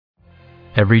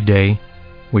Every day,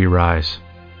 we rise,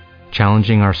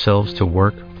 challenging ourselves to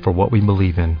work for what we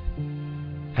believe in.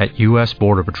 At U.S.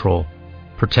 Border Patrol,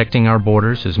 protecting our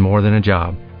borders is more than a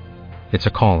job. It's a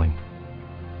calling.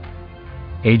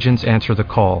 Agents answer the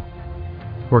call,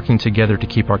 working together to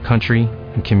keep our country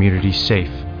and communities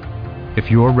safe. If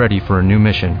you are ready for a new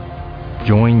mission,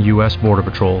 join U.S. Border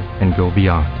Patrol and go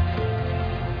beyond.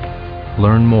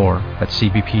 Learn more at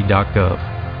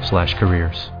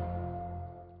cbp.gov/careers.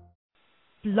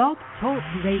 Blog Talk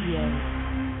Radio.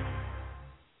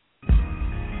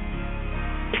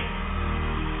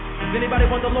 Does anybody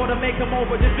want the Lord to make him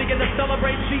over? Just begin to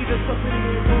celebrate Jesus.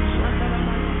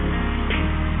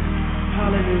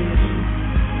 Hallelujah.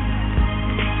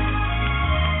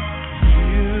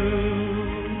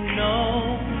 You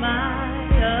know my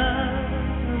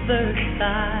other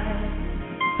side.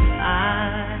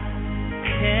 I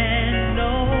can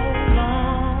no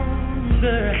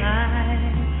longer hide.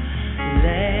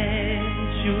 Let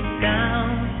you down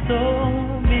so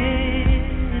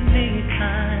many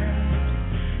times.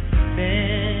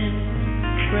 Been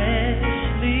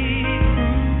freshly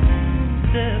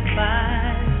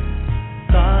crucified.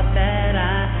 Thought that I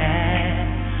had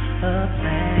a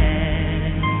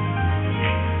plan.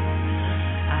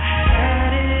 I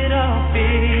had it all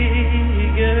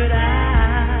figured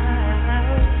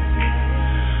out.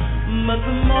 But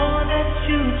the more that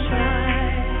you try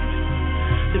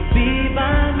to be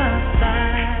by my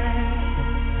side,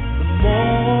 the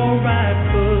more I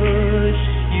push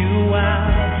you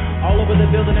out. All over the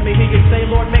building, let me hear you say,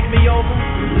 Lord, make me over.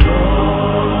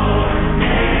 Lord,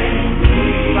 make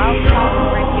me over.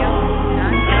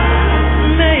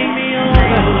 Make me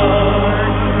over, Lord.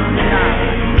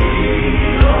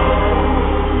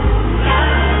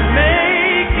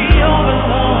 Make me over,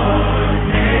 Lord.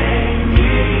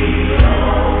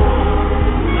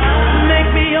 Make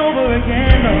me over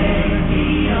again, Lord.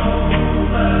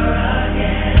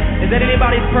 Is that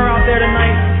anybody's prayer out there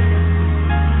tonight?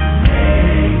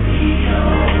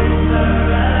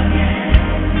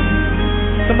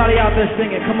 Somebody out there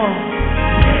singing, come on.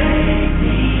 Make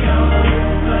me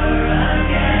over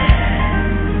again.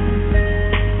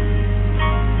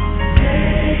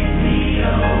 Make me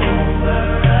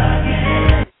over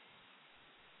again.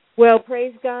 Well,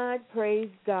 praise God,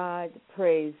 praise God,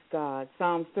 praise God.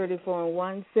 Psalms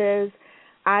 34:1 says,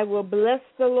 I will bless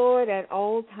the Lord at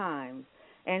all times,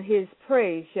 and his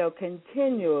praise shall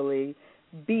continually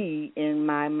be in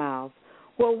my mouth.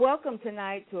 Well, welcome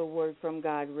tonight to a Word from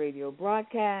God radio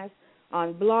broadcast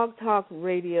on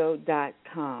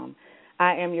blogtalkradio.com.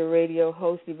 I am your radio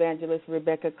host, Evangelist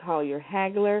Rebecca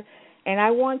Collier-Hagler, and I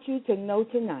want you to know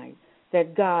tonight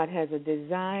that God has a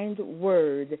designed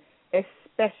word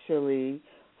especially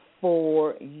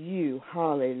for you.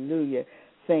 Hallelujah.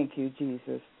 Thank you,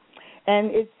 Jesus.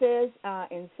 And it says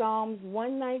in Psalms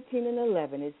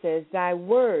 119:11, it says, Thy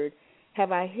word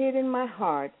have I hid in my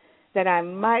heart, that I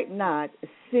might not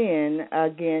sin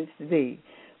against thee.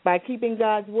 By keeping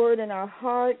God's word in our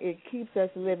heart, it keeps us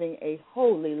living a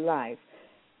holy life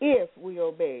if we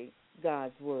obey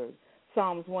God's word.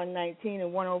 Psalms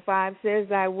 119:105 says,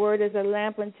 Thy word is a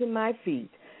lamp unto my feet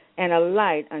and a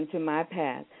light unto my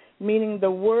path, meaning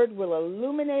the word will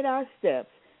illuminate our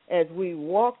steps as we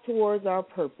walk towards our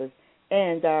purpose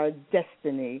and our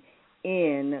destiny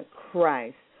in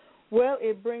Christ. Well,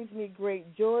 it brings me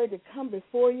great joy to come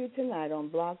before you tonight on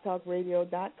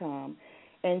blogtalkradio.com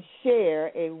and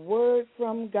share a word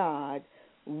from God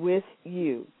with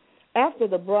you. After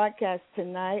the broadcast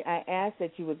tonight, I ask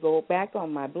that you would go back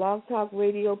on my Blog Talk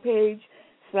Radio page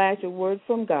 /A Word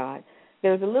from God.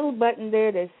 There's a little button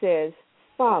there that says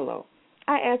follow.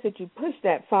 I ask that you push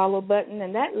that follow button,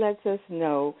 and that lets us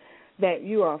know that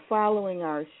you are following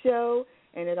our show,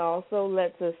 and it also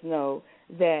lets us know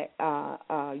that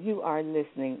you are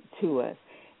listening to us.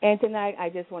 And tonight I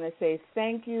just want to say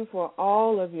thank you for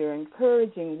all of your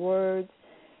encouraging words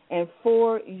and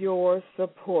for your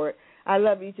support. I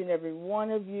love each and every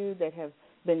one of you that have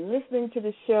been listening to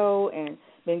the show and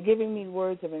been giving me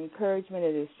words of encouragement.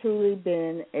 It has truly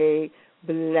been a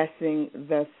blessing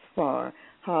thus far.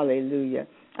 Hallelujah.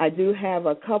 I do have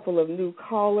a couple of new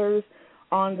callers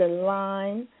on the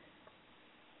line.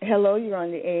 Hello, you're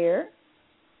on the air.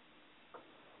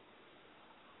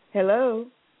 Hello.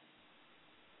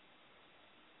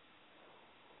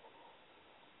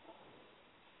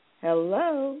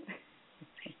 Hello.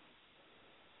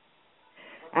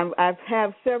 I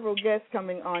have several guests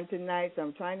coming on tonight, so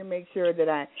I'm trying to make sure that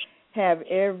I have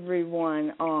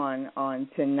everyone on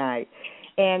tonight.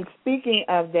 And speaking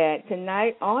of that,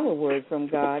 tonight on A Word from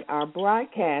God, our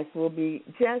broadcast will be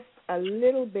just a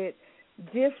little bit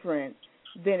different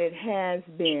than it has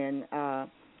been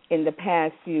in the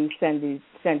past few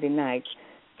Sunday nights.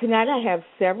 Tonight I have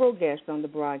several guests on the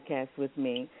broadcast with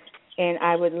me, and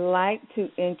I would like to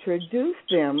introduce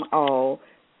them all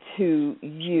to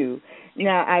you.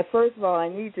 Now, first of all, I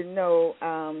need to know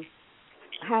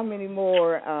how many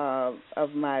more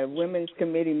of my women's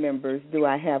committee members do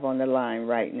I have on the line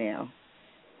right now?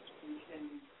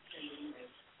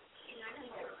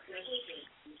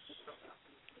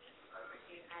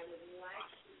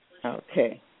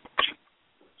 Okay.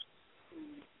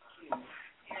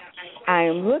 I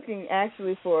am looking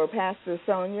actually for Pastor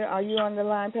Sonjia. Are you on the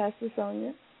line, Pastor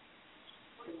Sonjia?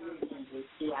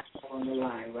 I'm on the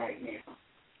line right now.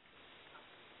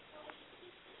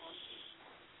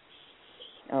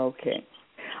 Okay.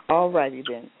 All righty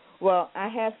then. Well, I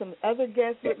have some other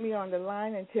guests with me on the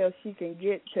line until she can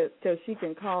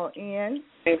call in.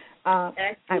 Pastor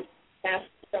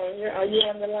Sonjia, are you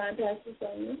on the line, Pastor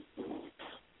Sonjia?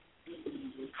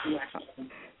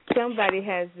 Somebody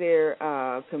has their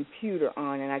computer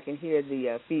on, and I can hear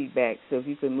the feedback, so if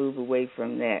you could move away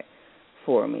from that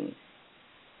for me,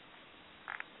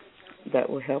 that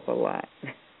will help a lot.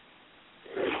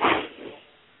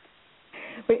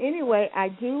 But anyway, I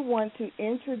do want to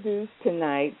introduce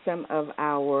tonight some of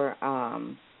our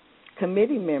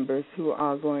committee members who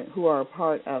are a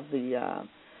part of the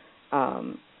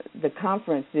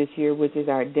conference this year, which is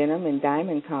our Denim and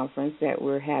Diamond conference that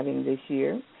we're having this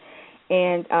year.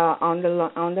 And on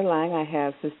the line, I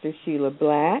have Sister Sheila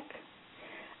Black.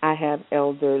 I have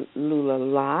Elder Lula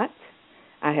Lott.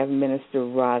 I have Minister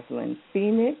Rosalind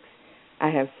Phoenix. I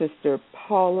have Sister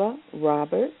Paula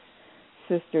Roberts,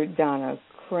 Sister Donna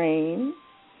Crane.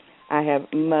 I have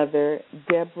Mother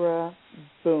Deborah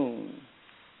Boone.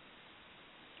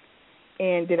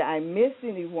 And did I miss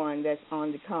anyone that's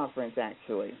on the conference,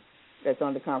 actually, that's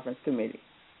on the conference committee?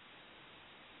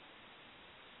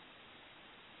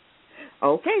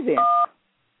 Okay, then.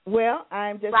 Well,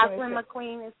 I'm just Rosalind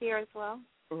McQueen is here as well.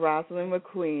 Rosalind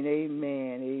McQueen,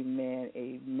 amen, amen,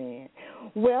 amen.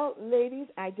 Well, ladies,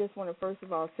 I just want to first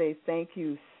of all say thank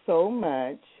you so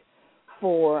much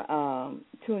for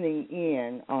tuning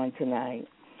in on tonight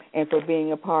and for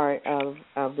being a part of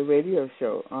the radio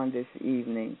show on this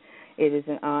evening. It is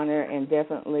an honor and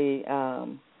definitely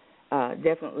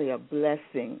a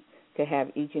blessing to have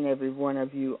each and every one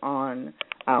of you on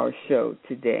our show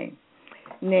today.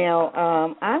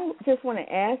 Now, I just want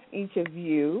to ask each of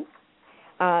you,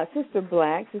 Sister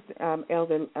Black,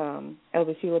 Elder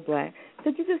Sheila Black,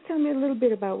 could you just tell me a little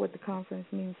bit about what the conference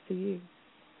means to you?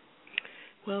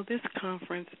 Well, this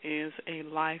conference is a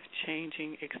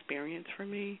life-changing experience for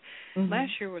me. Mm-hmm.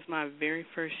 Last year was my very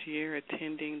first year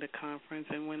attending the conference,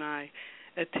 and when I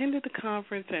attended the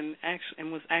conference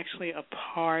and was actually a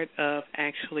part of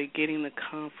actually getting the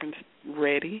conference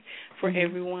ready for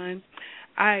everyone,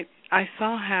 I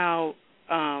saw how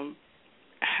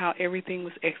everything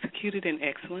was executed in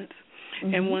excellence.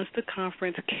 Mm-hmm. And once the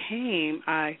conference came,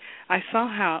 I saw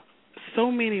how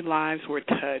so many lives were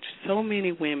touched, so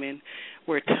many women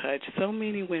were touched, so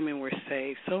many women were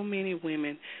saved, so many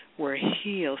women were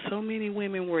healed, so many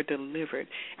women were delivered.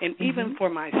 And even for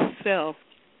myself,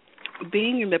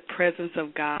 being in the presence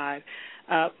of God,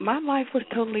 my life was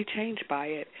totally changed by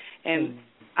it. And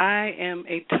I am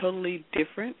a totally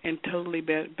different and totally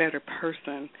better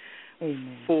person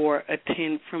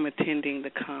from attending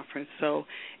the conference. So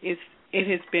it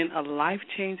has been a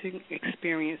life-changing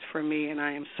experience for me, and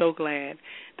I am so glad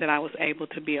that I was able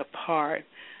to be a part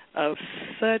of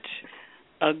such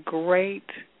a great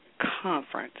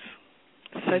conference.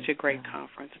 Such a great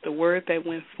conference. The word that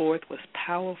went forth was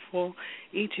powerful,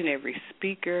 each and every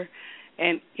speaker.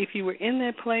 And if you were in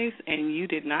that place and you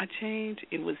did not change,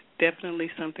 it was definitely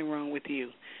something wrong with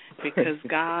you, because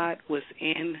God was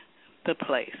in the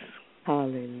place.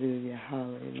 Hallelujah,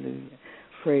 hallelujah.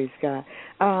 Praise God.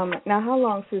 Now, how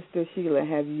long, Sister Sheila,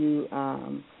 have you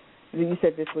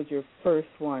said this was your first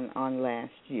one on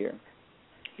last year?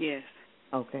 Yes.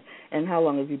 Okay. And how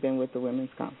long have you been with the Women's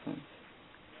Conference?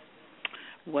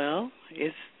 Well,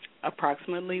 it's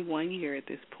approximately 1 year at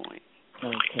this point.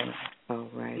 Okay. All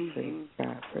right. Praise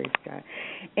God. Praise God.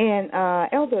 And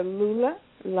Elder Lula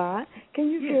Lott, can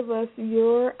you give us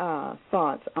your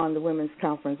thoughts on the Women's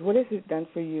Conference? What has it done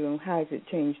for you, and how has it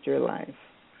changed your life?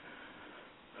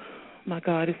 My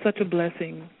God, it's such a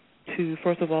blessing to,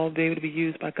 first of all, be able to be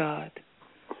used by God.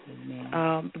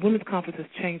 Amen. The Women's Conference has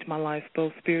changed my life,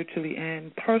 both spiritually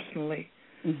and personally.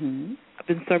 Mm-hmm. I've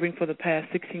been serving for the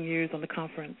past 16 years on the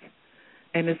conference,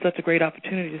 and it's such a great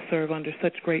opportunity to serve under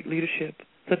such great leadership,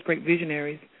 such great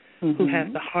visionaries who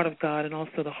have the heart of God and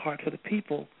also the heart for the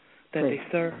people that they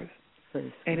serve.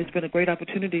 And it's been a great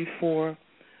opportunity for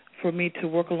me to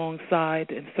work alongside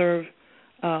and serve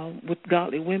with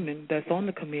godly women that's on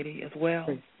the committee as well.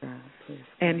 Praise God.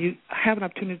 And you have an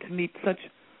opportunity to meet such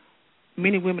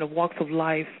many women of walks of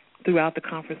life throughout the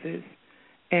conferences,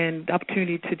 and the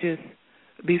opportunity to just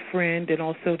befriend and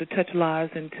also to touch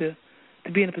lives and to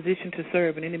be in a position to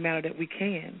serve in any manner that we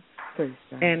can.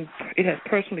 And it has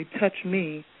personally touched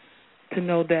me to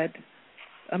know that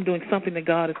I'm doing something that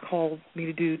God has called me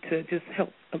to do, to just help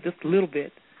just a little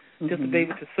bit, just to be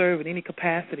able to serve in any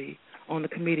capacity on the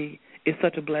committee is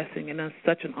such a blessing, and it's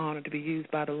such an honor to be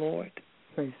used by the Lord.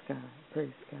 Praise God.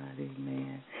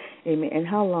 Amen. And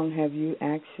how long have you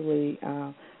actually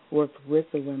worked with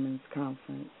the Women's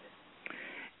Conference?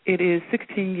 It is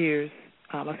 16 years,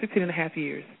 about 16 and a half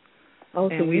years. Oh,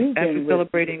 and so we're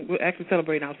actually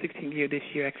celebrating our 16th year this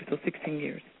year, so 16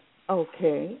 years.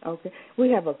 Okay. We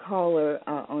have a caller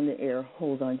on the air.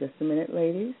 Hold on just a minute,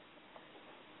 ladies.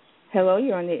 Hello,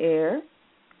 you're on the air.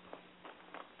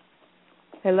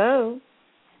 Hello,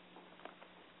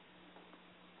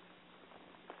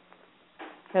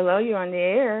 you're on the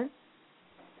air.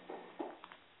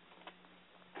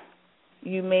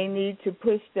 You may need to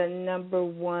push the number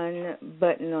 1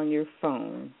 button on your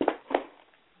phone.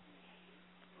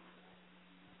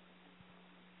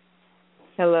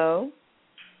 Hello?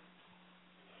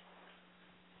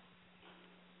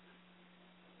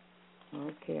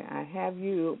 Okay, I have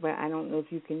you, but I don't know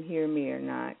if you can hear me or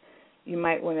not. You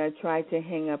might want to try to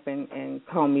hang up and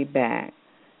call me back.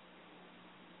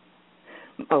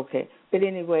 Okay, but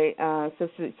anyway, so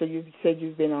you said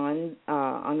you've been on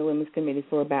the Women's Committee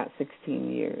for about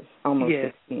 16 years, almost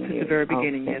 16 years. Since the very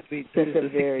beginning, okay. Yes. Since the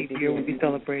very 16th year we'll be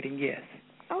celebrating, yes.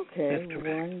 Okay,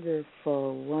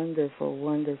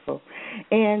 wonderful.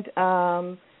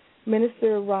 And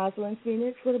Minister Rosalind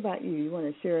Phoenix, what about you? You want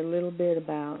to share a little bit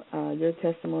about your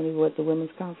testimony, what the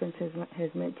Women's Conference has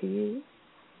meant to you?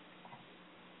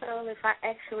 Well, if I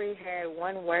actually had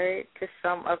one word to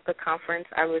sum up the conference,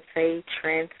 I would say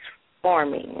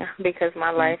transforming, because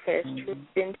my life has truly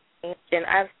been changed. And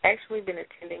I've actually been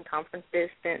attending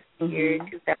conferences since the year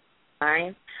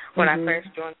 2009 when I first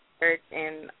joined the church,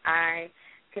 and I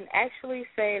can actually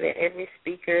say that every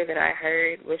speaker that I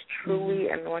heard was truly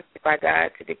anointed by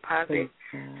God to deposit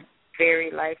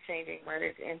very life-changing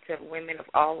words into women of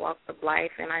all walks of life.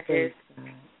 And I just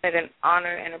had an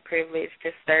honor and a privilege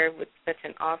to serve with such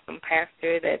an awesome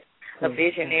pastor that's a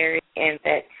visionary and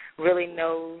that really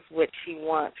knows what she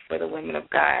wants for the women of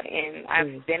God. And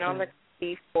I've been on the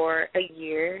committee for a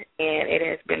year, and it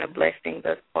has been a blessing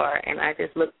thus far. And I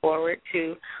just look forward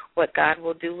to what God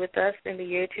will do with us in the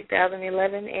year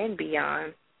 2011 and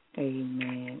beyond.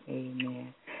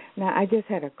 Amen. Now, I just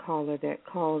had a caller that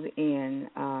called in.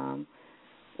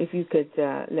 If you could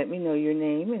let me know your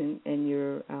name and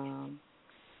your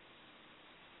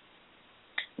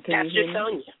Pastor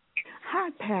Sonjia. Hi,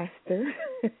 Pastor.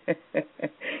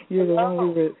 You're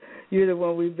the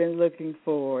one we've been looking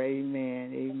for.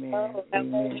 Amen.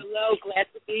 Hello. Glad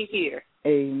to be here.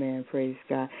 Amen. Praise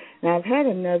God. Now, I've had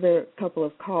another couple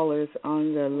of callers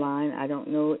on the line. I don't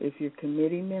know if you're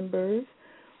committee members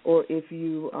or if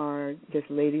you are just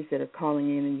ladies that are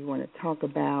calling in and you want to talk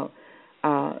about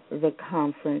the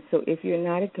conference. So if you're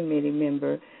not a committee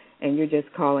member and you're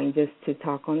just calling just to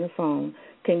talk on the phone,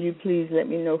 can you please let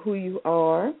me know who you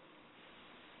are?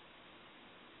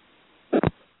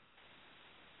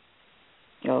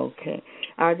 Okay.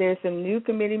 Are there some new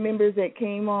committee members that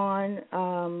came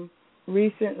on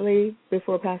recently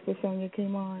before Pastor Sonjia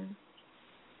came on?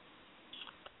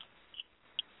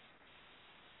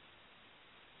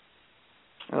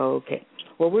 Okay.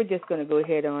 Well, we're just going to go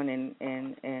ahead on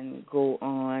and go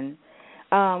on.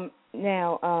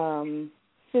 Now,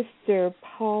 Sister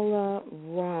Paula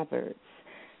Roberts,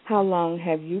 how long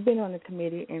have you been on the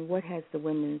committee, and what has the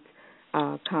Women's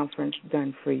Conference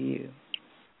done for you?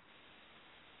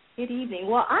 Good evening.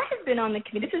 Well, I have been on the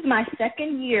committee. This is my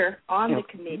second year on the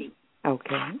committee.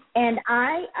 Okay. And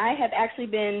I have actually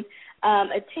been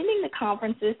attending the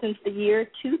conferences since the year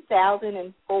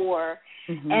 2004.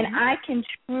 And I can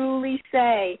truly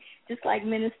say, just like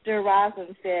Minister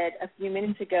Rosalind said a few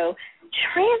minutes ago,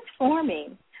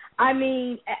 transforming. I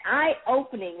mean,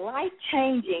 eye-opening,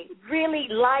 life-changing, really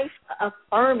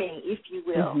life-affirming, if you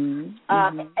will.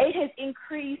 It has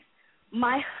increased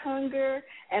my hunger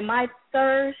and my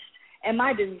thirst and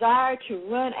my desire to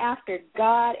run after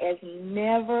God as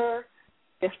never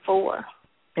before.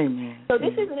 Amen. So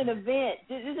this isn't an event.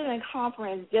 This isn't a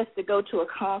conference just to go to a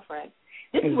conference.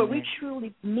 This is where we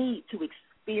truly meet to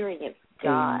experience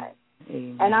God.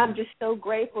 Amen. And I'm just so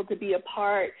grateful to be a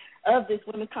part of this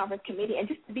Women's Conference Committee and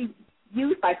just to be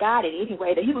used by God in any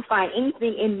way, that he would find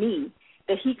anything in me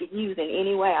that he could use in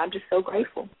any way. I'm just so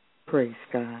grateful. Praise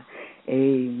God.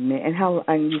 Amen.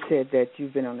 And you said that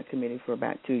you've been on the committee for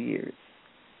about 2 years.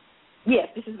 Yes,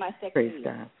 this is my second Praise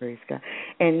year. God, praise God.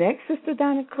 And next, Sister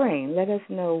Donna Crane, let us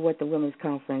know what the Women's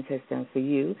Conference has done for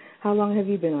you. How long have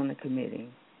you been on the committee?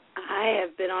 I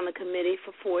have been on the committee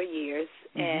for 4 years,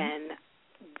 and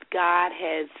God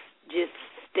has just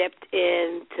stepped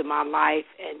into my life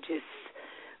and just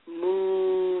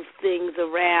moved things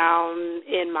around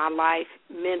in my life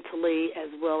mentally as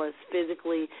well as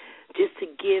physically, just to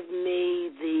give me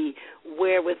the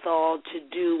wherewithal to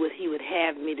do what he would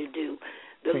have me to do.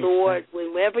 The Lord,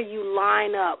 whenever you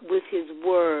line up with his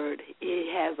word, it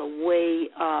has a way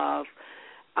of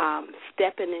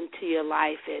stepping into your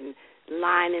life and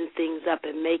lining things up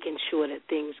and making sure that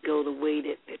things go the way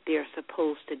that they're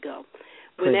supposed to go.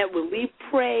 When we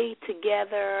pray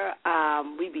together,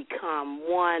 we become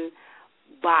one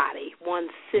body, one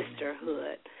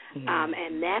sisterhood.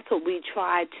 And that's what we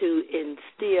try to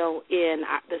instill in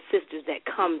the sisters that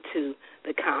come to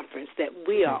the conference, that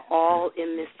we are all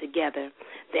in this together,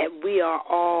 that we are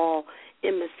all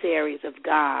emissaries of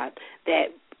God, that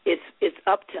it's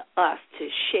up to us to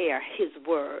share his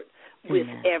word with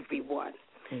everyone.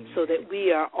 So that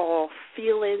we are all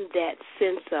feeling that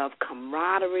sense of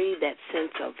camaraderie, that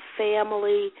sense of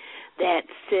family, that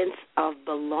sense of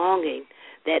belonging,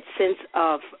 that sense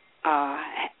of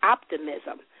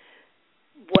optimism.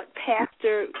 What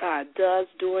Pastor does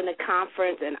during the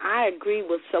conference, and I agree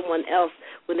with someone else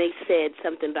when they said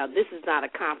something about this is not a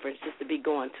conference just to be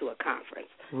going to a conference.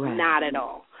 Not at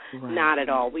all. Not at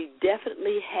all. We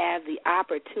definitely have the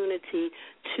opportunity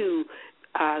to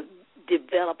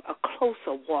develop a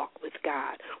closer walk with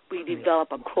God. We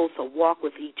develop a closer walk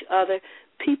with each other.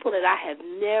 People that I have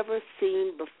never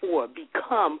seen before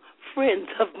become friends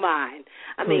of mine.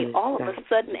 I mean, all of a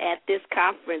sudden at this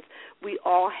conference, we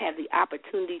all have the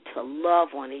opportunity to love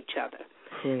on each other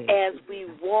as we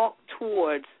walk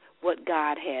towards what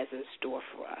God has in store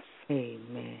for us.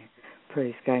 Amen.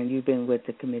 Praise God. And you've been with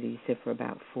the committee, you said, for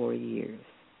about 4 years.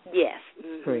 Yes.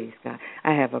 Praise God.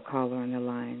 I have a caller on the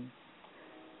line.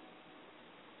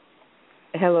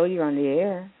 Hello, you're on the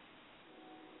air.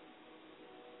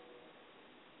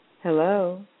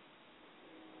 Hello.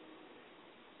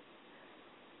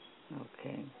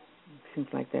 Okay. Seems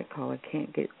like that caller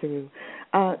can't get through.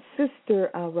 Sister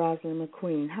Rosalind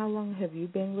McQueen, how long have you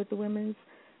been with the Women's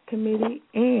Committee,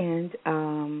 and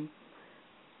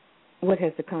what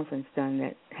has the conference done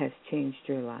that has changed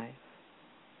your life?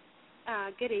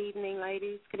 Good evening,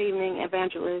 ladies. Good evening,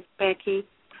 Evangelist Becky.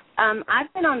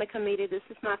 I've been on the committee. This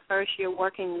is my first year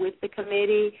working with the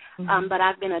committee, but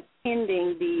I've been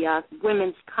attending the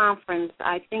Women's Conference.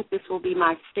 I think this will be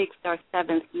my 6th or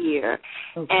 7th year.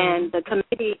 And the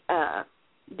committee,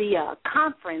 the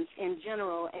conference in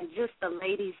general, and just the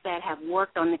ladies that have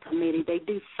worked on the committee, they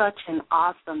do such an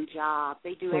awesome job.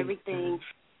 They do everything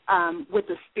with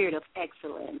the spirit of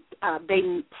excellence.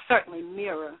 They certainly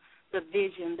mirror the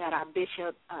vision that our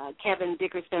Bishop Kevin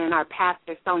Dickerson and our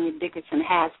pastor Sonjia Dickerson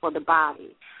has for the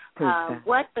body.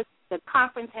 What the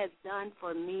conference has done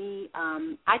for me,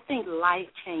 I think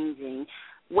life-changing.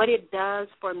 What it does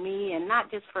for me, and not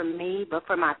just for me, but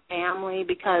for my family,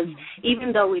 because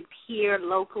even though it's here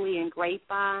locally in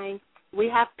Grapevine, we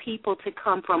have people to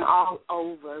come from all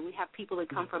over. We have people that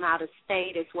come from out of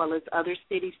state as well as other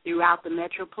cities throughout the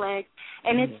Metroplex.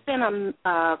 And it's been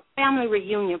a family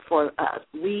reunion for us.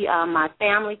 My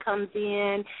family comes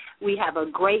in. We have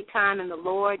a great time in the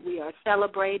Lord. We are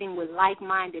celebrating with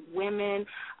like-minded women.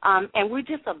 And we're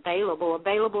just available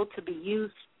to be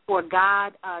used for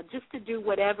God, just to do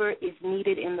whatever is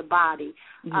needed in the body.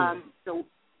 The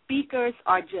speakers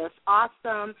are just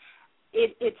awesome.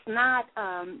 It's not,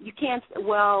 you can't,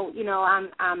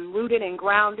 I'm rooted and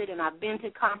grounded, and I've been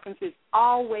to conferences,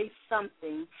 always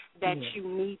something that you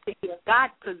need to hear. God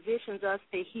positions us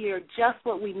to hear just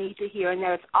what we need to hear, and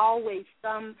there's always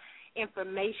some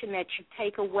information that you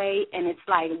take away, and it's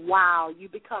like, wow, you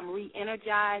become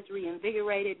re-energized,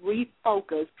 reinvigorated,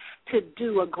 refocused to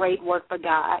do a great work for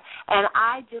God. And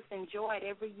I just enjoy it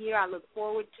every year. I look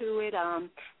forward to it.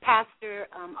 Pastor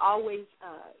always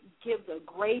gives a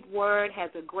great word, has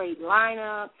a great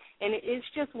lineup, and it's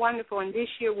just wonderful. And this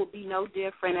year will be no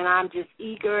different, and I'm just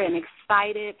eager and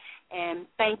excited and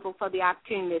thankful for the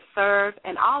opportunity to serve,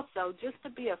 and also just to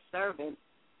be a servant.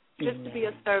 Just to be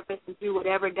a servant and do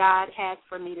whatever God has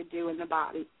for me to do in the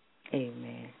body.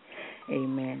 Amen.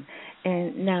 Amen.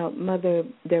 And now, Mother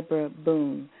Deborah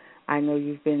Boone, I know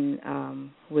you've been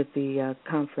with the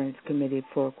conference committee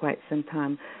for quite some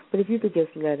time, but if you could just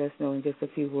let us know in just a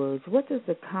few words, what does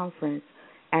the conference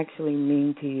actually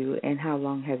mean to you, and how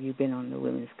long have you been on the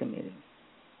Women's Committee?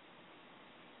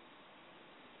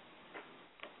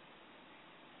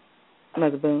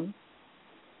 Mother Boone?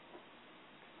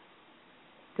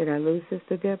 Did I lose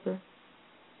Sister Deborah?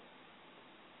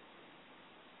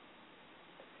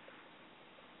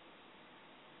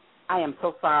 I am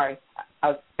so sorry. I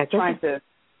was trying to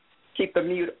keep the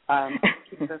mute,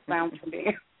 keep the sound from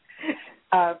being.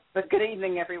 But good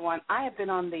evening, everyone. I have been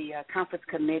on the conference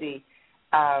committee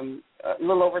a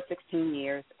little over 16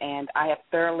 years, and I have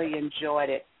thoroughly enjoyed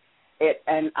it.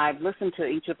 And I've listened to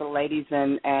each of the ladies,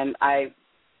 and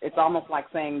it's almost like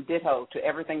saying ditto to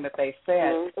everything that they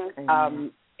said. Mm-hmm.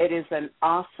 It is an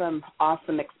awesome,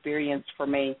 awesome experience for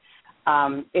me.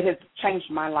 It has changed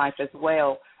my life as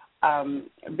well.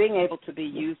 Being able to be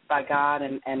used by God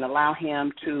and allow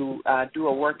Him to do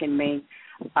a work in me,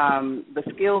 the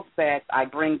skills that I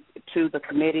bring to the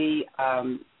committee,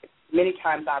 many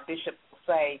times our bishop will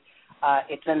say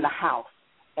it's in the house.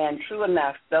 And true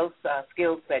enough, those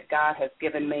skills that God has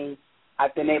given me,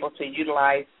 I've been able to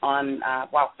utilize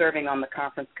while serving on the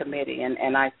conference committee.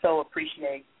 And I so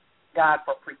appreciate God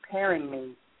for preparing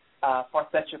me for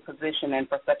such a position and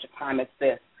for such a time as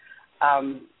this.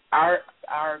 Our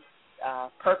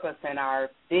purpose and our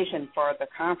vision for the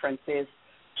conference is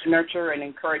to nurture and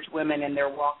encourage women in their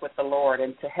walk with the Lord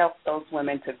and to help those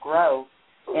women to grow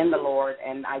in the Lord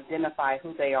and identify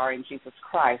who they are in Jesus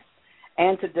Christ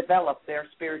and to develop their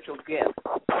spiritual gifts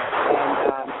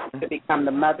and to become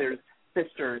the mothers,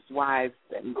 sisters, wives,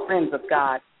 and friends of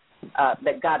God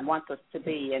that God wants us to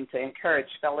be, and to encourage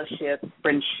fellowship,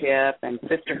 friendship, and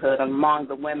sisterhood among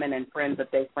the women and friends of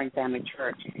Dayspring Family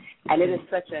Church. And it is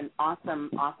such an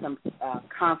awesome, awesome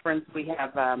conference. We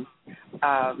have,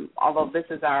 although this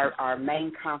is our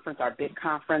main conference, our big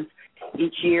conference,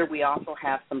 each year we also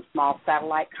have some small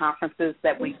satellite conferences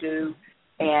that we do,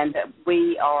 and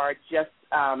we are just,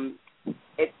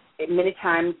 many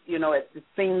times, it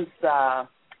seems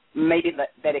maybe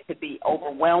that it could be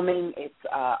overwhelming. It's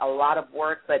a lot of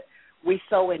work, but we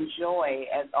so enjoy,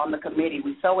 as on the committee,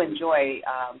 we so enjoy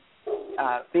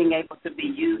being able to be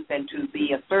used and to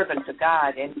be a servant to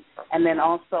God, and then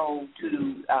also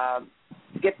to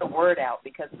get the word out,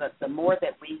 because the more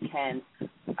that we can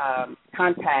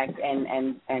contact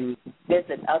and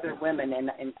visit other women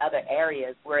in other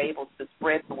areas, we're able to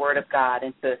spread the word of God,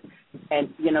 and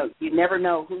you never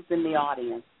know who's in the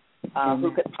audience.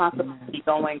 Who could possibly be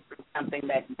going through something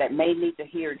that may need to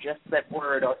hear just that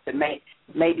word, or to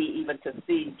maybe even to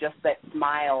see just that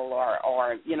smile,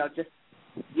 or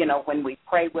when we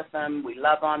pray with them, we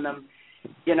love on them,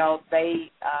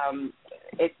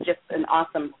 it's just an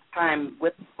awesome time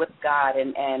with God,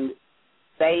 and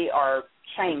they are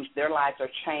changed, their lives are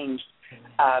changed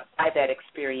by that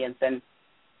experience, and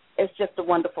it's just a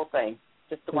wonderful thing,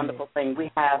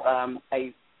 We have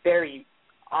a very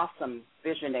awesome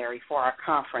visionary for our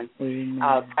conference,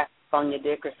 Pastor Sonjia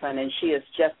Dickerson, and she is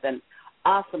just an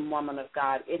awesome woman of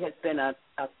God. It has been a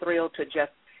thrill to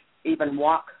just even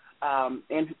walk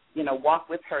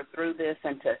with her through this,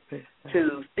 and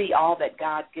to see all that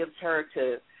God gives her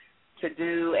to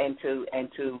do and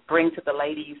to bring to the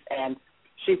ladies. And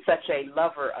she's such a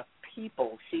lover of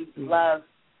people. She loves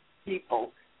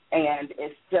people, and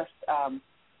it's just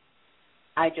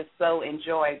I just so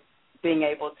enjoy being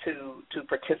able to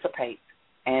participate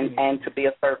and to be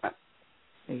a servant.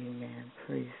 Amen.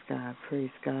 Praise God.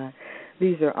 Praise God.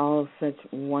 These are all such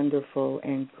wonderful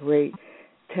and great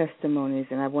testimonies,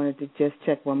 and I wanted to just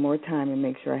check one more time and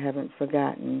make sure I haven't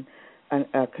forgotten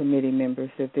a committee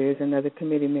member. So if there is another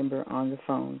committee member on the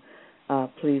phone,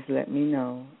 please let me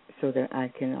know so that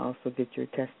I can also get your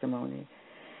testimony.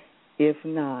 If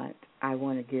not, I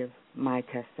want to give my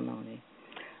testimony.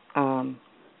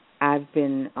 I've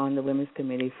been on the Women's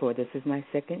Committee this is my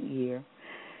second year,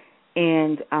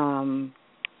 and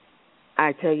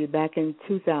I tell you, back in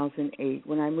 2008,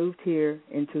 when I moved here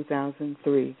in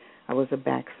 2003, I was a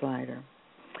backslider.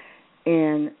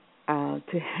 And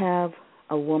to have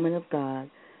a woman of God,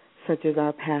 such as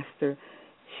our pastor,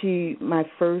 my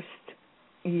first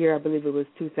year, I believe it was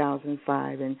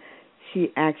 2005, and she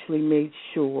actually made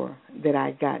sure that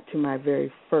I got to my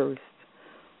very first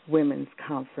women's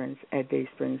conference at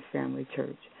Dayspring Family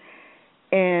Church.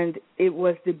 And it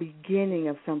was the beginning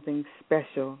of something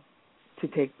special to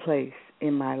take place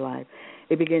in my life.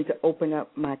 It began to open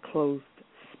up my closed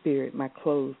spirit, my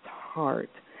closed heart,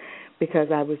 because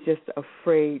I was just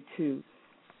afraid to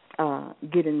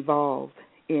get involved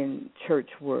in church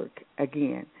work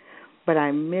again. But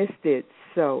I missed it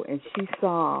so, and she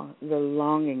saw the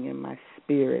longing in my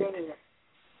spirit,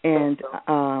 and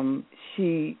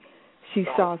she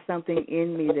saw something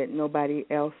in me that nobody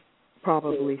else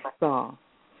probably saw.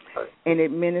 And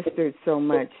it ministered so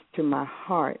much to my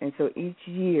heart. And so each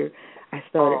year I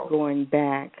started going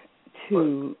back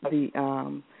to the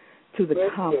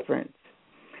conference.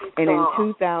 And in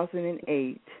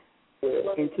 2008,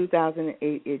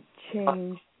 it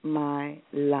changed my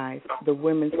life. The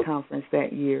women's conference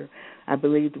that year, I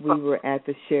believe we were at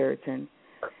the Sheraton.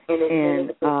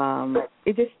 And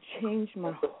it just changed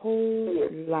my whole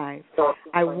life.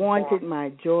 I wanted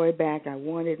my joy back. I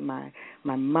wanted my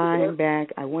mind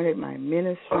back. I wanted my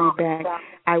ministry back.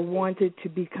 I wanted to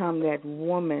become that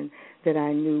woman that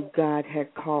I knew God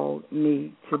had called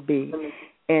me to be.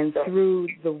 And through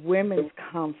the women's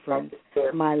conference,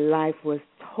 my life was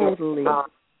totally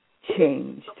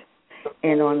changed.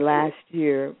 And on last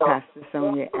year, Pastor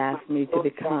Sonjia asked me to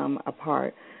become a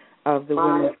part of the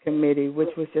Women's Committee,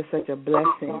 which was just such a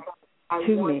blessing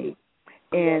to me.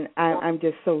 And I'm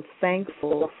just so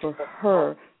thankful for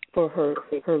her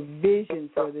vision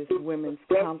for this women's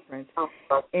conference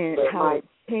and how it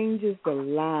changes the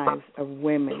lives of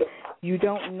women. You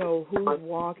don't know who's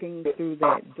walking through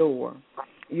that door.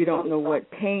 You don't know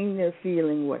what pain they're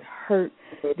feeling, what hurt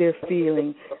they're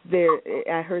feeling.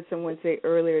 I heard someone say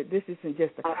earlier, this isn't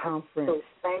just a conference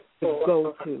to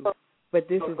go to, but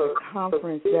this is a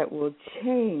conference that will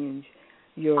change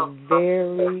your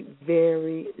very,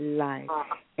 very life.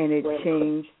 And it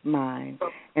changed mine.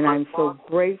 And I'm so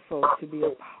grateful to be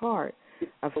a part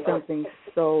of something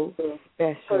so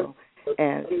special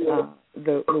as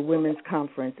the Women's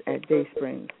Conference at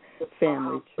Dayspring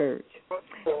Family Church.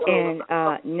 And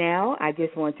now I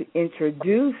just want to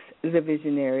introduce the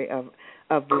visionary of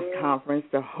this conference,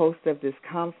 the host of this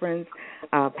conference,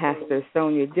 Pastor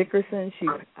Sonjia Dickerson. She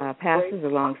pastors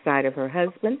alongside of her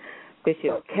husband,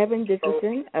 Bishop Kevin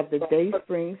Dickerson of the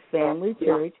Dayspring Family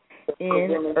Church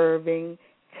in Irving,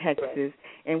 Texas.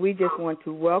 And we just want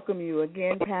to welcome you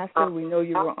again, Pastor. We know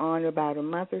you were on about a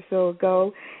month or so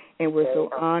ago, and we're so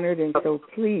honored and so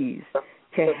pleased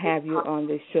to have you on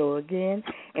this show again.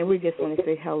 And we just want to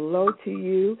say hello to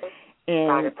you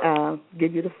and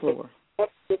give you the floor.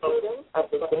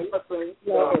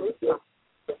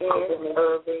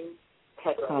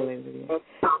 Hallelujah.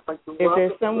 If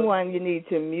there's someone, you need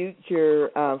to mute your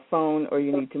phone or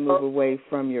you need to move away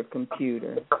from your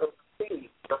computer.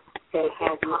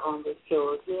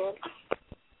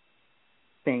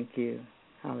 Thank you.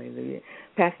 Hallelujah.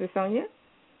 Pastor Sonjia?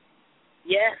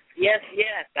 Yes.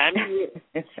 I'm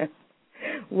here.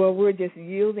 Well, we're just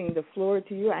yielding the floor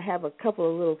to you. I have a couple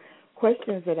of little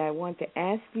questions that I want to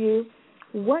ask you.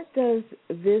 What does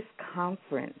this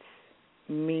conference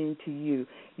mean to you?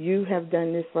 You have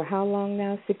done this for how long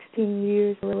now? 16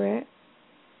 years, correct?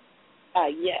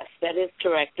 Yes, that is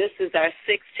correct. This is our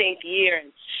 16th year.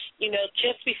 And,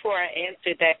 just before I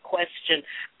answer that question,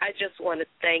 I just want to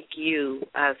thank you,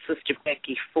 Sister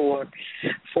Becky, for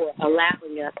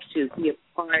allowing us to be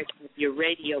a part of your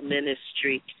radio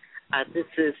ministry. This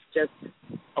is just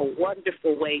a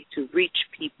wonderful way to reach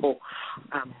people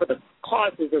for the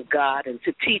causes of God and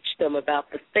to teach them about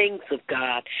the things of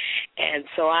God. And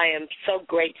so I am so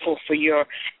grateful for your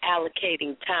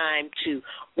allocating time to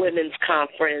Women's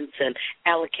Conference and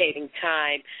allocating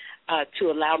time to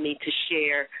allow me to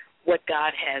share what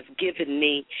God has given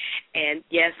me. And,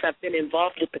 yes, I've been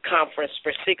involved with the conference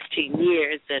for 16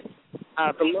 years, and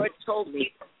the Lord told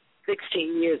me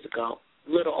 16 years ago,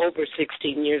 a little over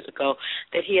 16 years ago,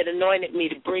 that he had anointed me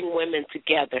to bring women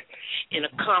together in a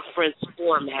conference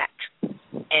format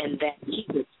and that he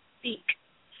would speak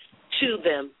to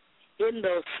them in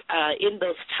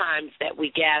those times that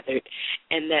we gathered,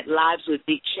 and that lives would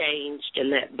be changed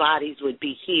and that bodies would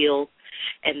be healed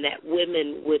and that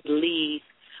women would leave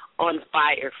on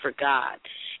fire for God.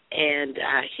 And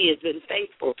he has been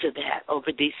faithful to that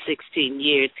over these 16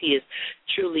 years. He has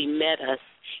truly met us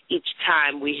each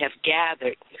time we have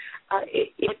gathered.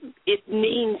 It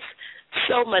means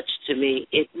so much to me.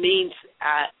 It means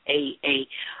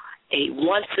a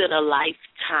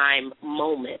once-in-a-lifetime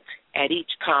moment at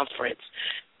each conference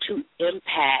to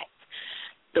impact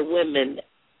the women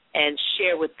and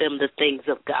share with them the things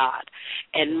of God.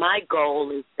 And my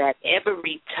goal is that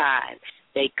every time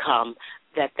they come,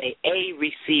 that they,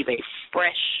 receive a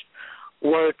fresh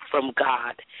word from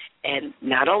God, and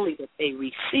not only that they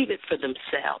receive it for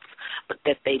themselves, but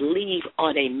that they leave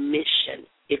on a mission,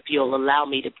 if you'll allow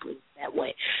me to put it that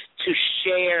way, to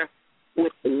share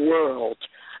with the world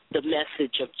the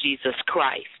message of Jesus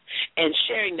Christ. And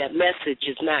sharing that message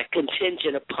is not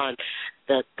contingent upon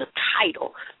the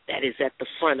title that is at the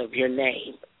front of your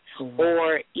name,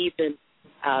 or even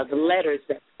the letters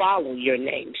that follow your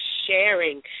name.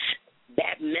 Sharing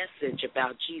that message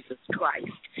about Jesus Christ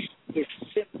is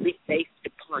simply based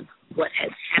upon what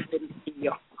has happened in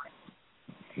your heart.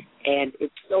 And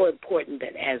it's so important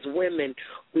that as women,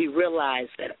 we realize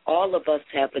that all of us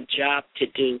have a job to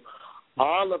do.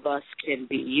 All of us can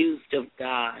be used of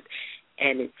God,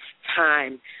 and it's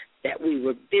time that we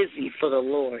were busy for the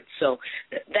Lord. So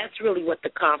that's really what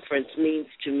the conference means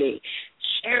to me,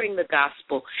 sharing the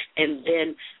gospel and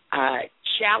then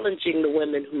challenging the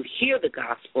women who hear the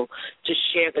gospel to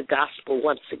share the gospel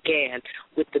once again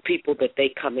with the people that they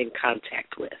come in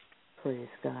contact with. Praise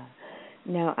God.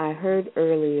 Now, I heard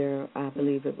earlier, I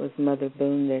believe it was Mother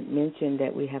Boone that mentioned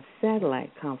that we have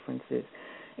satellite conferences.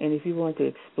 And if you want to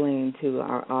explain to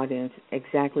our audience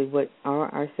exactly what are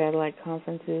our satellite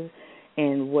conferences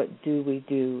and what do we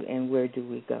do and where do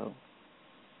we go?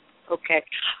 Okay.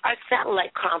 Our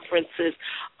satellite conferences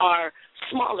are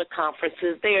smaller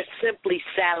conferences. They are simply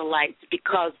satellites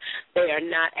because they are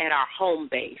not at our home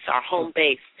base. Our home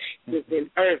base is in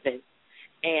Irving.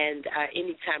 And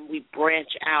anytime we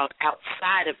branch out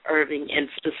outside of Irving and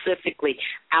specifically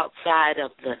outside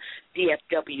of the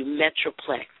DFW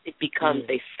Metroplex, it becomes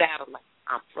a satellite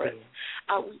conference.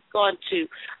 We've gone to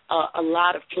a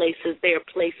lot of places. There are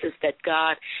places that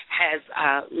God has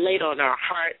laid on our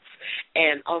hearts,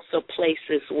 and also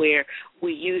places where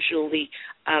we usually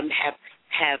have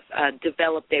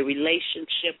developed a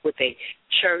relationship with a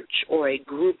church or a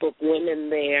group of women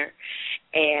there,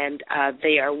 and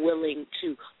they are willing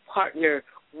to partner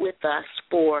with us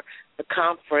for the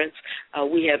conference.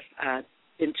 We have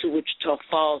been to Wichita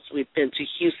Falls. We've been to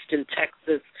Houston,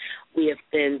 Texas. We have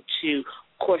been to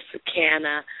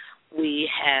Corsicana. We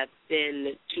have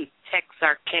been to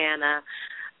Texarkana.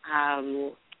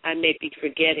 I may be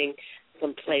forgetting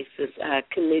some places.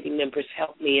 Committee members,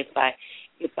 help me if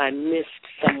I missed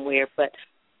somewhere, but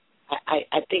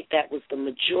I think that was the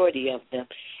majority of them.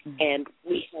 And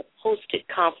we have hosted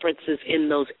conferences in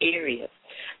those areas.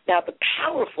 Now, the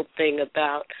powerful thing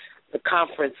about the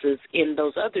conferences in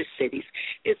those other cities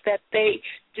is that they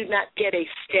do not get a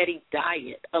steady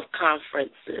diet of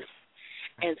conferences.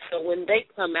 And so when they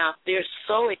come out, they're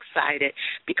so excited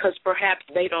because perhaps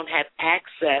they don't have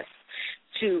access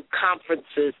to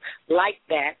conferences like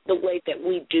that the way that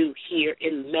we do here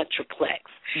in the Metroplex.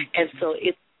 And so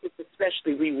it's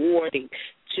especially rewarding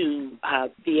to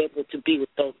be able to be with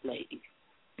those ladies.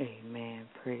 Amen.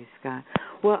 Praise God.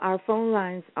 Well, our phone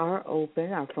lines are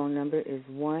open. Our phone number is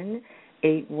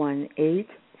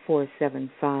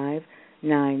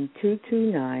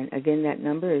 1-818-475-9229. Again, that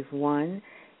number is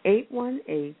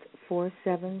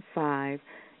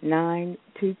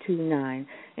 1-818-475-9229.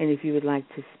 And if you would like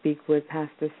to speak with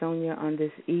Pastor Sonjia on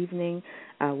this evening,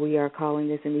 we are calling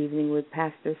this an evening with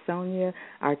Pastor Sonjia.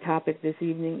 Our topic this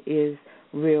evening is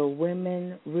Real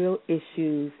Women, Real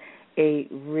Issues, a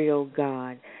Real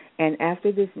God. And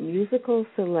after this musical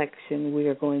selection, we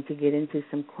are going to get into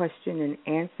some questions and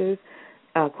answers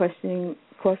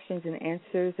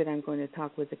that I'm going to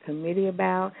talk with the committee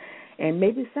about. And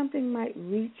maybe something might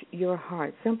reach your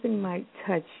heart, something might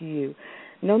touch you.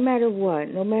 No matter what,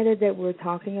 no matter that we're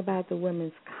talking about the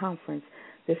women's conference,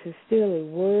 this is still a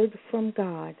word from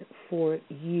God for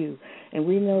you. And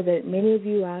we know that many of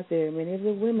you out there, many of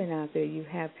the women out there, you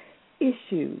have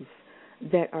issues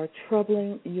that are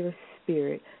troubling your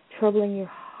spirit, troubling your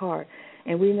heart.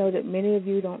 And we know that many of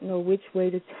you don't know which way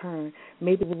to turn,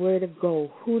 maybe where to go,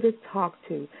 who to talk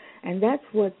to. And that's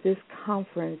what this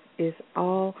conference is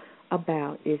all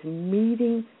about, is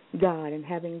meeting God and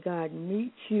having God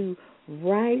meet you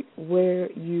right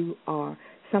where you are.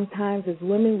 Sometimes as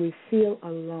women we feel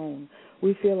alone.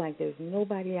 We feel like there's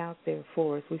nobody out there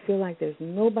for us. We feel like there's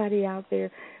nobody out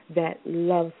there that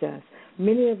loves us.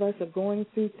 Many of us are going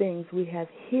through things. We have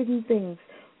hidden things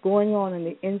going on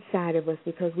the inside of us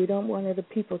because we don't want other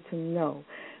people to know.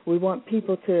 We want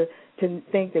people to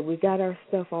think that we got our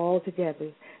stuff all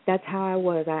together. That's how I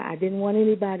was. I didn't want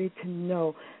anybody to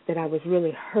know that I was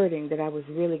really hurting, that I was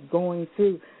really going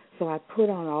through. So I put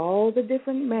on all the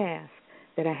different masks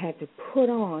that I had to put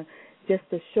on just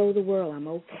to show the world I'm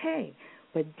okay.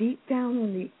 But deep down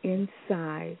on the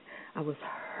inside, I was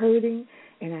hurting,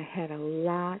 and I had a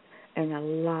lot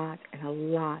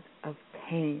of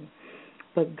pain.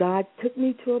 But God took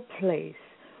me to a place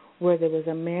where there was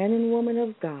a man and woman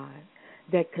of God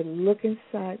that could look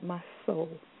inside my soul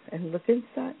and look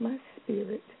inside my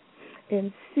spirit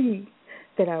and see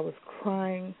that I was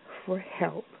crying for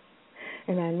help.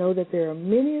 And I know that there are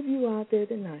many of you out there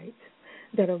tonight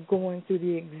that are going through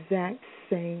the exact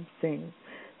same thing.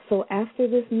 So after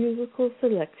this musical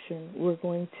selection, we're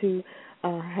going to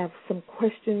have some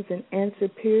questions and answer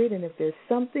period. And if there's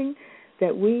something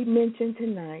that we mentioned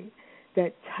tonight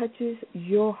that touches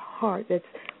your heart, that's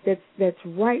that's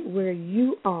right where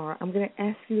you are, I'm going to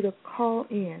ask you to call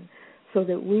in so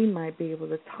that we might be able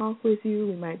to talk with you,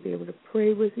 we might be able to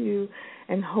pray with you,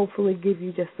 and hopefully give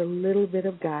you just a little bit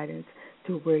of guidance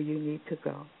to where you need to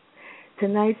go.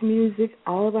 Tonight's music,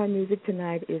 all of our music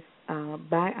tonight is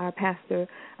by our pastor,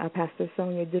 Pastor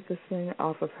Sonjia Dickerson,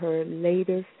 off of her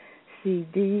latest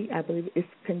CD. I believe it's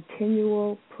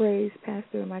Continual Praise,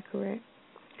 Pastor. Am I correct?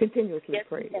 Continuously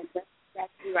Praise. Yes, that's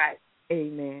right.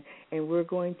 Amen. And we're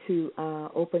going to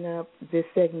open up this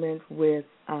segment with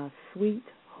Sweet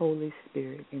Holy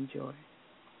Spirit. Enjoy.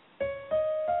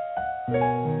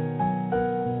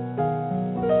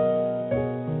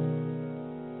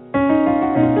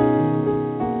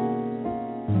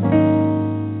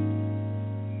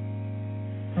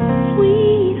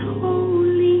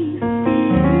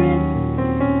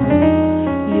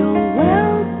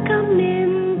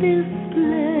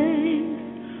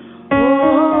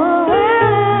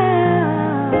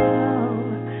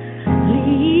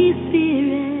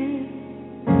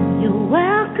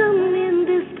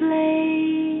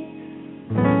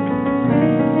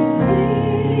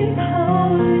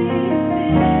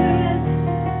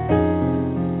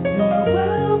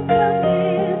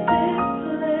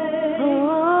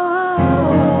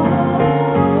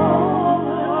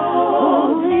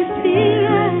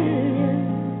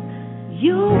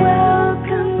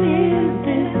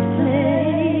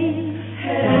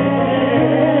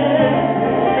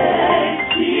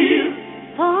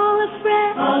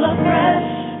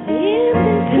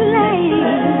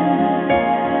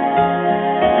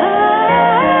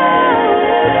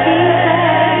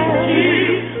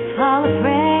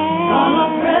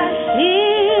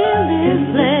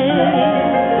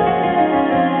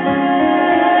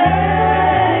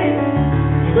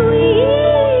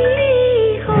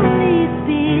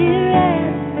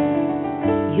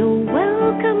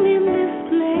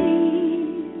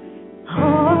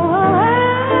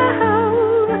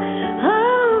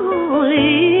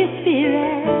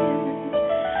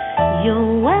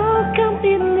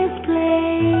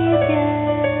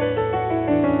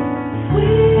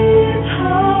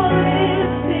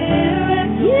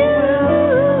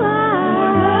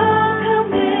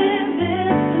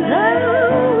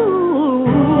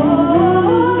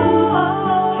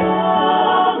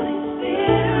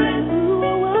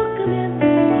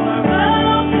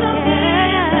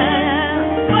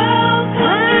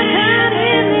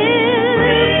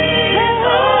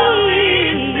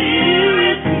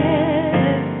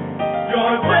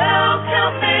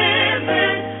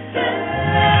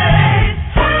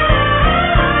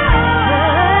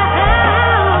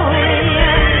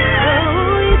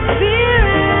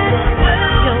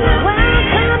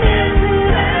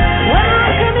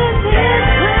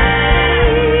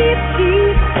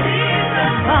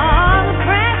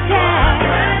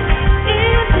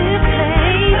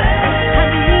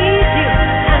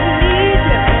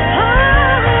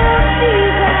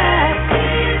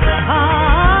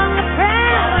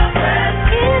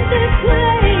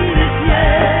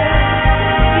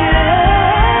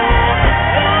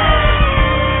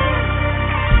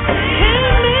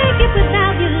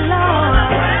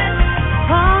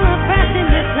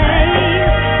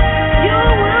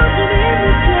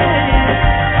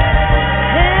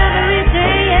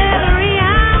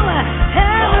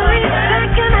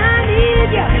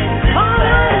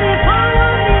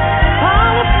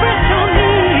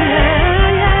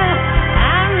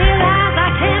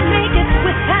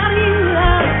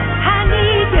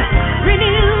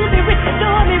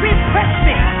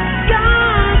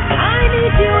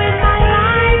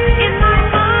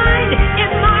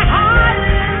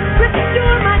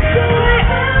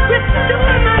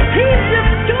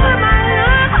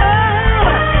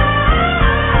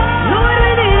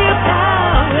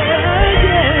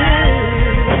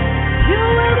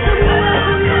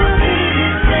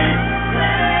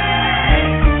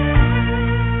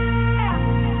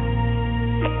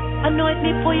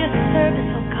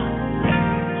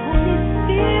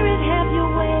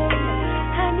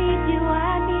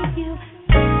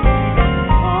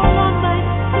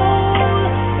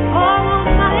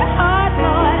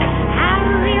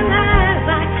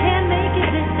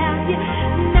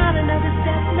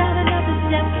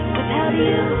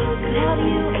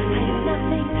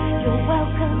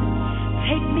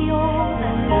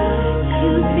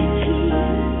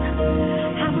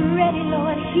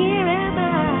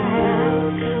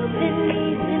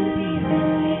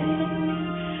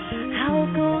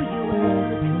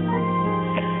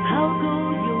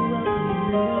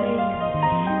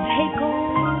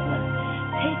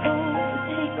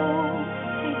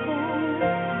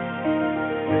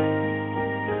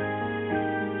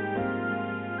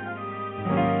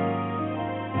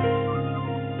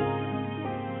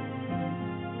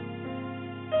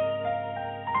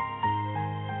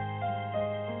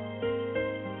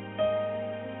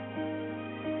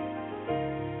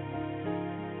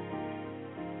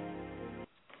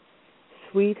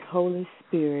 Sweet Holy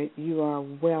Spirit, you are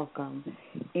welcome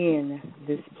in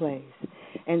this place.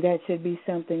 And that should be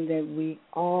something that we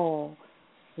all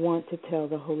want to tell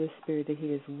the Holy Spirit, that he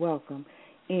is welcome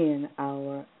in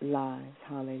our lives.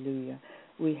 Hallelujah.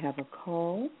 We have a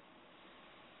call.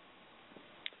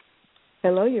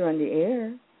 Hello, you're on the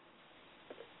air.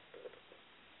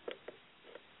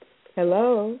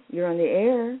 Hello, you're on the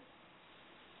air.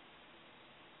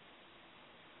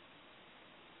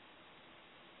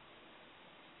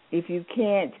 If you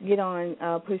can't get on,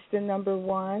 push the number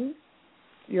 1.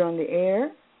 You're on the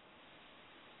air.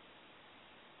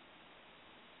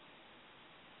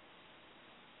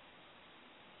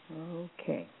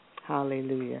 Okay.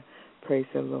 Hallelujah. Praise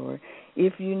the Lord.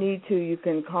 If you need to, you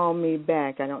can call me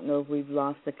back. I don't know if we've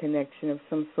lost a connection of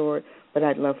some sort, but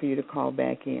I'd love for you to call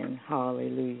back in.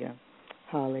 Hallelujah.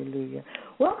 Hallelujah.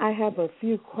 Well, I have a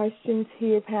few questions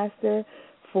here, Pastor,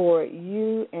 for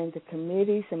you and the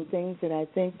committee, some things that I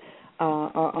think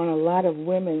are on a lot of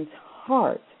women's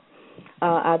hearts.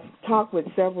 I've talked with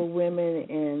several women,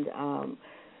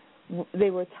 and they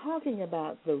were talking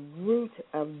about the root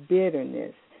of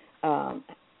bitterness.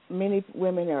 Many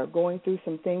women are going through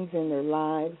some things in their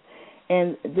lives,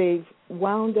 and they've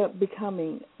wound up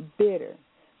becoming bitter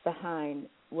behind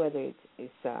whether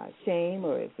it's shame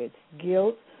or if it's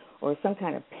guilt or some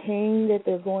kind of pain that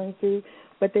they're going through.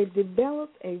 But they've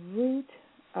developed a root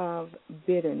of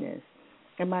bitterness.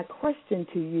 And my question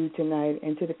to you tonight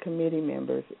and to the committee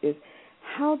members is,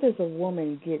 how does a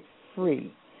woman get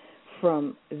free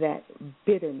from that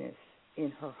bitterness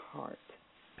in her heart?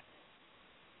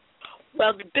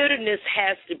 Well, the bitterness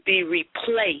has to be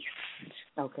replaced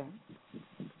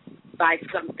by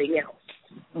something else.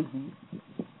 Mm-hmm.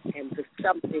 And the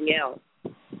something else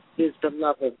is the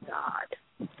love of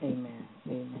God. Amen.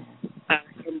 Amen.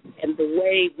 And the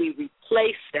way we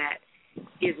replace that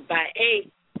is by,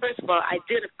 first of all,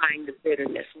 identifying the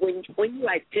bitterness. When you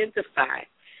identify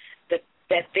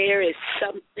that there is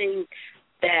something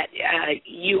that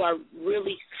you are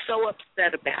really so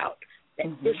upset about, that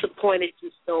disappointed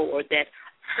you so, or that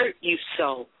hurt you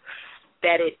so,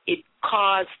 that it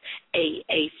caused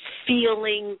a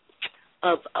feeling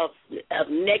of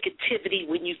negativity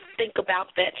when you think about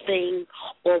that thing,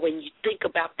 or when you think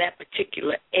about that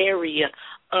particular area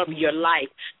of your life.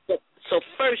 So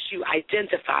first you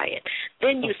identify it.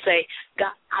 Then you say,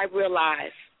 God, I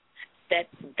realize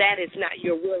that is not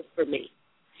your will for me.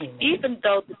 Even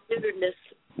though the bitterness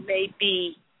may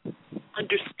be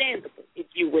understandable, if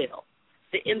you will.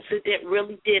 The incident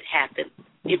really did happen.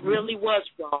 It really was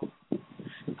wrong.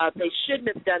 They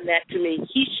shouldn't have done that to me.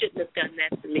 He shouldn't have done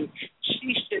that to me.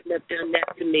 She shouldn't have done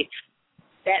that to me.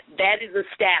 That is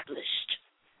established.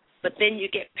 But then you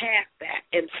get past that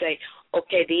and say,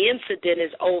 okay, the incident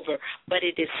is over, but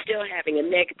it is still having a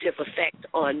negative effect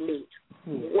on me.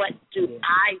 What do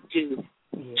I do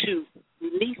to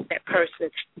release that person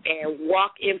and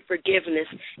walk in forgiveness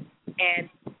and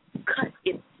cut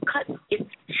its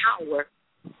power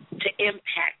to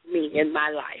impact me in my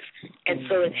life? And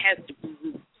so it has to be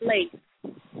replaced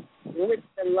with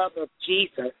the love of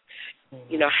Jesus.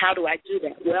 You know, how do I do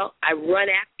that? Well, I run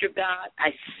after God. I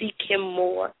seek him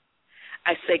more.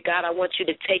 I say, God, I want you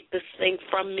to take this thing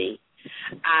from me.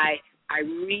 I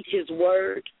read his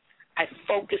word. I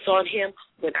focus on him.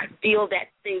 When I feel that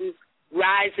thing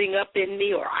rising up in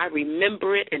me, or I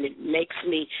remember it and it makes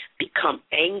me become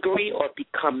angry or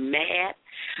become mad,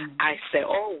 I say,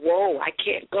 oh, whoa, I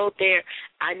can't go there.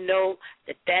 I know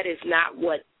that is not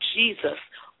what Jesus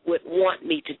would want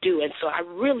me to do. And so I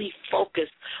really focus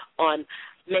on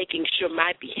making sure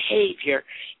my behavior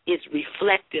is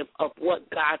reflective of what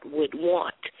God would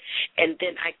want. And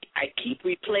then I keep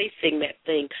replacing that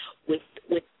thing with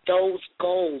those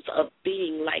goals of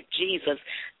being like Jesus.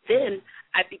 Then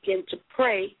I begin to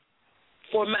pray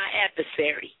for my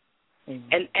adversary.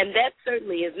 And that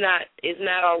certainly is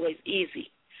not always easy.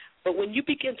 But when you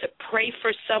begin to pray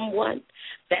for someone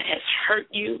that has hurt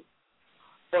you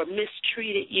or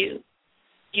mistreated you,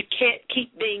 you can't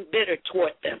keep being bitter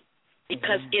toward them.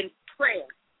 Because in prayer,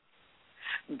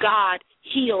 God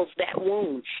heals that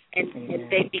wound, and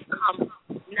they become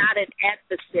not an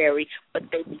adversary, but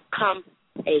they become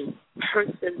a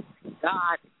person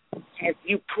God has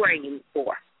you praying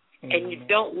for. And you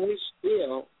don't wish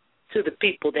ill to the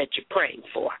people that you're praying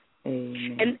for.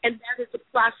 And that is a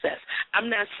process. I'm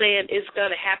not saying it's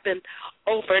going to happen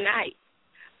overnight,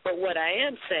 but what I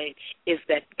am saying is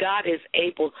that God is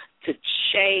able to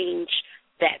change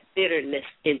that bitterness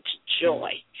into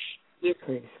joy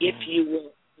if you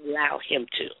will allow him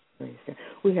to.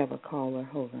 We have a caller.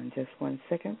 Hold on just 1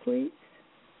 second, please.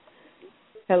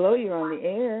 Hello, you're on the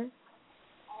air.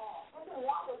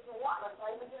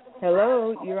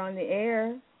 Hello, you're on the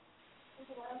air.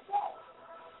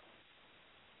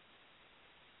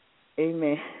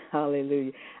 Amen.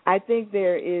 Hallelujah. I think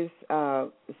there is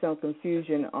some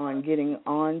confusion on getting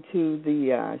on to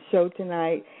the show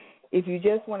tonight. If you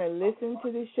just want to listen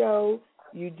to the show,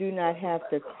 you do not have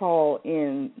to call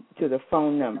in to the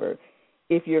phone number.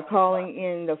 If you're calling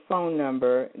in the phone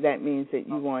number, that means that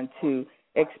you want to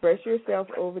express yourself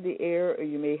over the air, or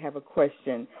you may have a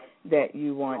question that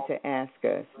you want to ask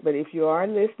us. But if you are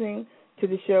listening to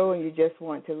the show and you just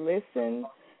want to listen,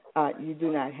 you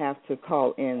do not have to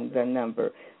call in the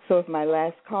number. So if my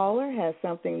last caller has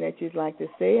something that you'd like to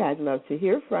say, I'd love to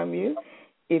hear from you.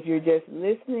 If you're just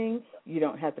listening, you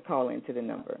don't have to call into the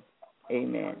number.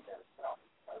 Amen.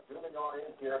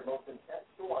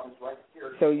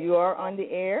 So you are on the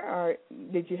air, or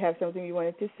did you have something you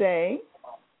wanted to say?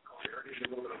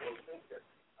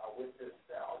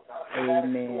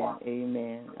 Amen.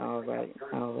 Amen. All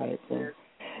right. Then.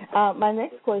 My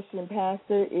next question,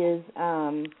 Pastor, is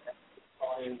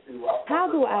how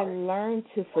do I learn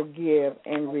to forgive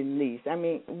and release? I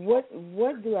mean, what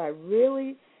do I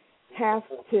really have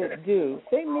to do?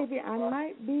 Say maybe I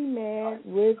might be mad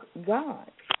with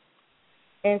God.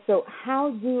 And so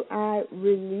how do I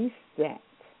release that?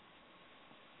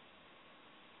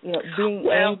 You know, being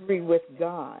angry with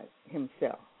God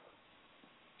himself.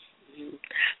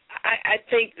 I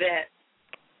think that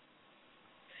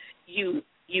you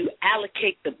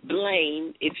allocate the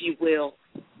blame, if you will,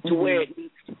 to where it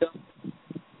needs to go.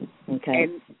 Okay.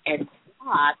 And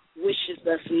God wishes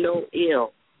us no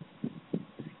ill.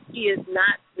 He is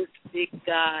not this big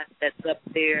God that's up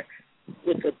there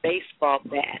with a baseball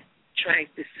bat trying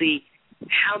to see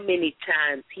how many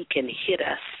times he can hit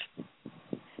us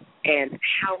and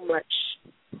how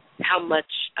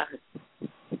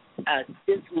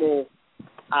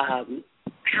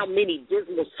many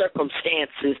dismal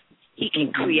circumstances he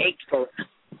can create for us.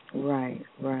 Right.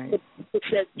 It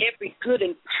says every good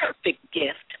and perfect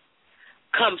gift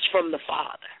comes from the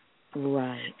Father.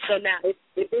 Right. So now, if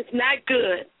it's not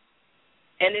good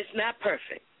and it's not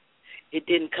perfect, it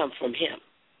didn't come from him.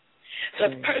 So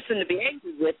the person to be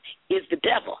angry with is the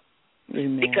devil.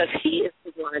 Amen. Because he is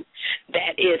the one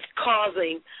that is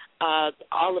causing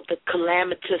all of the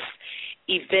calamitous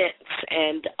events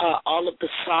and all of the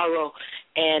sorrow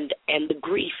and the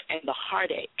grief and the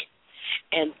heartache.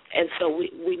 And so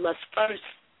we must first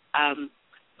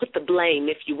put the blame,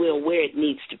 if you will, where it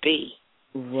needs to be.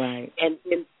 Right. And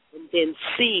then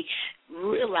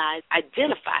realize,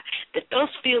 identify that those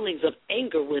feelings of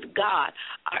anger with God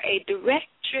are a direct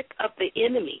trick of the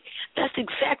enemy. That's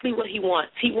exactly what he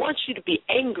wants. He wants you to be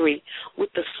angry with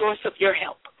the source of your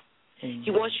help. Amen.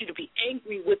 He wants you to be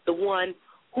angry with the one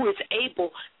who is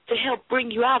able to help bring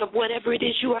you out of whatever it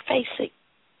is you are facing.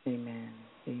 Amen.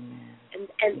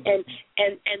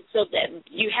 And so that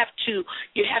you have to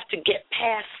get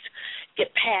past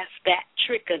that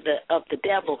trick of the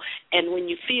devil. And when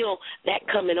you feel that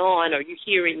coming on, or you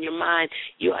hear in your mind,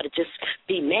 you ought to just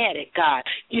be mad at God.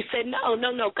 You say, no,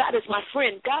 God is my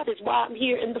friend. God is why I'm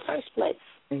here in the first place.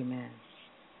 Amen.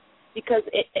 Because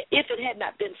if it had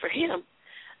not been for him,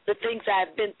 the things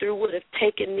I've been through would have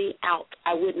taken me out.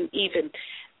 I wouldn't even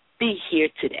be here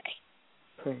today.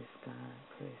 Praise God.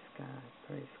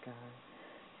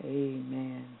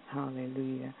 Amen.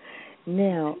 Hallelujah.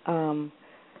 Now,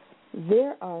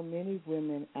 there are many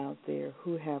women out there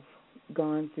who have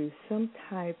gone through some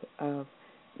type of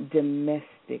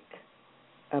domestic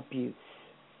abuse.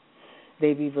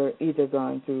 They've either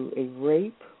gone through a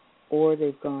rape or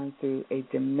they've gone through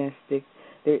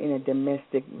they're in a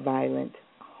domestic violent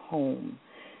home.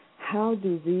 How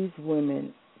do these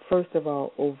women, first of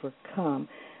all, overcome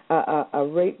a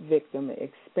rape victim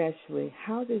especially?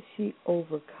 How does she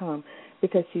overcome?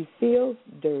 Because she feels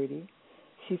dirty.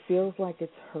 She feels like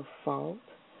it's her fault.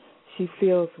 She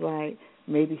feels like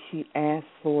maybe she asked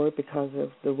for it because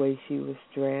of the way she was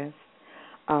dressed.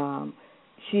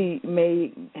 She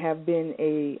may have been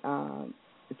a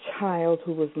child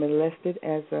who was molested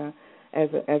as a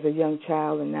young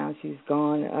child, and now she's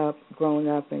grown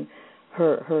up, and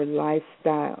her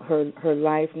lifestyle, her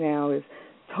life now is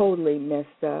totally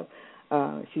messed up.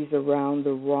 She's around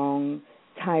the wrong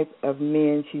type of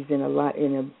men. She's in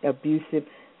an abusive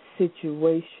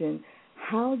situation.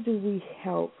 How do we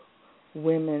help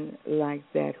women like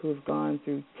that who have gone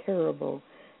through terrible,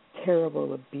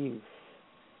 terrible abuse?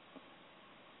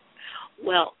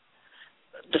 Well,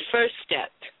 the first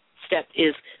step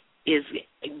is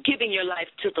giving your life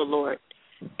to the Lord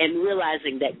and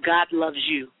realizing that God loves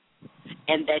you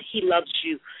and that he loves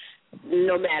you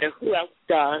no matter who else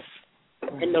does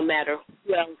and no matter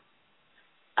who else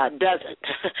doesn't.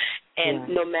 and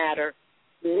no matter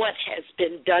what has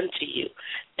been done to you,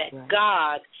 that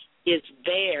God is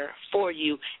there for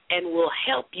you and will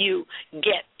help you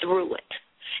get through it.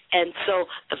 And so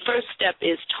the first step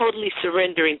is totally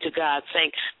surrendering to God,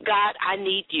 saying, God, I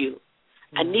need you.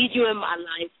 I need you in my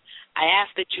life. I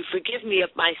ask that you forgive me of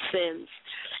my sins,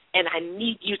 and I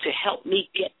need you to help me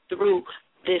get through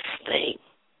this thing.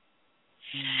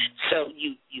 So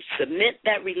you submit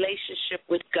that relationship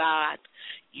with God,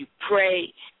 you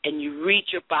pray, and you read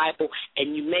your Bible,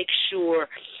 and you make sure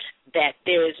that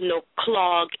there is no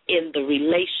clog in the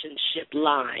relationship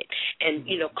line. And,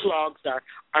 you know, clogs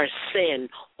are sin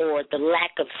or the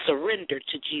lack of surrender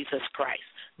to Jesus Christ.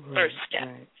 First step.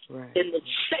 Then the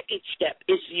second step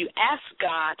is you ask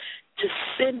God to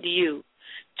send you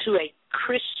to a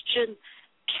Christian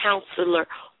counselor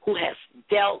who has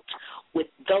dealt with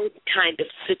those kind of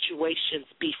situations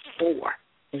before.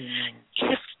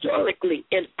 Historically,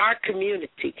 in our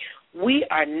community, we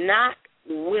are not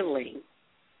willing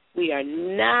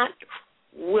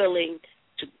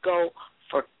to go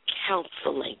for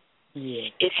counseling.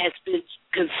 It has been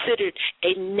considered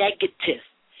a negative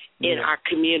in our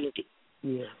community.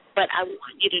 But I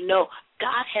want you to know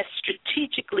God has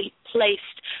strategically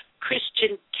placed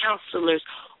Christian counselors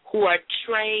who are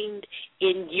trained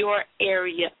in your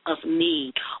area of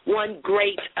need. One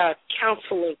great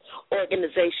counseling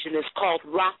organization is called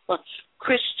Rafa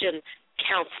Christian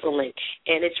Counseling,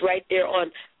 and it's right there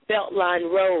on Beltline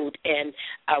Road, and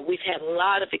we've had a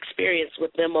lot of experience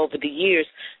with them over the years,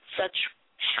 such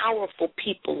powerful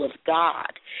people of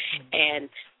God, and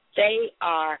they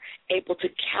are able to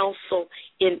counsel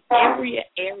in every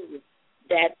area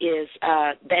that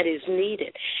is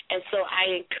needed. And so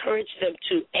I encourage them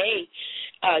to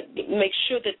make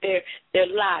sure that their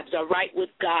lives are right with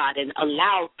God and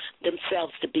allow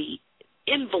themselves to be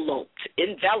enveloped,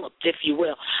 if you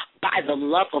will, by the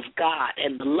love of God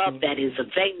and the love that is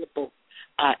available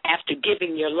after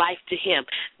giving your life to Him.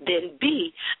 Then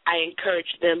B, I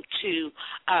encourage them to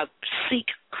seek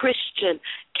Christian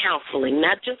counseling,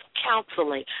 not just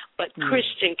counseling, but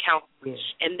Christian counseling.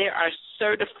 And there are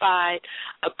certified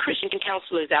Christian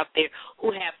counselors out there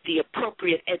who have the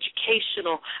appropriate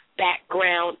educational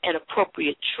background and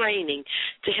appropriate training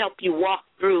to help you walk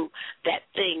through that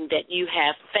thing that you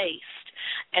have faced.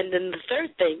 And then the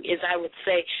third thing is, I would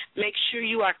say, make sure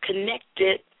you are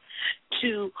connected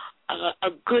to a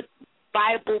good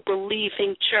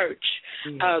Bible-believing church.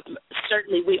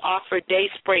 Certainly we offer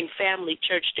Dayspring Family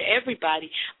Church to everybody,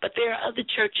 but there are other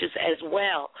churches as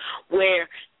well where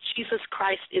Jesus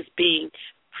Christ is being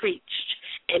preached,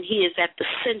 and He is at the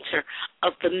center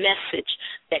of the message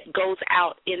that goes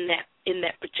out in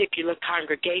that particular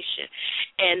congregation.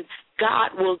 And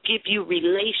God will give you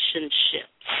relationships.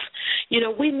 You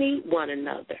know, we need one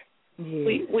another.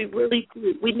 We really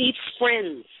do. We need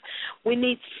friends. We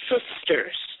need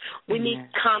sisters. We need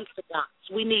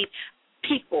confidants. We need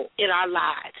people in our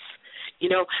lives. You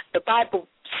know, the Bible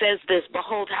says this,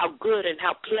 behold how good and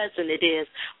how pleasant it is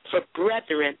for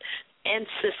brethren and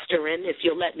sisterin, if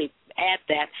you'll let me add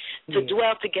that, to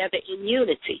dwell together in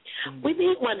unity. We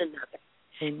need one another.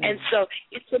 And so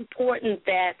it's important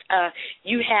that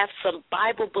you have some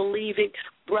Bible-believing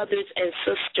brothers and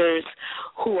sisters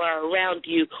who are around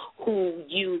you who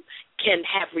you can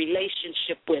have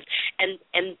relationship with.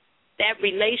 And that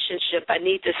relationship, I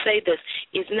need to say this,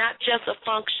 is not just a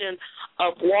function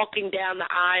of walking down the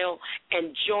aisle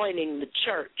and joining the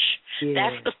church.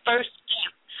 That's the first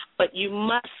step. But you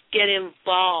must get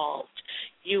involved.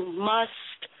 You must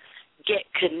get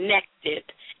connected,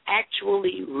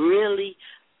 actually really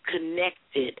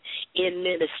connected in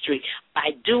ministry.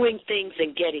 By doing things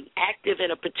and getting active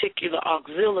in a particular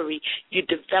auxiliary, you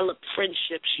develop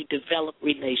friendships, you develop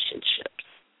relationships.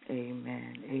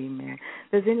 Amen. Amen.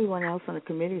 Does anyone else on the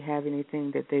committee have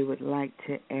anything that they would like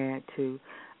to add to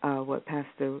what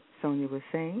Pastor Sonjia was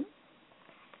saying?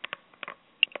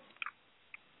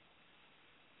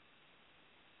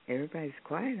 Everybody's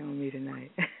quiet on me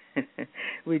tonight.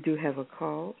 We do have a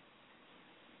call.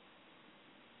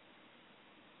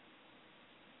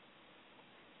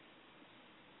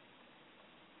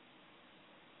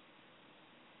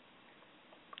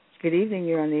 Good evening.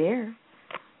 You're on the air.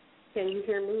 Can you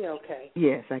hear me okay?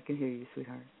 Yes, I can hear you,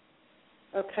 sweetheart.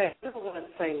 Okay. I don't want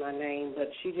to say my name, but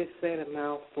she just said a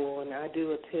mouthful, and I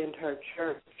do attend her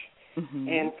church.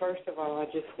 And first of all, I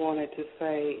just wanted to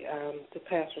say to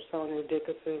Pastor Sonjia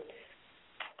Dickerson,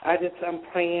 I'm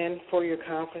praying for your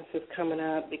conference that's coming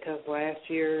up, because last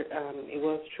year it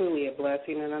was truly a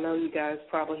blessing, and I know you guys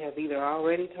probably have either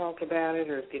already talked about it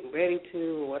or getting ready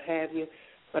to or what have you,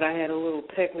 but I had a little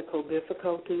technical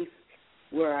difficulties,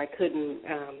 where I couldn't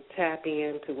tap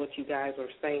into what you guys were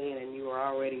saying, and you were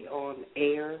already on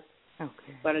air.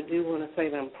 Okay. But I do want to say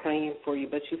that I'm praying for you.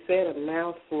 But you said a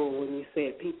mouthful when you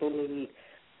said people need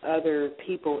other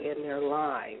people in their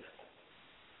lives.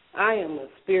 I am a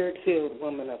spirit-filled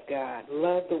woman of God,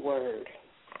 love the Word.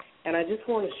 And I just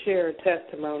want to share a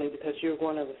testimony because you're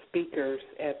one of the speakers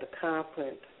at the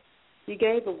conference. You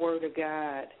gave a word of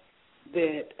God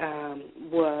that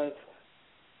was,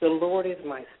 the Lord is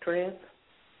my strength.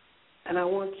 And I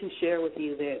want to share with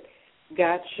you that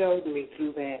God showed me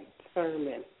through that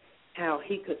sermon how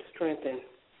he could strengthen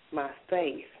my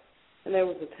faith. And there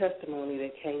was a testimony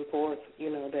that came forth,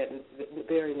 that the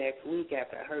very next week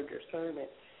after I heard your sermon.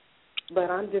 But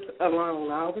I'm just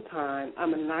alone all the time.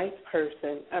 I'm a nice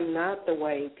person. I'm not the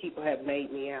way people have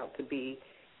made me out to be.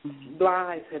 Mm-hmm.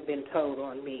 Lies have been told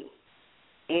on me.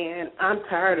 And I'm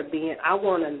tired of I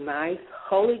want a nice,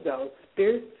 Holy Ghost,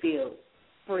 Spirit-filled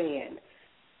friend.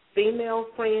 Female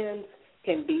friends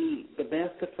can be the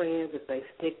best of friends if they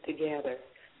stick together.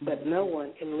 But no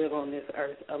one can live on this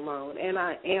earth alone. And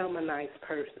I am a nice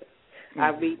person. Mm-hmm. I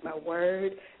read my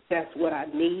word. That's what I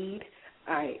need.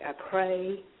 I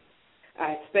pray.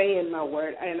 I stay in my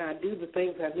word, and I do the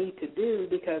things I need to do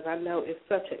because I know it's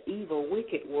such an evil,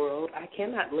 wicked world. I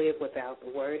cannot live without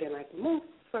the word, and I most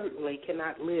certainly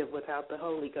cannot live without the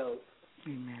Holy Ghost.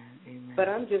 Amen. Amen. But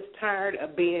I'm just tired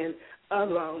of being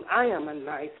alone. I am a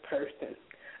nice person.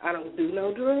 I don't do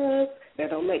no drugs.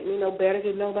 That don't make me no better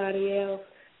than nobody else.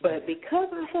 But because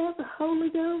I have the Holy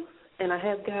Ghost and I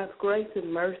have God's grace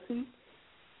and mercy,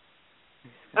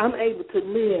 I'm able to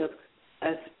live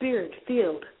a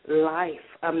spirit-filled life.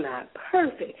 I'm not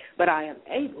perfect, but I am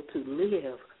able to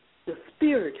live the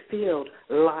spirit-filled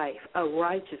life, a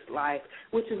righteous life,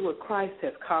 which is what Christ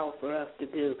has called for us to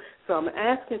do. So I'm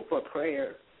asking for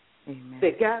prayer. Amen.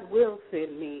 That God will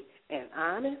send me an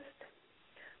honest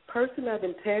person of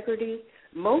integrity,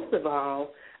 most of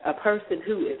all, a person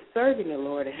who is serving the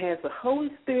Lord and has the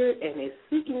Holy Spirit and is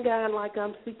seeking God like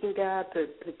I'm seeking God to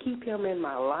keep him in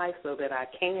my life so that I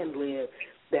can live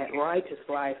that righteous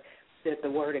life that the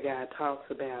Word of God talks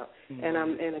about. Mm-hmm.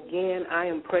 And again, I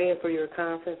am praying for your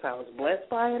conference. I was blessed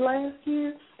by it last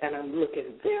year, and I'm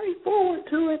looking very forward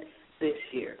to it this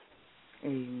year.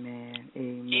 Amen.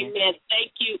 Amen. Amen.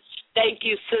 Thank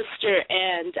you, sister.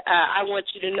 And I want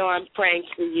you to know I'm praying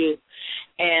for you.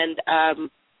 And I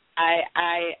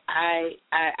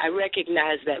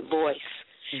recognize that voice.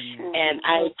 Amen. And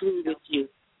I agree with you.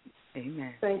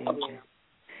 Amen. Thank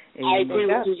you. I agree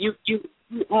with you.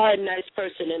 You are a nice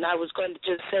person, and I was going to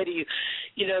just say to you,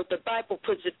 the Bible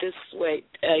puts it this way,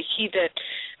 he that,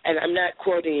 and I'm not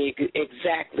quoting it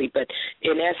exactly, but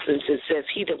in essence it says,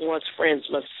 he that wants friends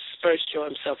must first show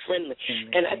himself friendly.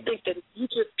 Mm-hmm. And I think that if you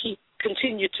just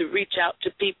continue to reach out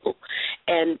to people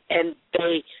and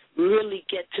they really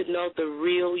get to know the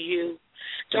real you,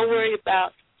 don't worry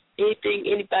about anything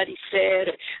anybody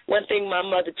said. One thing my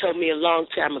mother told me a long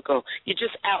time ago, you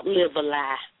just outlive a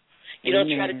lie. You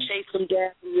don't try to chase them down.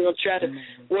 You don't try to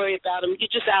worry about them. You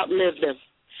just outlive them.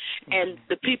 And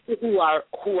the people who are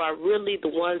really the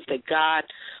ones that God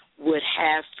would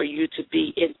have for you to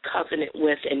be in covenant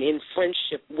with and in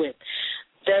friendship with,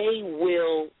 they'll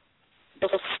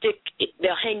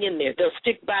hang in there. They'll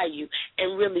stick by you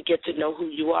and really get to know who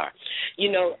you are.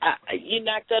 You're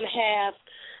not going to have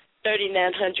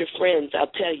 3,900 friends,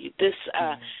 I'll tell you.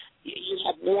 You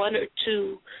have one or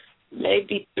two,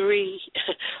 maybe three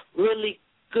really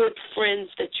good friends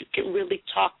that you can really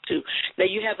talk to. Now,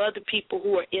 you have other people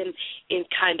who are in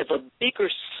kind of a bigger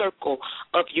circle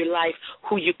of your life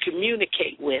who you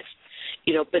communicate with.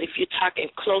 But if you're talking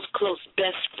close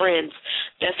best friends,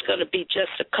 that's going to be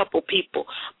just a couple people.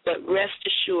 But rest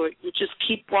assured, you just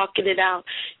keep walking it out,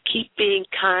 keep being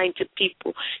kind to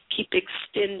people, keep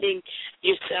extending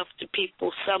yourself to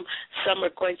people. Some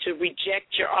are going to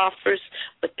reject your offers,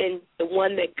 but then the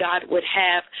one that God would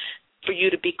have for you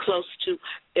to be close to,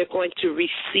 they're going to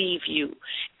receive you.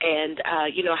 And,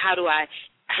 how do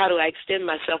I extend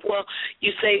myself? Well,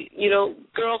 you say,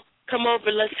 girl, come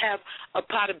over, let's have a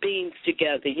pot of beans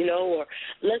together, or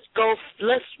why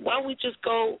don't we just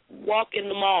go walk in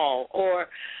the mall, or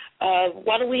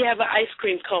why don't we have an ice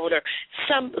cream cone, or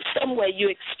some way you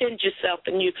extend yourself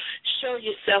and you show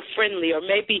yourself friendly, or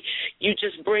maybe you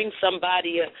just bring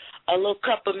somebody a little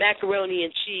cup of macaroni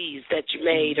and cheese that you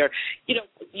made, or,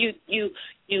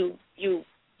 you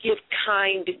give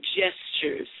kind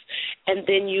gestures, and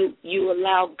then you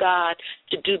allow God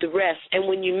to do the rest. And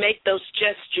when you make those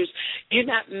gestures, you're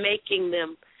not making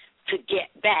them to get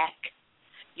back.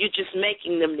 You're just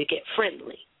making them to get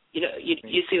friendly. You know,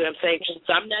 you see what I'm saying?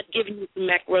 So I'm not giving you some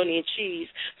macaroni and cheese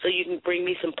so you can bring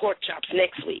me some pork chops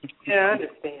next week. Yeah, I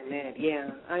understand that. Yeah,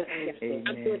 I understand.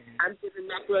 I'm giving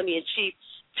macaroni and cheese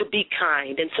to be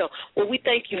kind. And so, well, we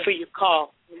thank you for your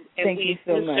call. And thank you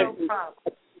so much.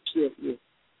 Appreciate you.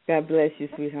 God bless you,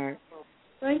 sweetheart.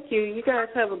 Thank you. You guys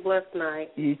have a blessed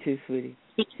night. You too, sweetie.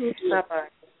 Bye-bye.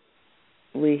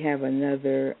 We have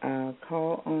another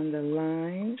call on the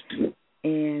line,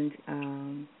 and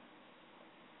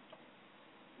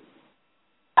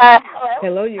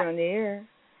hello, you're on the air.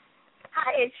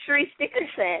 Hi, it's Sharice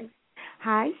Dickerson.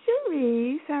 Hi,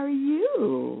 Sharice. How are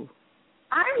you?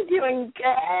 I'm doing good.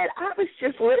 I was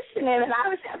just listening, and I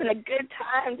was having a good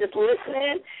time just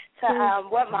listening to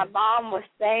what my mom was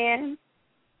saying.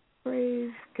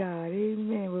 Praise God.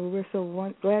 Amen. Well, we're so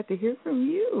glad to hear from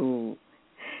you.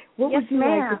 What Yes, would you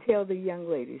ma'am. like to tell the young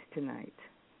ladies tonight?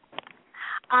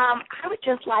 I would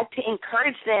just like to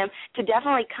encourage them to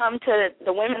definitely come to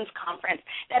the women's conference.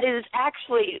 That is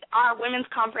actually our women's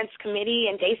conference committee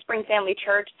and Dayspring Family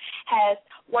Church has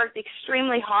worked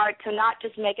extremely hard to not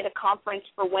just make it a conference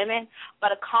for women,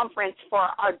 but a conference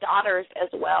for our daughters as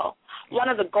well. One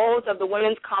of the goals of the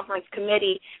women's conference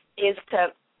committee is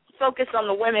to focus on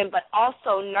the women, but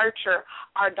also nurture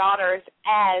our daughters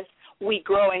as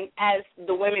as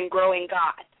the women grow in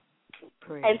God.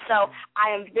 Praise and so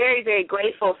I am very, very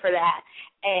grateful for that.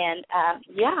 And,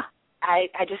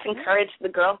 I just encourage the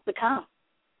girls to come.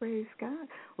 Praise God.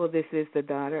 Well, this is the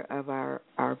daughter of our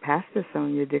pastor,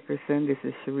 Sonjia Dickerson. This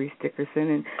is Sharice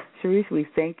Dickerson. And, Sharice, we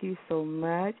thank you so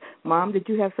much. Mom, did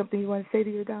you have something you want to say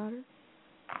to your daughter?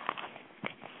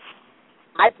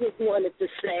 I just wanted to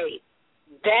say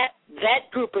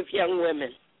that group of young women,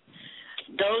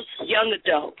 those young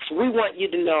adults, we want you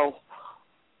to know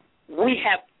we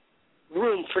have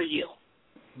room for you.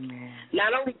 Man.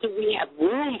 Not only do we have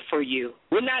room for you,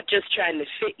 we're not just trying to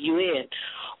fit you in.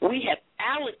 We have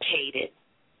allocated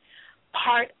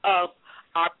part of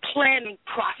our planning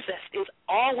process is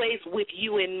always with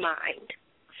you in mind.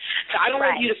 So I don't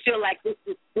want you to feel like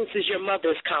this is your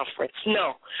mother's conference.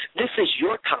 No, this is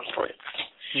your conference.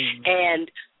 Mm-hmm.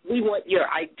 And we want your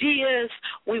ideas.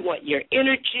 We want your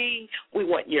energy. We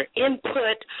want your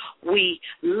input. We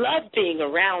love being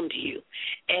around you.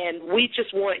 And we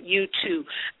just want you to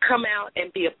come out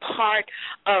and be a part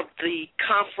of the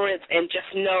conference and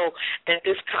just know that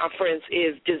this conference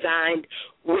is designed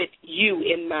with you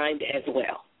in mind as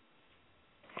well.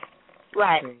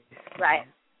 Right.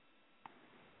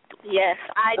 Yes,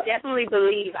 I definitely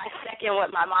believe, I second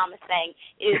what my mom is saying,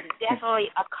 it is definitely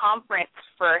a conference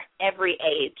for every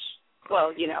age.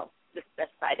 Well, the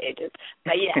specified ages,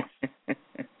 but yes.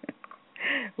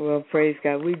 Well, praise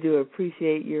God. We do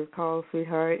appreciate your call,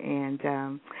 sweetheart, and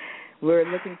we're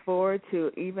looking forward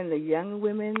to even the young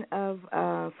women of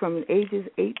from ages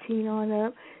 18 on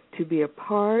up to be a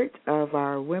part of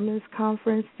our women's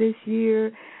conference this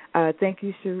year. Thank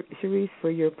you, Sharice,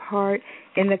 for your part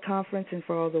in the conference and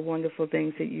for all the wonderful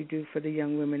things that you do for the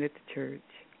young women at the church.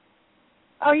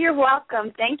 Oh, you're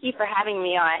welcome. Thank you for having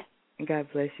me on. And God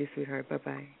bless you, sweetheart.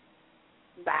 Bye-bye.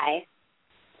 Bye.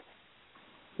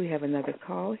 We have another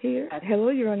call here. Hello,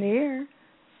 you're on the air.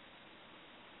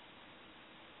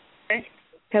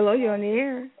 Hello, you're on the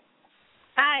air.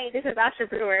 Hi, this is Asha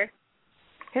Brewer.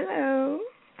 Hello.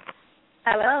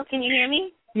 Hello, can you hear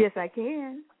me? Yes, I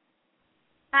can.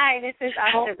 Hi, this is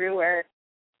Asha Brewer.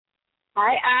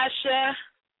 Hi, Asha.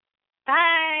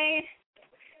 Hi.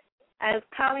 I was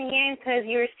calling in because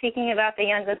you were speaking about the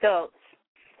young adults.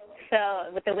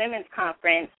 So with the women's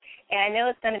conference, and I know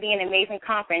it's going to be an amazing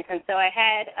conference, and so I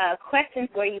had questions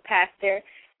for you, Pastor,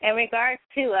 in regards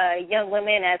to young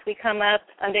women as we come up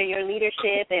under your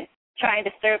leadership and trying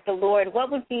to serve the Lord.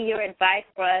 What would be your advice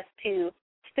for us to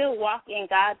still walk in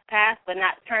God's path but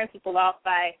not turn people off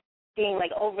by being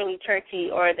like overly churchy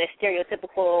or the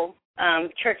stereotypical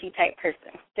churchy type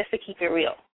person, just to keep it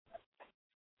real?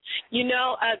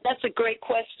 That's a great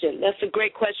question. That's a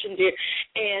great question, dear.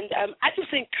 And I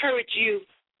just encourage you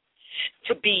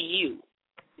to be you.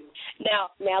 Now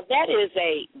that is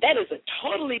a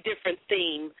totally different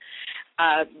theme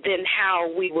than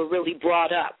how we were really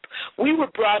brought up. We were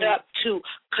brought up to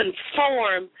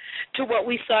conform to what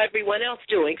we saw everyone else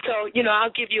doing. So, I'll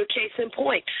give you a case in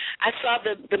point. I saw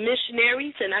the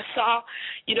missionaries, and I saw,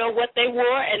 what they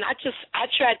wore, and I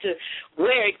tried to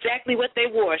wear exactly what they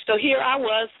wore. So here I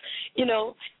was,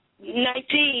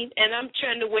 19, and I'm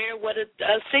trying to wear what a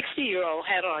 60-year-old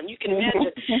had on. You can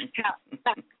imagine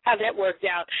how that worked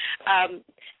out.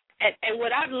 And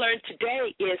what I've learned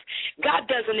today is God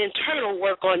does an internal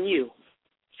work on you.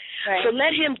 Right. So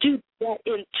let him do that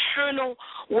internal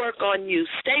work on you.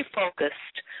 Stay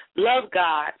focused. love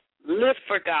God, live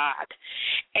for God,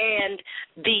 and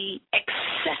the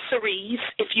accessories,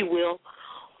 if you will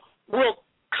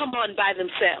come on by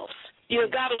themselves.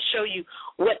 God will show you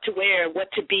what to wear, what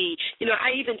to be.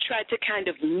 I even tried to kind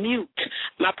of mute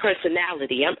my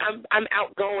personality. I'm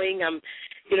outgoing. I'm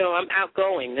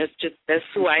outgoing. That's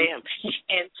who I am.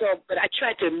 And so, but I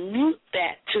tried to mute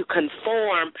that to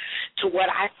conform to what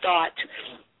I thought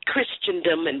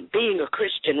Christendom and being a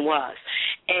Christian was.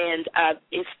 And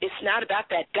it's not about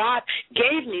that. God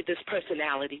gave me this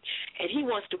personality, and He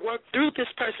wants to work through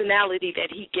this personality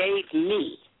that He gave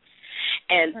me.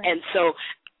 And so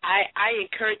I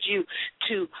encourage you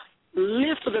to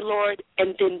live for the Lord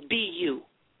and then be you.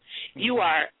 You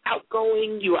are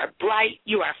outgoing, you are bright,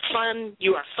 you are fun,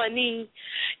 you are funny.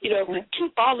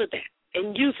 Keep all of that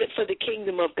and use it for the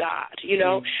kingdom of God.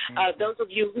 Those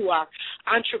of you who are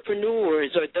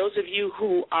entrepreneurs, or those of you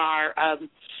who are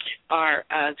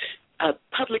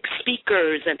public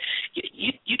speakers, and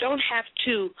you don't have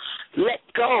to let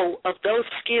go of those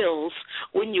skills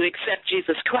when you accept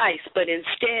Jesus Christ, but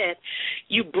instead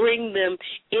you bring them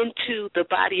into the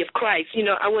body of Christ.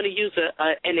 I want to use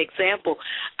an example.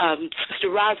 Sister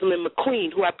Rosalind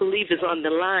McQueen, who I believe is on the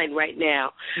line right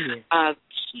now,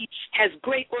 she has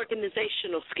great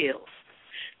organizational skills.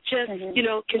 Just,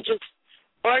 can just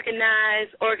organize.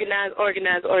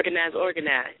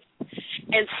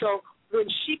 And so when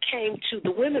she came to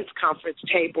the women's conference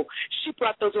table, she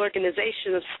brought those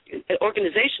organizational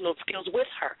skills with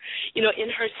her. In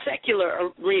her secular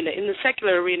arena, in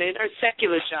her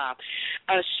secular job,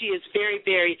 she is very,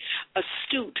 very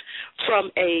astute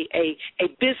from a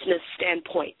business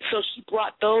standpoint. So she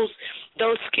brought those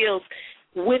skills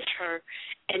with her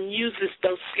and uses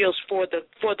those skills for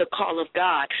the call of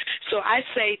God. So I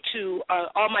say to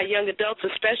all my young adults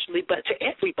especially, but to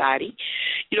everybody,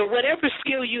 whatever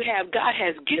skill you have, God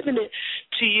has given it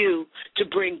to you to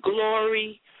bring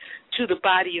glory to the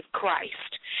body of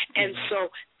Christ. And so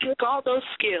take all those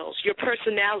skills, your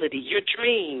personality, your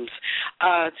dreams,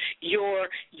 your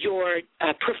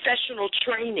professional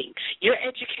training, your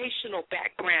educational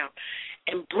background,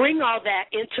 and bring all that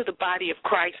into the body of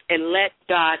Christ and let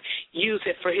God use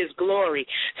it for His glory.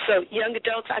 So, young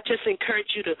adults, I just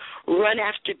encourage you to run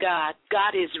after God.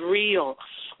 God is real.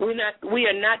 We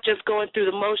are not just going through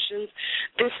the motions.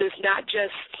 This is not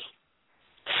just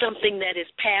something that is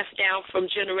passed down from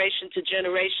generation to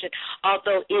generation,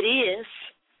 although it is.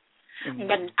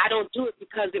 But I don't do it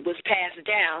because it was passed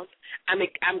down.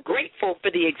 I'm grateful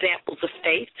for the examples of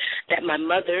faith that my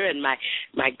mother and my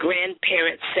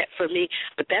grandparents set for me,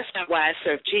 but that's not why I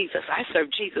serve Jesus. I serve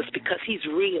Jesus because He's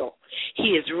real.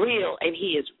 He is real, and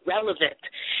He is relevant,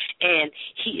 and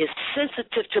He is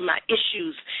sensitive to my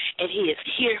issues, and He is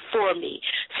here for me.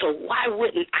 So why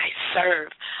wouldn't I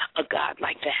serve a God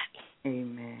like that?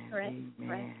 Amen. Right.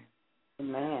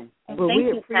 Amen. Well,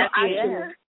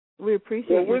 we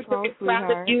appreciate we're your call, very proud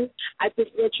sweetheart. of you. I just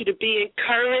want you to be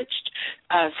encouraged.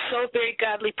 So very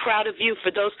godly proud of you. For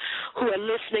those who are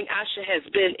listening, Asha has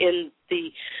been in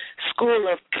the School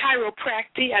of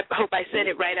Chiropractic. I hope I said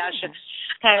it right, Asha.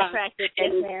 Chiropractic,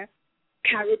 yes, ma'am.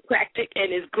 Chiropractic,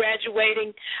 and is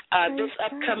graduating this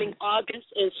upcoming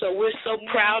August. And so we're so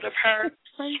proud of her.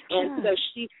 And so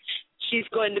she's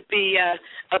going to be a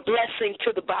blessing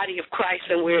to the body of Christ,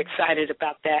 and we're excited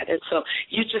about that. And so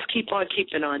you just keep on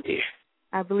keeping on, dear.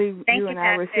 I believe you and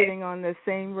I were sitting on the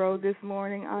same road this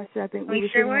morning, Asha. I think we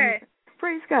sure were.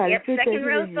 Praise God. Yep, it's second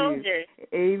row soldiers.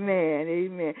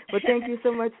 Amen. Well, thank you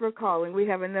so much for calling. We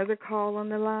have another call on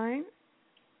the line.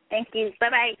 Thank you.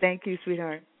 Bye-bye. Thank you,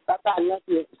 sweetheart. Bye-bye. Love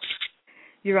you.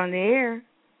 You're on the air.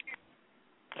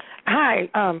 Hi,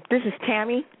 this is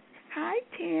Tammy. Hi,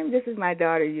 Tim. This is my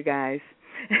daughter, you guys.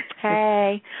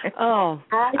 Hey. Oh,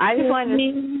 I just wanted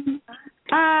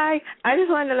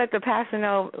to let the pastor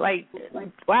know,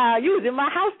 wow, you was in my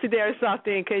house today or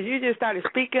something, because you just started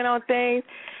speaking on things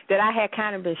that I had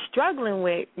kind of been struggling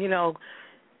with. What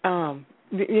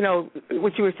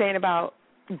you were saying about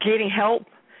getting help.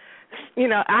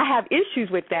 I have issues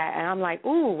with that, and I'm like,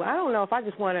 ooh, I don't know if I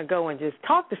just want to go and just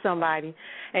talk to somebody.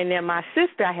 And then my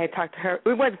sister, I had talked to her.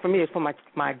 It wasn't for me; it's for my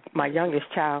youngest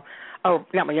child. Oh,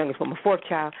 not my youngest, but my fourth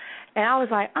child. And I was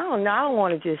like, I don't know. I don't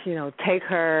want to just take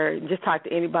her, just talk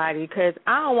to anybody, because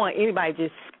I don't want anybody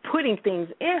just putting things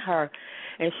in her.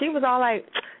 And she was all like,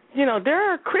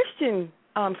 there are Christian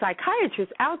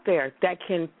psychiatrists out there that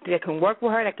can work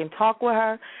with her, that can talk with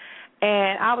her.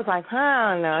 And I was like,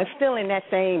 I don't know, it's still in that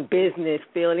same business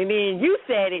feeling. And then you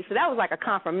said it, so that was like a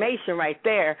confirmation right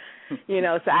there. So you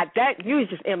was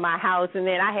just in my house, and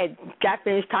then I had got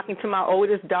finished talking to my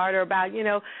oldest daughter about,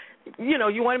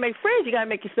 you want to make friends, you got to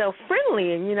make yourself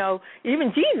friendly. And,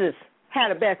 even Jesus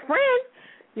had a best friend.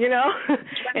 In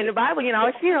the Bible, you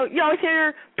always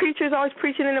hear preachers always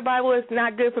preaching in the Bible it's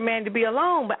not good for man to be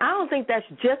alone, but I don't think that's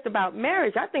just about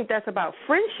marriage. I think that's about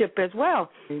friendship as well.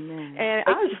 Amen. And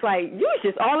I was just like, you was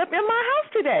just all up in my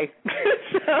house today.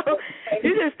 So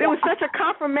it was such a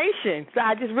confirmation. So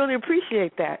I just really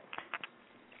appreciate that.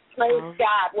 Praise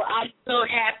God. Well, I'm so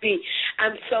happy.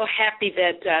 I'm so happy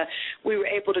that we were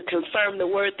able to confirm the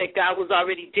word that God was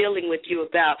already dealing with you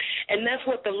about. And that's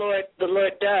what the Lord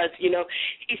does. He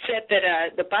said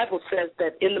that the Bible says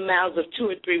that in the mouths of 2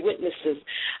 or 3 witnesses,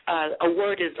 a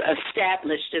word is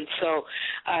established. And so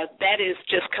that is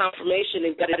just confirmation,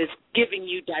 and God is giving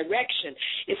you direction.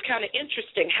 It's kind of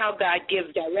interesting how God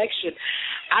gives direction.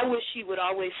 I wish He would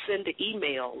always send an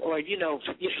email or,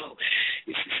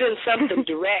 send something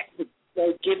direct.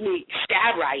 Give me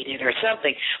skywrite it or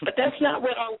something. But that's not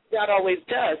what God always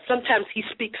does. Sometimes He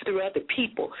speaks through other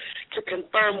people to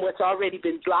confirm what's already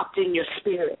been dropped in your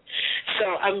spirit.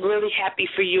 So I'm really happy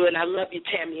for you, and I love you,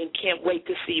 Tammy, and can't wait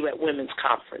to see you at Women's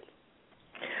Conference.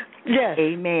 Yes.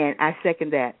 Amen. I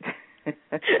second that.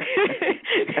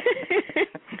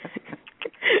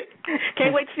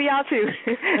 Can't wait to see y'all, too.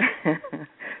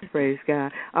 Praise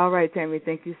God. All right, Tammy,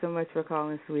 thank you so much for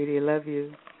calling, sweetie. Love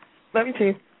you. Love you,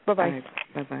 too. Bye-bye. Right,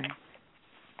 bye-bye.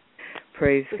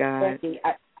 Praise God.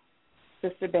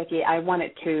 Sister Becky, I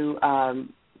wanted to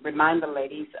remind the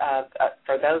ladies,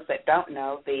 for those that don't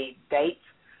know, the dates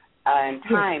and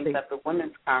times of the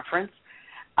Women's Conference.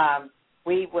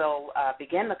 We will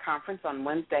begin the conference on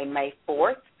Wednesday, May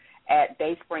 4th at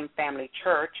Dayspring Family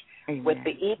Church. Amen. With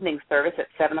the evening service at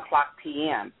 7 o'clock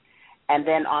p.m. And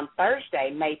then on Thursday,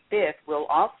 May 5th, we'll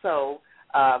also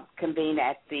convene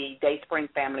at the Dayspring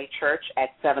Family Church at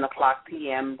 7 o'clock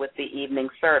p.m. with the evening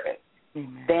service.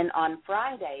 Amen. Then on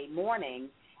Friday morning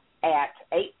at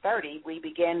 8:30, we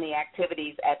begin the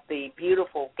activities at the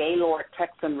beautiful Gaylord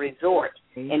Texan Resort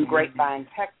in Grapevine,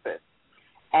 Texas.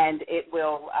 And it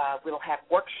will we'll have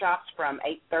workshops from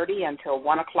 8:30 until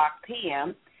 1 o'clock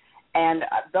p.m., and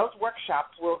those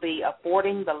workshops will be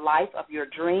affording the life of your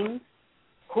dreams,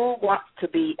 who wants to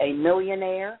be a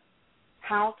millionaire,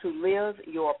 how to live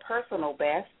your personal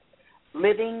best,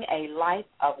 living a life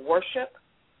of worship,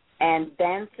 and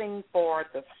dancing for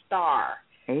the star.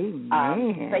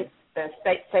 Amen. The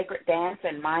Sacred Dance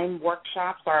and Mind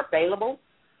workshops are available,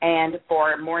 and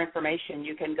for more information,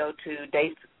 you can go to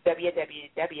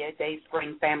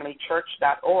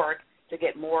www.dayspringfamilychurch.org to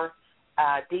get more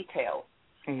details.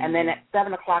 Amen. And then at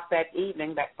 7 o'clock that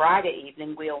evening, that Friday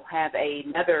evening, we'll have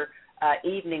another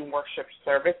evening worship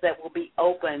service that will be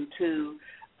open to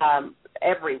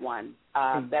everyone.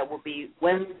 That will be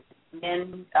women,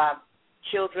 men,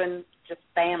 children, just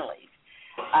families.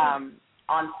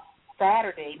 On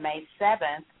Saturday, May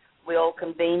 7th, we'll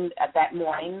convene that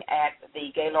morning at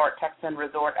the Gaylord Texan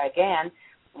Resort again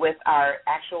with our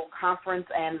actual conference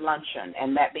and luncheon,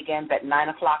 and that begins at 9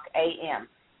 o'clock a.m.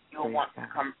 You'll want to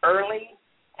come early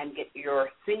and get your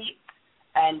seat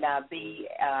and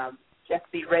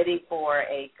just be ready for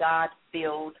a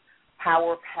God-filled,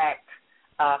 power-packed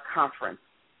conference.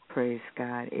 Praise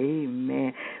God.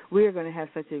 Amen. We are going to have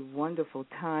such a wonderful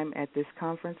time at this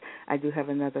conference. I do have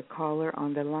another caller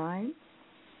on the line.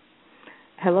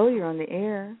 Hello, you're on the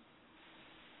air.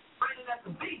 Raining at the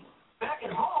beach. Back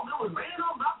at home, it was raining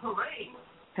on my parade.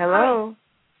 Hello.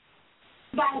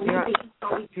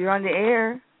 You're on the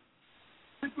air.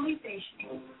 The police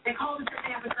station. They called us to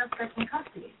have a suspect in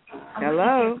custody.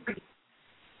 Hello.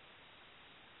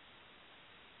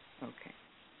 Okay.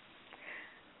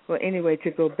 Well, anyway,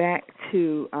 to go back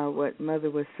to what Mother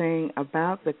was saying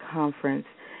about the conference,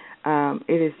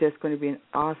 it is just going to be an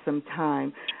awesome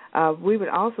time. We would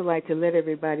also like to let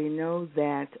everybody know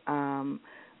that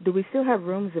do we still have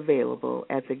rooms available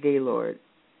at the Gaylord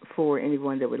for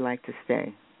anyone that would like to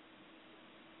stay?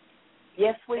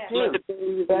 Yes, we do.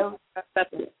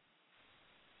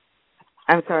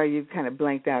 I'm sorry, you kind of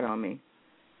blanked out on me.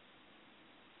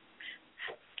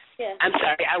 Yeah. I'm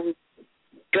sorry.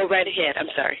 Go right ahead. I'm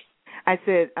sorry. I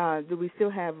said, do we still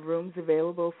have rooms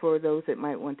available for those that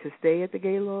might want to stay at the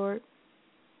Gaylord?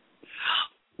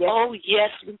 Yes. Oh,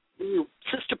 yes, we do.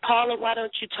 Sister Paula, why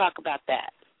don't you talk about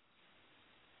that?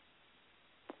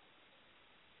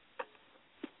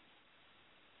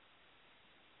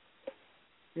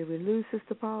 Did we lose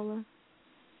Sister Paula?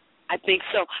 I think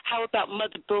so. How about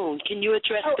Mother Boone? Can you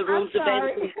address the rooms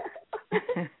available?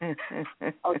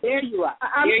 Oh, there you are.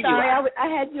 I'm sorry. I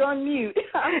had you on mute.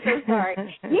 I'm so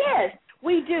sorry. Yes,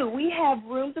 we do. We have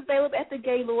rooms available at the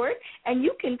Gaylord, and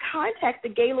you can contact the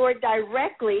Gaylord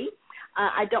directly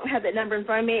I don't have that number in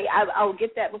front of me. I'll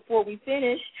get that before we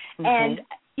finish. Okay. And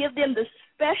give them the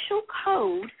special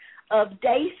code of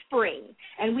Dayspring,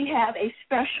 and we have a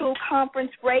special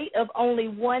conference rate of only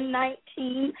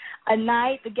 $119 a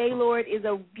night. The Gaylord is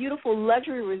a beautiful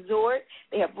luxury resort.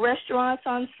 They have restaurants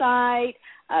on site,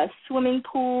 swimming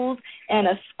pools, and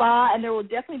a spa, and there will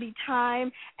definitely be time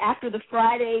after the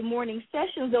Friday morning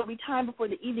sessions. There will be time before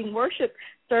the evening worship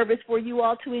service for you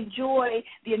all to enjoy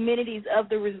the amenities of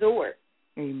the resort.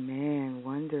 Amen.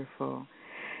 Wonderful.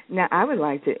 Now, I would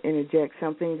like to interject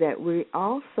something that we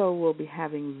also will be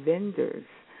having vendors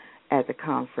at the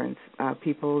conference,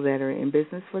 people that are in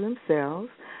business for themselves.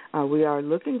 We are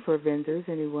looking for vendors,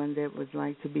 anyone that would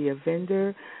like to be a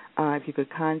vendor. If you could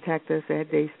contact us at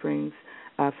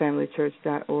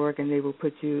dayspringsfamilychurch.org, and they will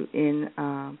put you in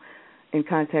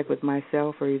contact with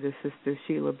myself or either Sister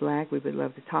Sheila Black. We would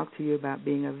love to talk to you about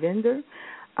being a vendor.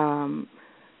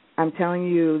 I'm telling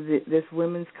you, this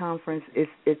women's conference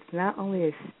it's not only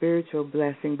a spiritual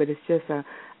blessing, but it's just a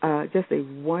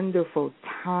wonderful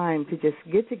time to just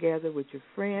get together with your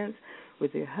friends,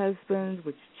 with your husbands,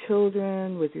 with your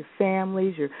children, with your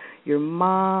families, your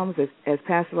moms, as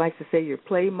Pastor likes to say, your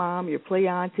play mom, your play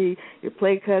auntie, your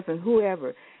play cousin,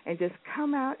 whoever, and just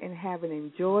come out and have an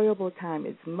enjoyable time.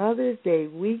 It's Mother's Day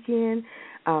weekend.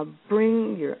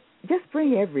 Just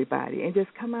bring everybody and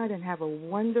just come out and have a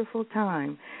wonderful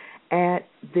time at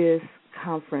this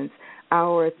conference.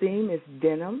 Our theme is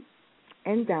Denim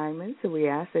and Diamonds, so we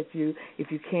ask that you,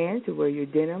 if you can, to wear your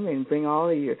denim and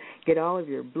get all of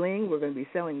your bling. We're going to be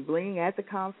selling bling at the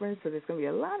conference, so there's going to be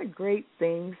a lot of great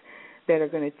things that are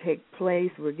going to take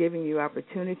place. We're giving you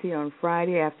opportunity on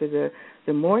Friday after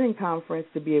the morning conference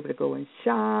to be able to go and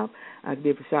shop, to be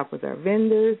able to shop with our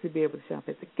vendors, to be able to shop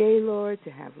at the Gaylord, to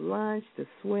have lunch, to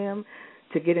swim,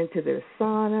 to get into their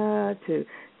sauna, to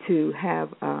have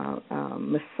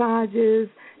massages,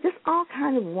 just all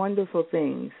kind of wonderful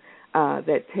things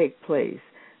that take place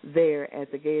there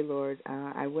at the Gaylord.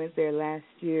 I went there last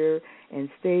year and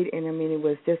stayed in. It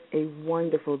was just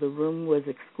the room was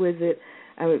exquisite.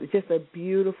 It was just a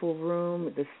beautiful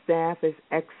room. The staff is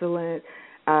excellent.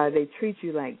 They treat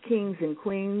you like kings and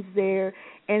queens there.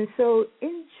 And so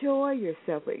enjoy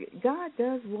yourself. God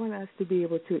does want us to be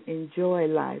able to enjoy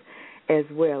life as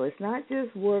well. It's not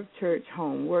just work, church,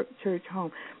 home,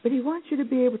 but He wants you to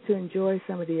be able to enjoy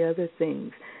some of the other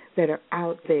things that are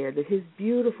out there, that His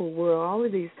beautiful world, all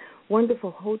of these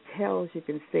wonderful hotels you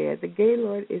can stay at. The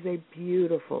Gaylord is a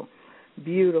beautiful,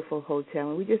 beautiful hotel,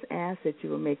 and we just ask that you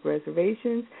will make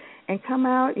reservations and come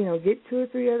out, get 2 or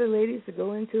 3 other ladies to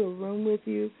go into a room with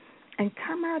you and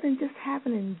come out and just have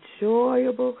an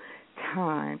enjoyable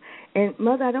time. And,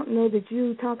 Mother, I don't know, did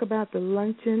you talk about the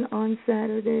luncheon on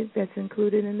Saturday that's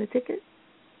included in the ticket?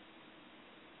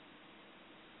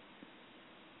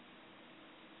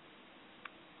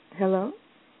 Hello?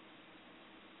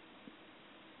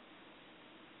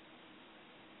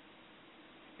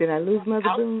 Did I lose Mother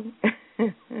Boone?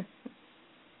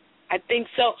 I think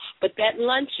so. But that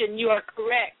luncheon, you are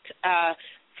correct,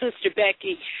 Sister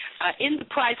Becky. In the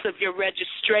price of your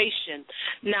registration,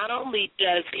 not only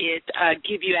does it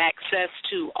give you access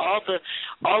to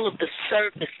all of the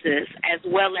services as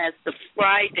well as the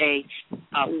Friday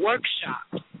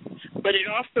workshop, but it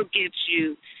also gives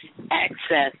you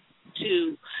access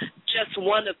to just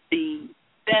one of the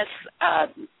best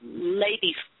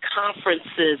ladies'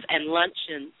 conferences and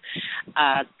luncheons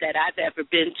that I've ever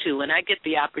been to, and I get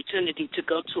the opportunity to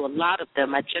go to a lot of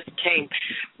them. I just came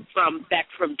back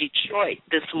from Detroit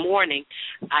this morning.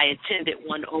 I attended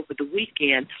one over the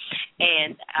weekend,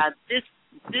 and this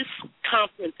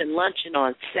conference and luncheon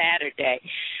on Saturday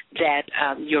that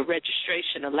your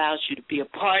registration allows you to be a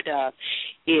part of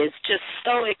is just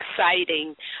so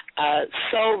exciting,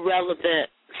 so relevant,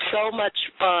 so much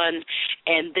fun,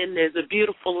 and then there's a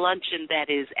beautiful luncheon that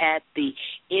is at the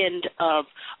end of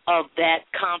that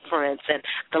conference. And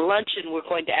the luncheon, we're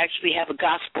going to actually have a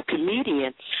gospel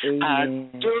comedian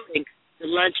during the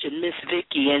luncheon, Miss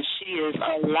Vicky, and she is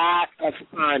a lot of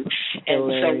fun.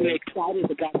 And so we're excited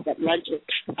about that luncheon.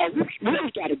 We've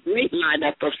really got a great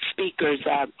lineup of speakers.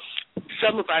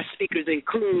 Some of our speakers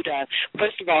include,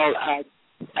 first of all,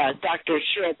 Pastor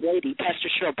Cheryl Brady,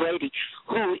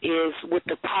 who is with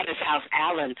the Potter's House,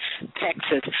 Allen,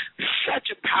 Texas. Such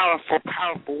a powerful,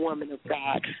 powerful woman of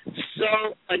God.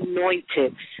 So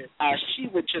anointed. She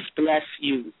would just bless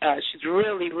you. She's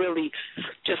really, really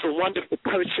just a wonderful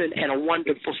person and a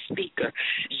wonderful speaker.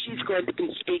 She's going to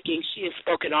be speaking. She has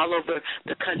spoken all over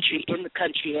the country, in the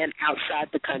country and outside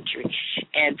the country.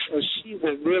 And so she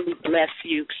will really bless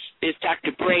you. There's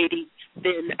Dr. Brady,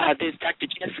 Then there's Dr.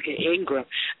 Jessica Ingram.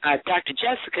 Dr.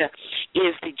 Jessica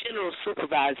is the general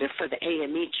supervisor for the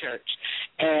AME Church.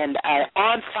 And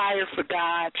on fire for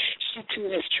God, she too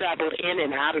has traveled in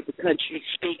and out of the country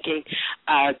speaking.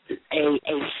 A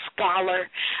scholar,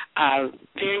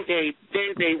 very, very,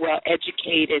 very, very well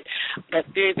educated, but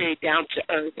very, very down to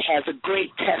earth, has a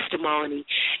great testimony,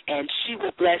 and she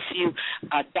will bless you.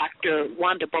 Dr.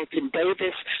 Wanda Bolton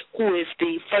Davis, who is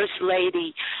the First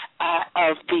Lady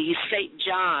of the St.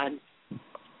 John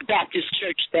Baptist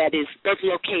Church that is both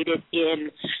located in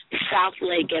South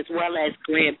Lake as well as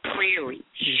Grand Prairie.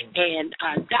 And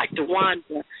Dr.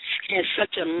 Wanda has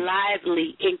such a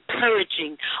lively,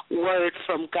 encouraging word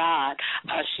from God.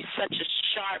 She's such a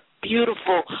sharp,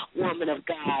 beautiful woman of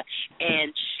God,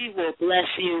 and she will bless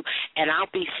you, and I'll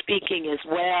be speaking as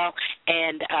well.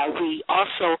 And we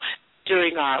also,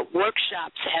 during our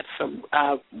workshops, have some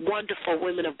wonderful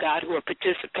women of God who are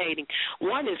participating.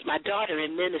 One is my daughter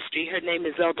in ministry. Her name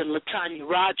is Elder Latanya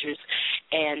Rogers,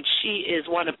 and she is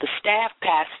one of the staff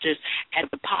pastors at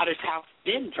the Potter's House,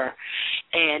 Denver.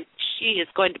 And she is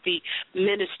going to be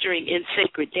ministering in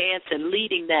sacred dance and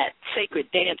leading that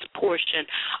sacred dance portion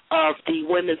of the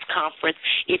women's conference.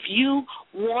 If you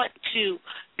want to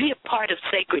be a part of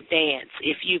sacred dance,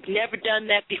 if you've never done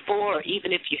that before, or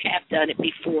even if you have done it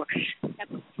before,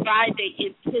 have a Friday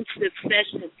intensive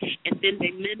session, and then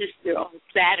they minister on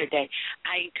Saturday.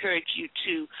 I encourage you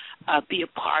to be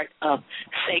a part of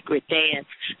sacred dance.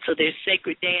 So there's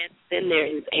sacred dance, then there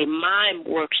is a mime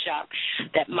workshop.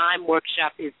 That mime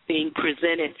workshop is being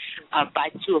presented by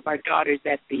two of our daughters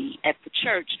at the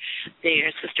church.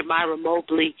 They're Sister Myra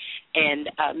Mobley and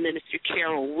Minister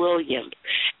Carol Williams.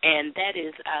 And that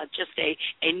is just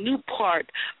a new part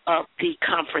of the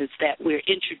conference that we're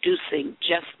introducing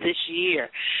just this year.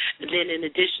 Then in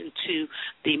addition to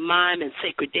the mime and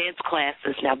sacred dance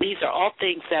classes, now these are all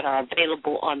things that are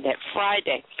available on that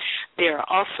Friday. There are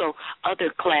also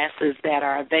other classes that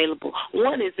are available.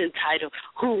 One is entitled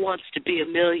Who Wants to Be a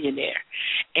Millionaire?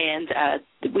 And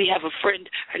we have a friend,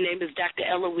 her name is Dr.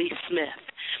 Eloise Smith,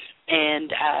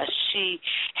 and she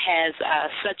has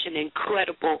such an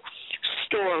incredible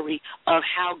story of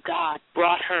how God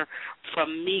brought her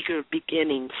from meager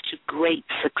beginnings to great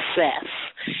success.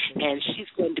 And she's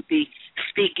going to be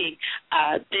speaking.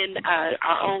 Then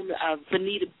our own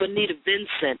Bonita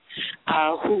Vincent,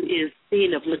 who is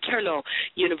Dean of Laterno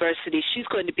University, she's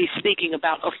going to be speaking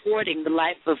about affording the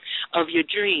life of your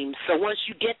dreams. So once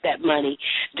you get that money,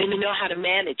 do you know how to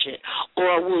manage it?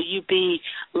 Or will you be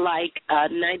like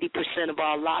 90% of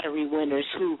all lottery winners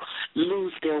who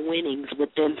lose their winnings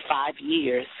within 5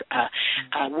 years?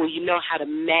 Will you know how to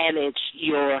manage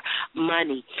your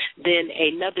money? Then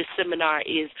another seminar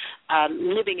is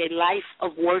living a life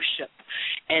of worship.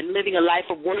 And living a life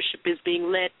of worship is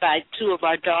being led by two of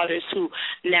our daughters who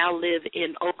now live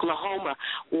in Oklahoma.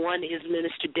 One is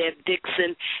Minister Deb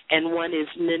Dixon, and one is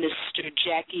Minister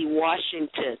Jackie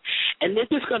Washington. And they're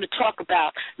just going to talk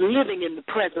about living in the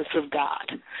presence of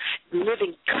God,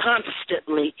 living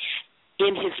constantly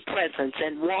in his presence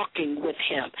and walking with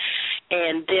him.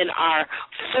 And then our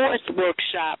fourth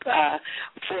workshop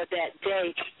for that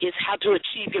day is how to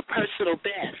achieve your personal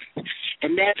best.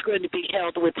 And that's going to be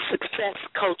held with success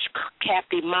coach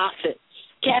Kathy Moffitt.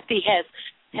 Kathy has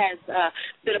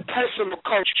been a personal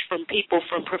coach from people,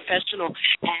 from professional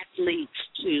athletes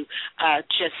to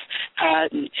just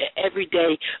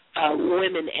everyday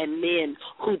women and men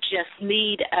who just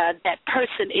need that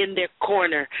person in their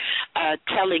corner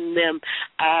telling them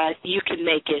you can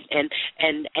make it,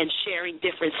 and sharing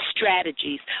different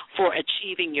strategies for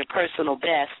achieving your personal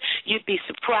best. You'd be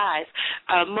surprised.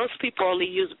 Most people only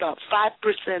use about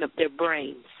 5% of their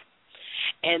brains.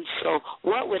 And so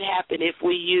what would happen if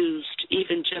we used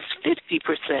even just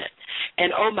 50%?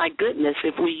 And, oh, my goodness,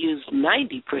 if we used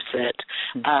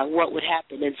 90%, what would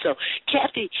happen? And so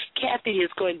Kathy is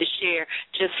going to share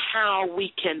just how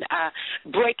we can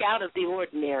break out of the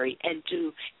ordinary and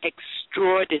do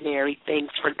extraordinary things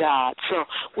for God. So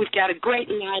we've got a great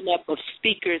lineup of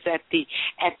speakers at the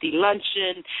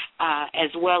luncheon, as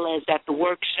well as at the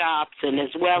workshops, and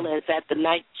as well as at the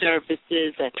night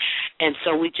services. And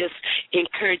so we just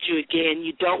encourage you again,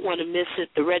 you don't want to miss it.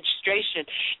 The registration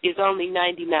is only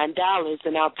 $99,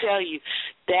 and I'll tell you,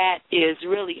 that is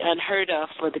really unheard of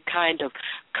for the kind of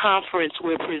conference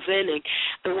we're presenting.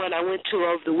 The one I went to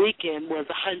over the weekend was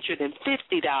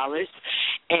 $150,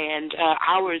 and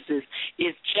ours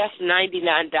is just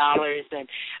 $99, and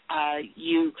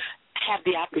you have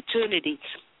the opportunity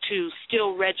to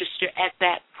still register at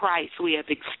that price. We have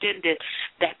extended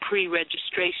that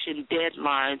pre-registration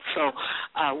deadline, so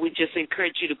we just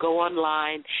encourage you to go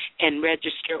online and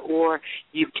register, or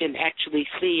you can actually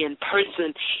see in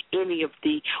person any of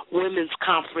the Women's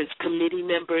Conference committee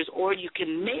members, or you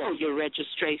can mail your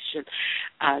registration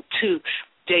to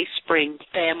Dayspring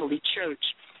Family Church.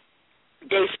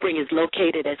 Dayspring is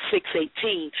located at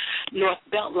 618 North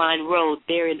Beltline Road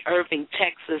there in Irving,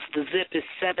 Texas. The zip is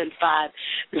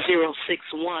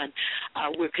 75061.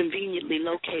 We're conveniently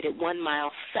located 1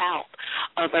 mile south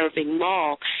of Irving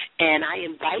Mall, and I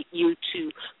invite you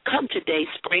to come to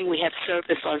Dayspring. We have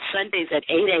service on Sundays at 8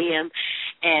 a.m.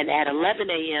 and at 11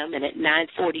 a.m. and at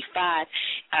 9:45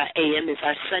 a.m. is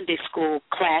our Sunday school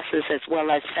classes, as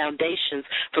well as Foundations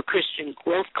for Christian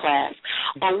Growth class.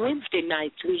 On Wednesday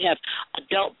nights, we have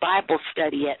adult Bible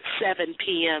study at 7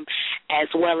 p.m., as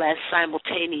well as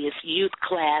simultaneous youth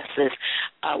classes.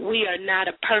 We are not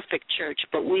a perfect church,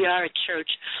 but we are a church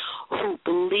who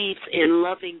believes in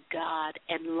loving God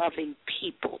and loving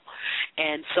people.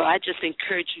 And so I just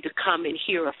encourage you to come and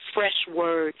hear a fresh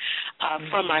word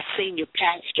from our senior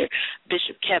pastor,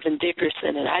 Bishop Kevin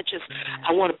Dickerson. And I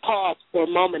want to pause for a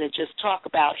moment and just talk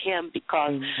about him,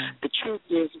 because the truth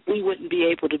is we wouldn't be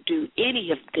able to do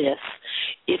any of this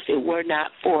if it were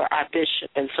not for our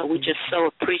bishop. And so we just so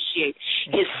appreciate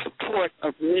his support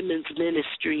of women's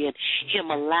ministry and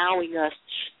him allowing us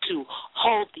to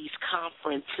hold these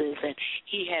conferences. And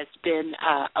he has been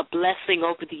a blessing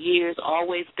over the years,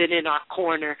 always been in our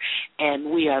corner,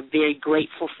 and we are very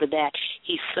grateful for that.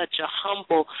 He's such a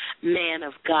humble man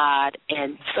of God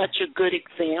and such a good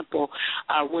example.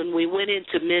 When we went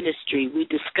into ministry, we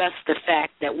discussed the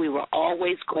fact that we were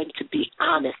always going to be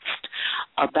honest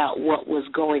about what was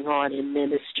going on in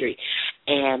ministry.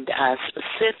 And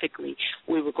specifically,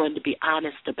 we were going to be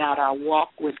honest about our walk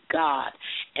with God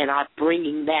and our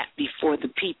bringing that before the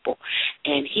people.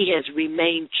 And he has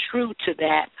remained true to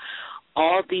that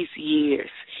all these years.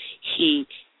 He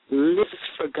lives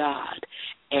for God,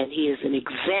 and he is an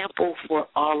example for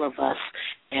all of us,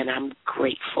 and I'm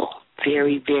grateful,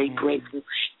 very, very grateful.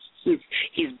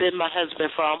 He's been my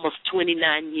husband for almost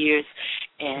 29 years,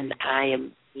 and I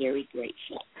am very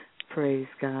grateful. Praise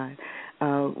God.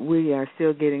 We are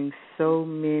still getting so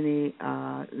many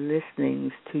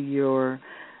listenings to your,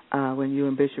 when you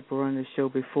and Bishop were on the show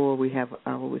before, we have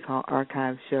what we call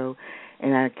archive show,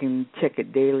 and I can check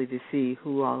it daily to see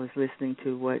who all is listening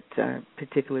to what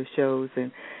particular shows.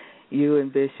 And you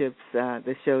and Bishop's,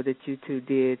 the show that you two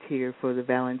did here for the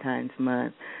Valentine's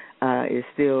month is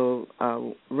still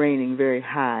reigning very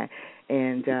high.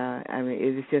 And, I mean,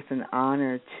 it is just an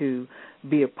honor to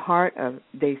be a part of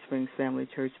Daysprings Family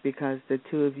Church, because the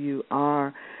two of you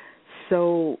are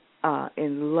so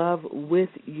in love with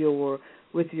your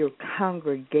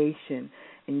congregation,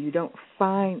 and you don't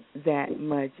find that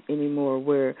much anymore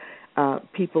where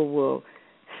people will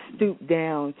stoop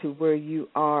down to where you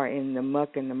are in the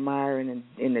muck and the mire and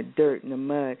in the dirt and the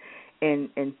mud and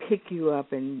pick you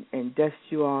up and dust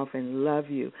you off and love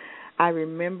you. I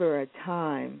remember a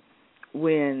time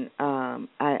when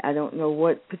I don't know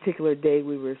what particular day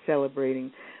we were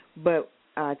celebrating, but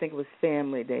I think it was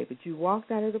Family Day, but you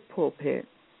walked out of the pulpit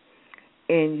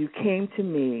and you came to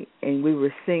me and we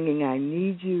were singing I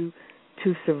Need You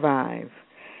to Survive,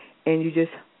 and you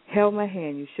just held my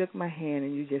hand, you shook my hand,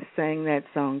 and you just sang that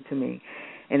song to me.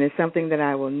 And it's something that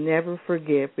I will never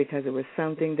forget, because it was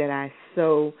something that I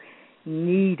so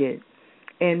needed.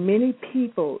 And many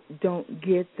people don't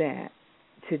get that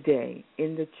today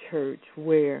in the church,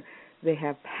 where they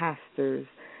have pastors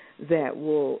that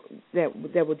will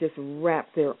just wrap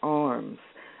their arms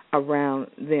around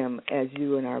them as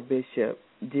you and our bishop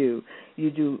do. You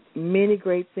do many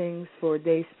great things for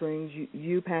Daysprings.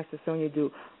 You, Pastor Sonjia, do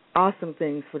awesome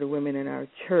things for the women in our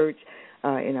church,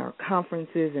 in our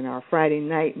conferences, in our Friday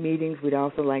night meetings. We'd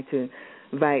also like to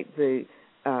invite the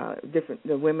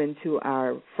women to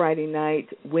our Friday night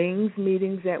Wings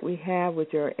meetings that we have,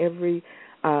 which are every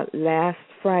last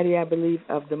Friday, I believe,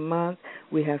 of the month.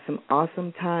 We have some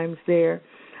awesome times there.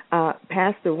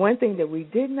 Pastor, one thing that we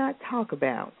did not talk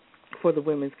about for the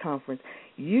Women's Conference,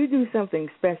 you do something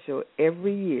special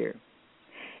every year,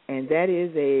 and that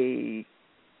is a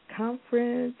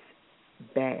conference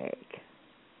bag.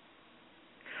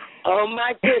 Oh,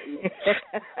 my goodness.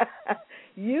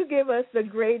 You give us the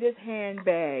greatest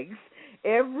handbags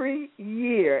every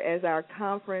year as our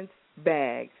conference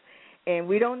bags. And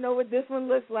we don't know what this one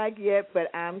looks like yet,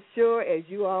 but I'm sure, as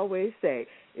you always say,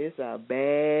 it's a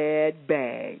bad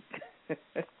bag.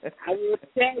 I will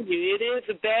tell you, it is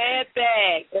a bad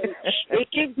bag. And it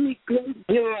gives me great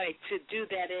joy to do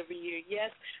that every year.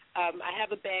 Yes, I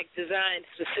have a bag designed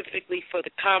specifically for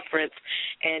the conference,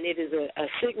 and it is a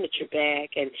signature bag,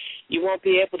 and you won't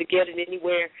be able to get it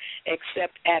anywhere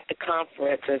except at the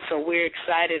conference. And so we're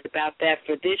excited about that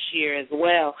for this year as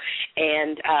well.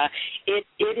 And it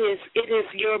is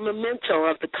your memento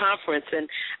of the conference. And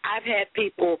I've had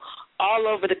people all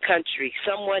over the country,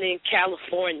 someone in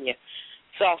California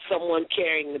saw someone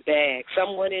carrying the bag.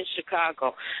 Someone in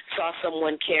Chicago saw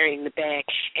someone carrying the bag.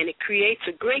 And it creates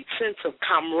a great sense of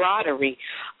camaraderie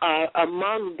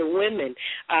among the women.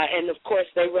 And, of course,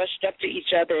 they rushed up to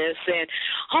each other and said,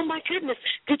 "Oh, my goodness,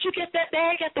 did you get that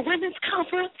bag at the women's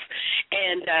conference?"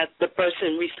 And the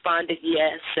person responded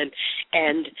yes.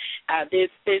 And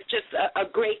there's just a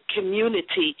great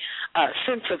community,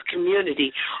 sense of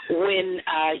community when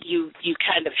you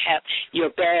kind of have your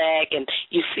bag and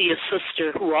you see a sister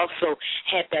who also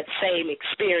had that same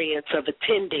experience of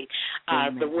attending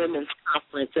the women's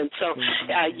conference. And so,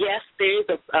 yes, there is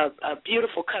a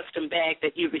beautiful custom bag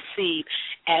that you receive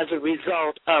as a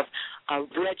result of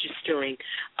registering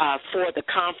for the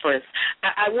conference.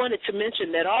 I wanted to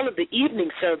mention that all of the evening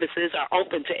services are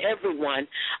open to everyone,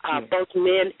 both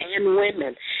men and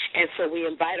women. And so we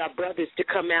invite our brothers to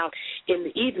come out in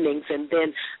the evenings, and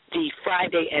then the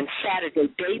Friday and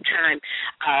Saturday daytime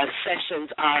sessions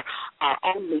are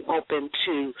only open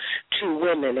to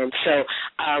women. And so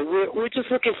we're just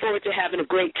looking forward to having a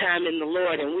great time in the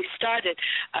Lord. And we started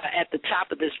at the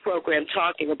top of this program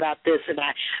talking about this, and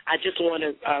I just want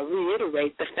to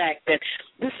reiterate the fact that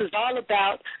this is all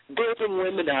about building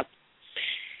women up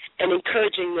and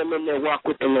encouraging them in their walk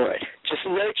with the Lord, just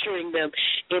nurturing them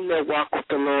in their walk with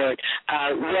the Lord.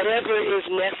 Whatever is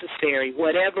necessary,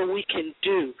 whatever we can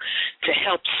do to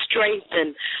help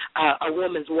strengthen a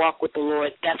woman's walk with the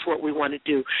Lord, that's what we want to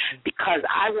do, because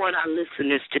I want our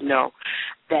listeners to know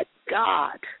that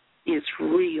God is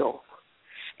real,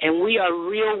 and we are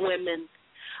real women.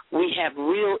 We have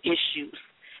real issues,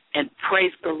 and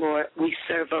praise the Lord, we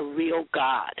serve a real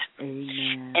God.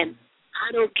 Amen. And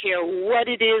I don't care what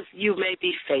it is you may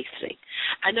be facing.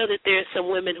 I know that there are some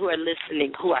women who are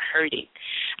listening who are hurting.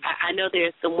 I know there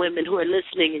are some women who are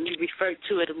listening, and you referred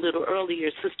to it a little earlier,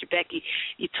 Sister Becky.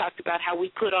 You talked about how we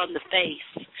put on the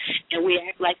face, and we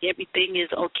act like everything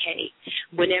is okay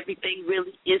when everything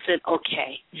really isn't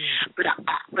okay.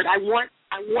 But I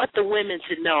want the women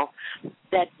to know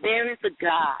that there is a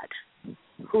God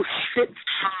who sits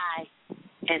high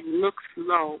and looks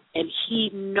low, and He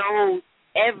knows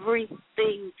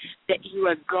everything that you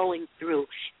are going through,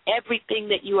 everything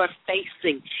that you are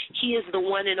facing. He is the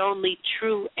one and only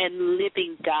true and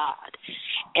living God.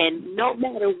 And no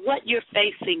matter what you're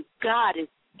facing, God is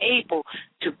able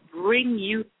to bring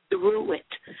you through it.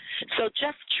 So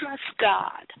just trust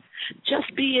God.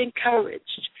 Just be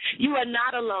encouraged. You are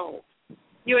not alone.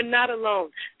 You're not alone.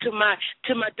 To my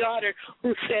daughter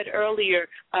who said earlier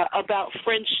about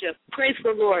friendship, praise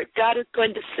the Lord. God is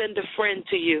going to send a friend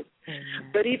to you.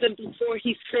 But even before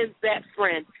He sends that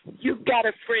friend, you've got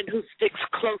a friend who sticks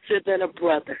closer than a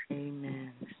brother.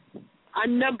 Amen. Our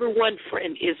number one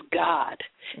friend is God,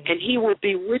 and He will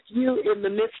be with you in the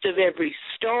midst of every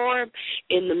storm,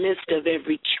 in the midst of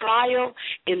every trial,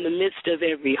 in the midst of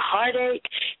every heartache,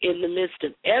 in the midst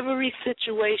of every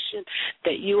situation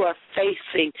that you are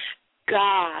facing.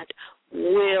 God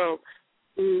will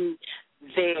be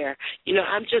there. You know,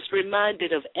 I'm just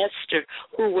reminded of Esther,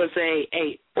 who was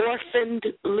a orphaned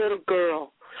little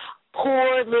girl,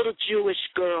 poor little Jewish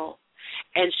girl,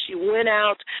 and she went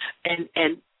out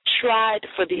and tried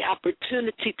for the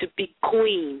opportunity to be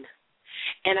queen.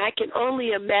 And I can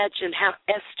only imagine how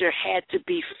Esther had to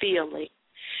be feeling.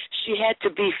 She had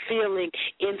to be feeling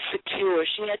insecure.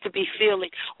 She had to be feeling,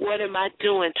 what am I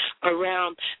doing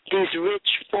around these rich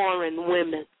foreign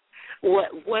women?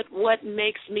 What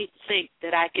makes me think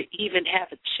that I could even have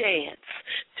a chance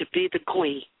to be the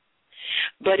queen?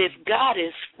 But if God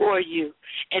is for you,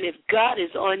 and if God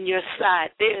is on your side,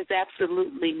 there is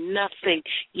absolutely nothing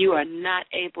you are not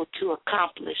able to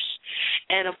accomplish.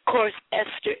 And, of course,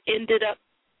 Esther ended up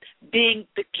being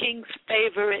the king's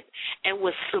favorite and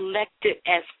was selected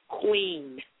as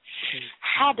queen.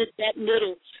 How did that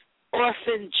little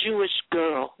orphan Jewish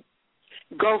girl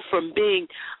go from being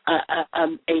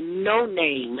a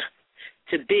no-name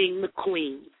to being the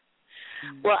queen?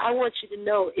 Well, I want you to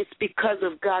know it's because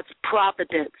of God's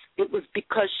providence. It was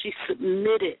because she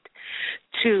submitted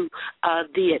to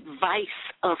the advice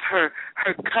of her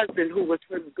cousin, who was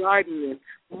her guardian,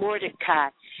 Mordecai.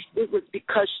 It was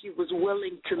because she was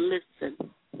willing to listen.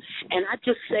 And I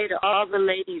just say to all the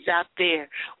ladies out there,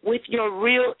 with your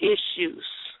real issues,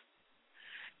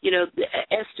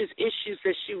 Esther's issues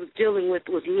that she was dealing with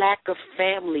was lack of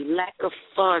family, lack of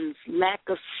funds, lack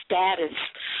of status,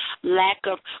 lack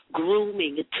of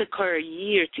grooming. It took her a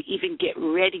year to even get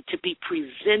ready to be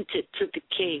presented to the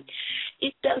king.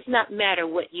 It does not matter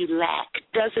what you lack.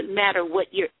 It doesn't matter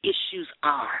what your issues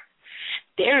are.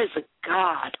 There is a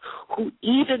God who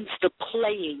evens the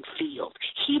playing field.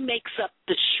 He makes up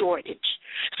the shortage.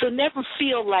 So never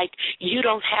feel like you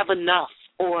don't have enough,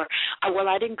 or, well,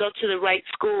 I didn't go to the right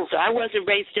schools, or I wasn't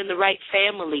raised in the right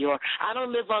family, or I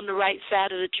don't live on the right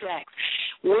side of the tracks.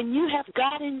 When you have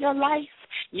God in your life,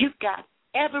 you've got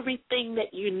everything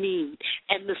that you need.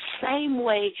 And the same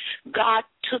way God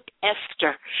took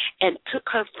Esther and took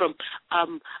her from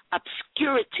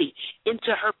obscurity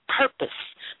into her purpose,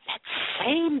 that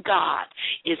same God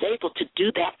is able to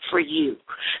do that for you.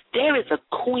 There is a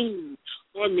queen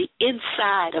on the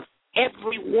inside of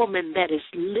every woman that is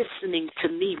listening to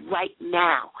me right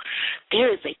now.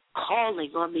 There is a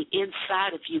calling on the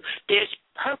inside of you. There's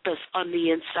purpose on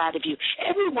the inside of you.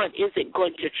 Everyone isn't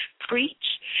going to preach.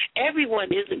 Everyone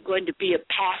isn't going to be a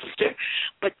pastor,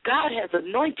 but God has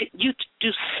anointed you to do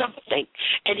something,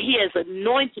 and he has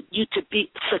anointed you to be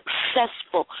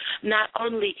successful, not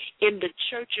only in the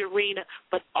church arena,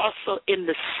 but also in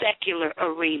the secular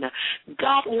arena.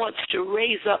 God wants to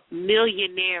raise up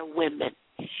millionaire women.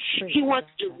 He wants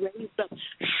to raise up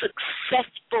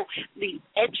successfully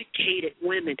educated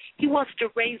women. He wants to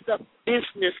raise up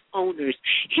business owners.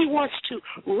 He wants to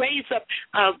raise up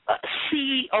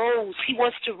CEOs. He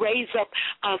wants to raise up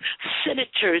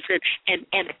senators and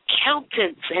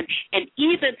accountants and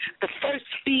even the first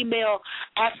female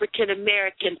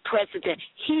African-American president.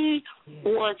 He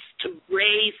wants to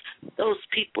raise those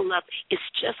people up. It's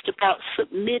just about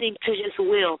submitting to his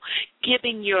will,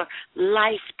 giving your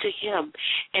life to him,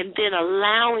 and then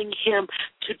allowing him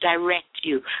to direct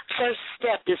you. First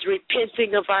step is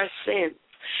repenting of our sins.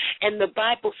 And the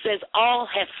Bible says all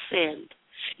have sinned.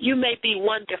 You may be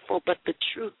wonderful, but the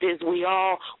truth is we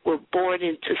all were born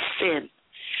into sin.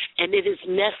 And it is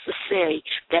necessary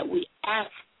that we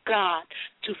ask God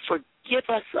to forgive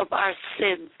us of our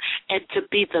sins and to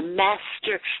be the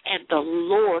master and the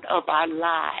Lord of our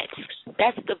lives.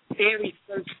 That's the very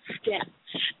first step.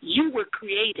 You were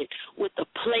created with a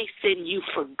place in you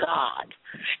for God.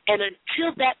 And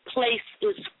until that place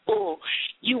is full,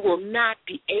 you will not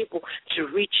be able to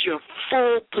reach your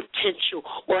full potential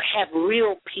or have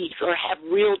real peace or have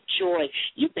real joy.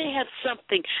 You may have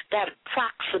something that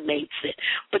approximates it,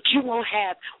 but you won't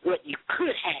have what you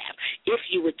could have if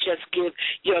you would just give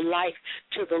your life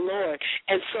to the Lord.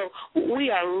 And so we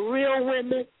are real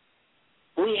women.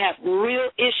 We have real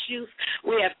issues.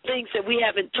 We have things that we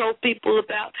haven't told people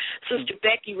about. Sister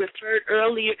Becky referred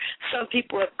earlier, some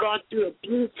people have gone through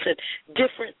abuse and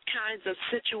different kinds of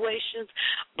situations.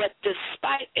 But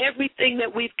despite everything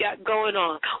that we've got going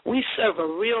on, we serve a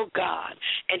real God,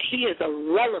 and he is a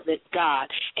relevant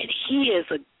God, and he is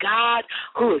a God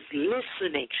who is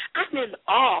listening. I'm in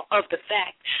awe of the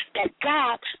fact that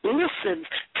God listens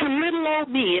to little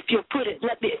old me, if you'll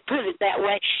let me put it that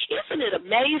way. Isn't it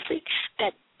amazing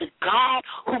that the God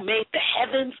who made the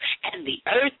heavens and the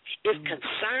earth is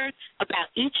concerned about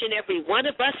each and every one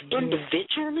of us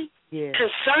individually?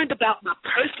 Concerned about my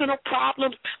personal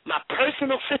problems, my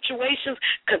personal situations,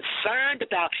 concerned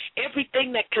about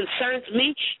everything that concerns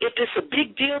me. If it's a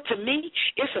big deal to me,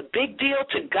 it's a big deal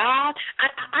to God.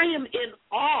 I am in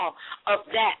awe of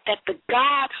that the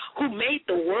God who made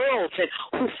the worlds and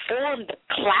who formed the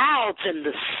clouds and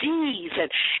the seas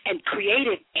and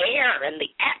created air and the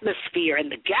atmosphere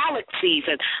and the galaxies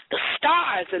and the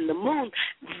stars and the moon,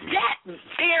 that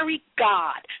very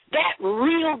God, that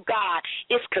real God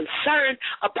is concerned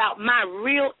about my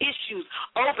real issues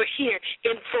over here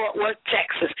in Fort Worth,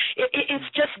 Texas. It's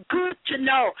just good to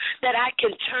know that I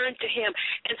can turn to him.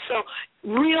 And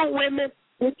so real women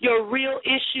with your real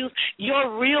issues,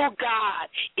 your real God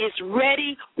is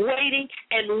ready, waiting,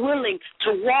 and willing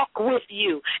to walk with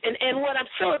you. And what I'm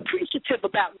so appreciative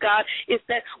about God is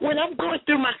that when I'm going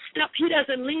through my stuff, he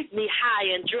doesn't leave me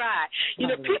high and dry. You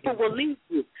know, people will leave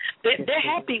you. They're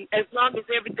happy as long as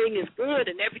everything is good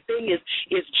and everything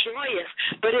is joyous.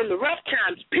 But in the rough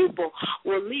times, people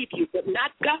will leave you, but not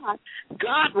God.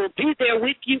 God will be there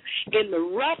with you in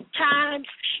the rough times,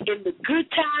 in the good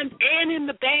times, and in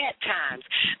the bad times.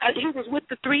 He was with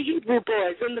the 3 Hebrew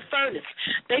boys in the furnace.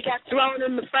 They got thrown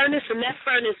in the furnace, and that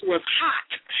furnace was hot.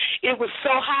 It was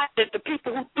so hot that the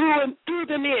people who threw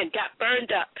them in got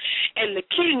burned up. And the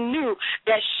king knew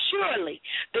that surely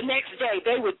the next day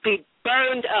they would be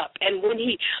burned up. And when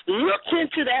he looked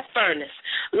into that furnace,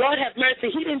 Lord have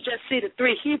mercy, he didn't just see the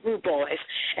 3 Hebrew boys,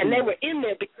 and they were in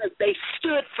there because they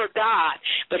stood for God.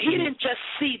 But he didn't just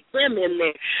see them in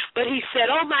there, but he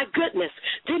said, oh, my goodness,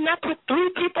 didn't I put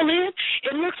 3 people in?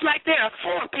 It looks like there are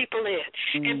 4 people in.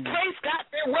 And praise God,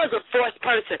 there was a 4th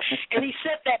person. And he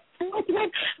said that 4th one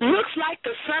looks like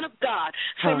the Son of God.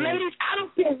 So, ladies, I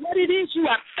don't care what it is you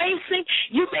are facing.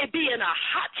 You may be in a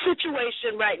hot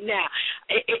situation right now,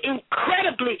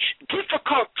 incredibly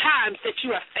difficult times that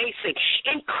you are facing,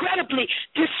 incredibly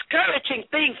discouraging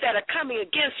things that are coming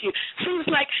against you. Seems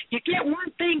like you get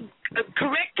one thing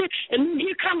corrected, and then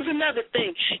here comes another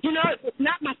thing. You know, if it's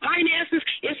not my finances,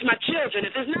 it's my children.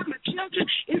 If it's not my children,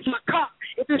 it's my car.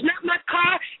 If it's not my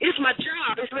car, it's my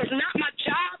job. If it's not my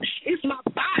job, it's my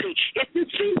body. It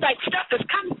seems like stuff is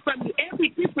coming from you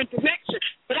every different direction.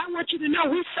 But I want you to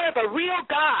know we serve a real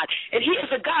God, and he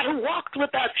is a God who walks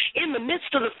with us in the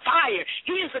midst of the fire.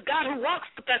 He is a God who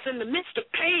walks with us in the midst of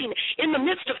pain, in the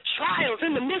midst of trials,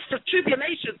 in the midst of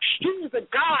tribulations. He is a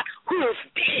God who is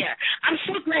there. I'm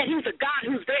so glad he's a God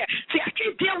who's there. See, I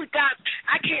can't deal with God.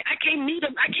 I can't meet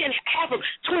him. I can't have him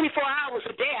 24 hours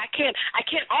a day. I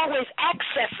can't always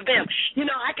access them. You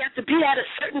know, I got to be at a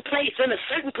certain place in a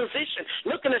certain position,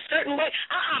 looking a certain way.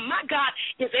 My God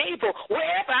is able.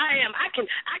 Wherever I am, I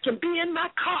can be in my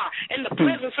car, and the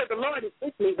presence of the Lord is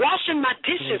with me, washing my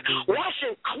dishes,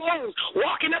 washing clothes,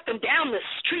 walking up and down the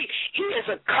street. He is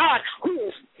a God who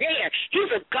is there.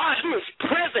 He's a God who is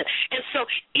present. And so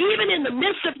even in the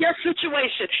midst of your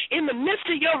situation, in the midst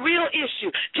of your real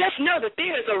issue, just know that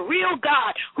there is a real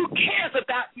God who cares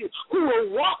about you, who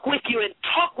will walk with you and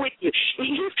talk with you.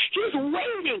 He's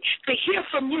waiting to hear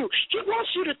from you. He wants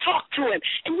you to talk to him.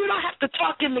 And you don't have to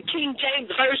talk in the King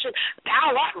James Version,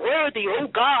 thou art worthy, O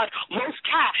God, most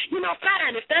high. You know,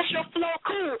 fine, if that's your flow,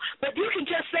 cool. But you can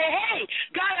just say, hey,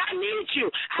 God, I need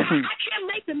you. I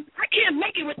can't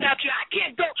make it without you. I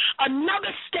can't go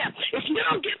another step. If you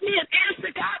don't give me an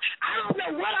answer, God, I don't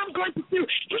know what I'm going to do.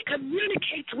 He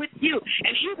communicates with you,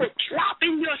 and he will drop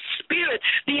in your spirit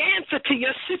the answer to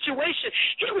your situation.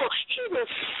 He will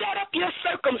set up your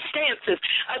circumstances.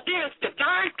 There's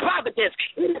divine providence.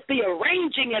 It is the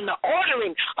arranging and the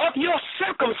ordering of your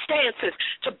circumstances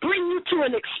to bring you to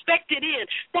an expected end.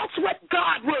 That's what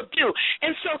God will do.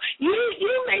 And so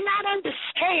you may not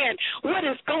understand what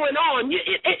is going on.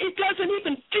 It doesn't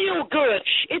even feel good.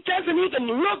 It doesn't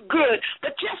even look good.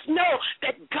 But just know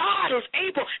that God is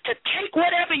able to take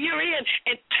whatever you're in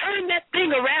and turn that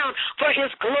thing around for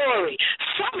his glory.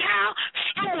 Somehow,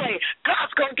 someway,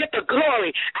 God's going to get the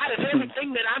glory out of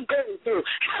everything that I'm going through.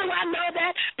 How do I know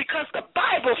that? Because the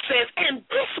Bible says, and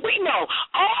this we know,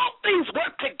 all things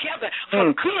work together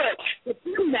for good to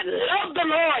them that love the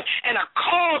Lord and are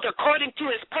called according to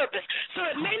his purpose. So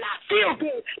it may not feel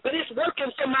good, but it's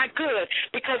working for my good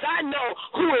because I know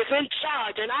who is in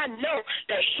charge, and I know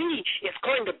that he is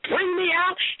going to bring me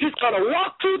out. He's going to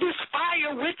walk through this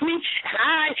fire with me, and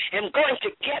I am going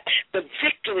to get the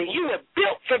victory. You are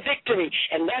built for victory,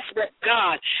 and that's what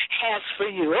God has for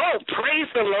you. Oh, praise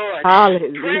the Lord.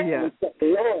 Hallelujah. Praise the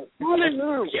Lord.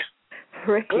 Hallelujah.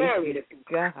 Praise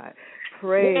God.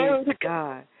 Praise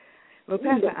God. Well,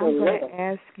 Pastor, I'm going to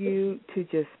ask you to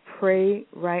just pray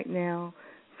right now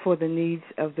for the needs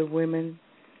of the women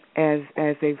as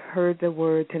they've heard the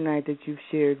word tonight that you've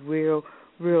shared, real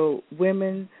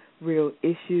women, real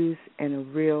issues, and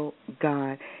a real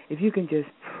God. If you can just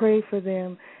pray for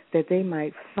them that they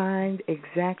might find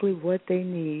exactly what they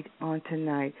need on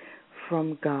tonight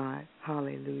from God.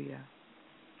 Hallelujah.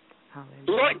 Hallelujah.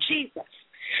 Lord Jesus.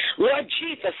 Lord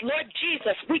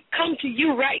Jesus, we come to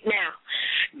you right now.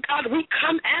 God, we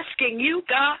come asking you,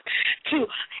 God, to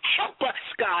help us,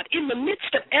 God, in the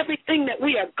midst of everything that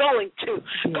we are going through.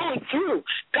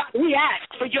 God, we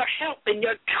ask for your help and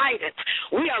your guidance.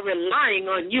 We are relying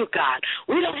on you, God.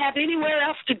 We don't have anywhere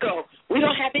else to go. We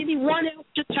don't have anyone else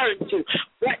to turn to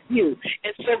but you.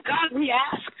 And so, God, we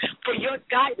ask for your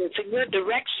guidance and your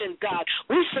direction, God.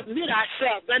 We submit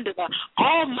ourselves under the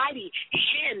almighty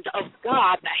hand of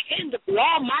God, the hand of the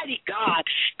almighty God.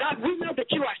 God, we know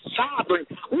that you are sovereign.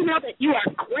 We know that you are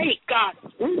great, God.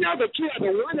 We know that you are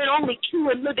the one and only true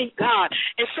and living God.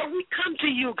 And so we come to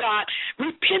you, God,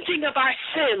 repenting of our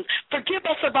sins. Forgive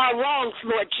us of our wrongs,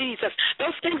 Lord Jesus.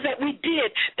 Those things that we did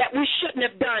that we shouldn't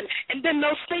have done. And then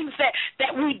those things that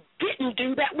we didn't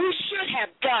do that we should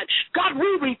have done. God, we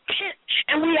repent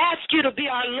and we ask you to be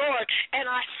our Lord and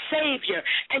our Savior.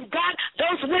 And God,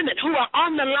 those those women who are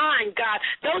on the line, God,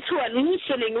 those who are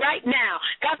listening right now,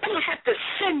 God, I don't have to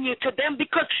send you to them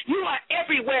because you are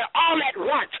everywhere all at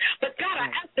once. But, God, I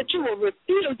ask that you will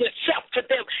reveal yourself to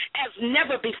them as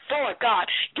never before, God.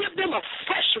 Give them a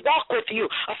fresh walk with you,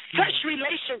 a fresh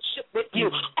relationship with you.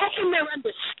 Open their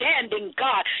understanding,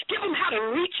 God. Give them how to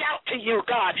reach out to you,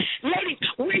 God. Ladies,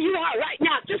 where you are right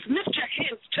now, just lift your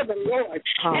hands to the Lord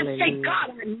and say,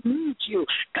 God, I need you.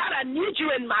 God, I need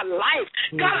you in my life.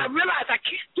 God, I realize I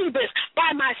can't do this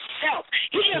by myself.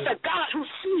 He is a God who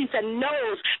sees and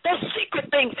knows those secret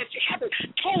things that you haven't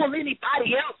told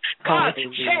anybody else. God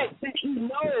says that he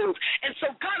knows. And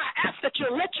so, God, I ask that you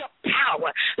let your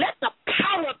power, let the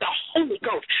power of the Holy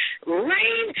Ghost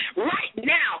reign right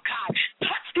now, God.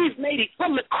 Touch these ladies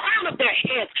from the crown of their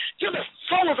heads to the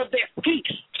soles of their feet.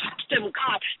 Touch them,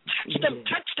 God. Touch them,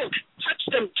 touch them, touch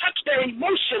them, touch their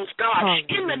emotions, God,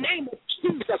 in the name of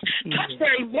Jesus. Touch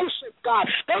their emotions, God.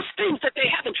 Those things that they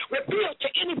haven't revealed to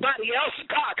anybody else,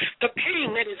 God. The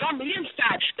pain that is on the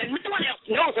inside that no one else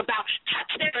knows about.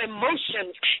 Touch their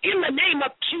emotions in the name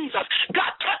of Jesus.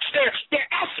 God, touch their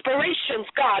aspirations,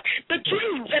 God. The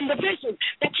dreams and the visions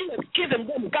that you have given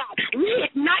them, God.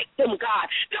 Reignite them, God.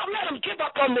 Don't let them give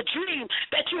up on the dream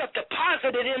that you have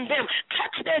deposited in them.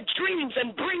 Touch their dreams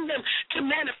and bring them to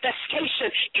manifestation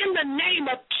in the name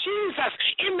of Jesus.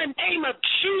 In the name of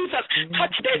Jesus.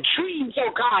 Touch their dreams,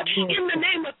 oh God. In the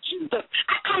name of Jesus.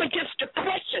 I come against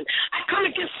depression. I come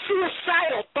against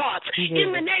suicidal thoughts.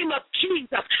 In the name of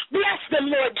Jesus. Bless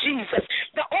them, Lord Jesus.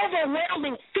 The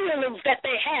overwhelming feelings that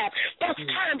they have, those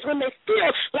times when they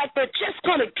feel like they're just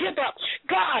going to give up.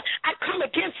 God, I come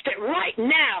against it right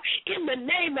now in the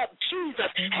name of Jesus.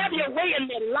 Have your way in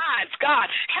their lives, God.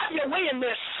 Have your way in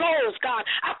their souls, God.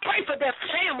 I pray for their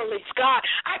families, God.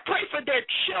 I pray for their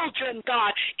children,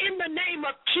 God, in the name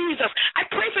of Jesus. I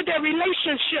pray for their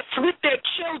relationships with their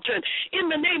children in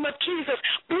the name of Jesus.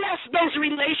 Bless those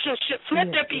relationships.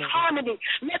 Let there be harmony.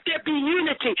 Let there be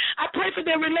unity. I pray for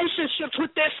their relationships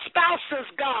with their spouses,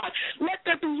 God. Let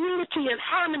there be unity and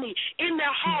harmony in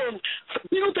their homes.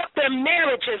 Build up their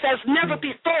marriages as never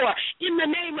before in the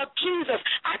name of Jesus.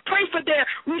 I pray for their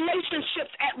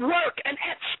relationships at work and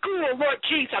at school, Lord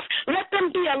Jesus. Let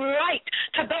them be a light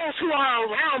to those who are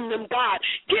around them, God.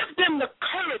 Give them the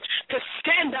courage to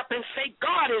stand up and say,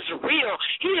 God is real.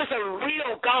 He is a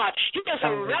real God. He is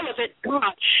a relevant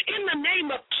God. In the name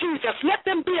of Jesus, let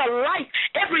them be a light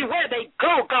everywhere they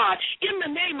go, God. In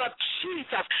the name of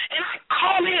Jesus. And I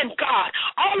call in, God,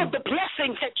 all of the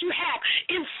blessings that you have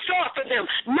in store for them.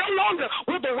 No longer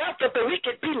will the wealth of the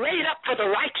wicked be laid up for the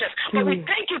righteous. But we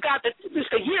thank you, God, that this is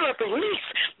the year of release.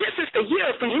 This is the year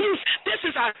of release. This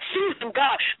is our season,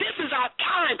 God. This is our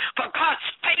time for God's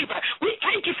favor. We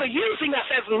thank you for using us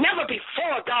as never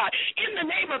before, God. In the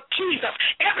name of Jesus,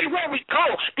 everywhere we go,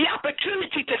 the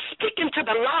opportunity to speak into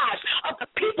the lives of the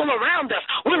people around us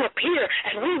will appear,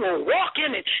 and we will walk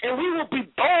in it, and we will be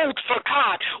bold for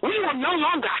God. We will no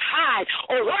longer hide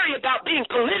or worry about being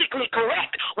politically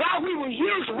correct. While we will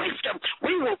use wisdom,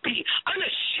 we will be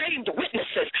unashamed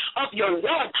witnesses of your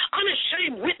love,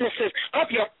 unashamed witnesses of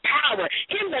your power.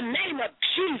 In the name of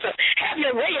Jesus, have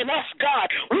your way in us, God.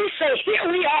 We say,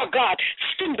 here we are, God.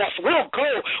 Send us. We'll go.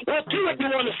 We'll do what you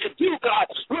want us to do, God.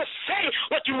 We'll say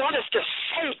what you want us to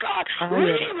say, God. We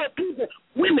will be the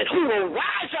women who will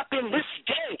rise up in this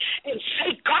day and say,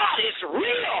 God is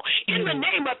real. In the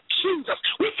name of Jesus,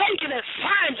 we thank you that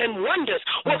signs and wonders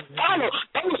will follow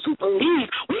those who believe.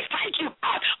 We thank you,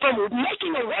 God, for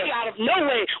making a way out of no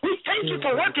way. We thank you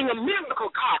for working a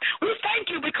miracle, God. We thank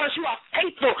you because you are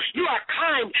faithful, you are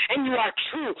kind, and you are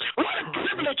true. What a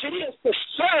privilege it is to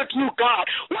serve you, God.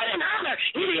 What an honor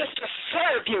it is to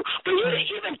serve you. For you to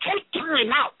even take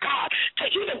time out, God, to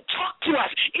even talk to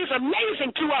us is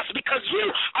amazing to us because you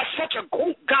are such a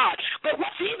great God. But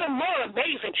what's even more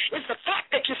amazing is the fact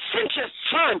that you sent your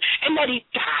son and that he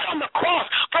died on the cross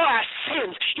for our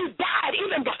sins. He died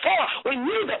even before we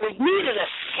knew that we needed a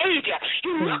Savior.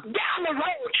 He looked down the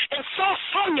road and saw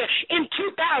Sonjia in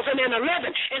 2011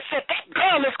 and said, that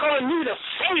girl is going to need a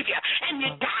Savior. And you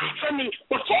died for me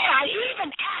before I even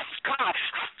asked, God.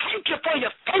 I thank you for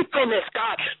your faithfulness,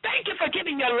 God. Thank you for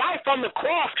giving your life on the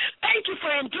cross. Thank you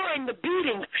for enduring the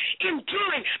beatings,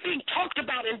 enduring being talked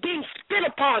about and being spit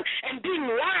upon and being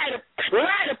lied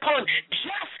upon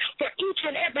just for each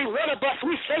and every one of us.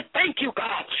 We say thank you,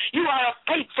 God. You are a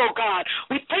faithful God.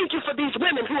 We thank you for these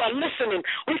women who are listening.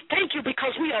 We thank you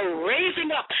because we are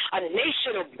raising up a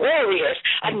nation of warriors,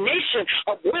 a nation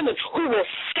of women who will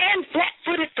stand flat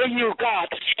put it for you, God,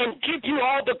 and give you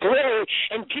all the glory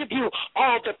and give you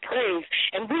all the praise.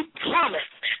 And we promise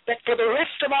that for the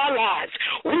rest of our lives,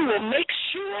 we will make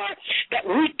sure that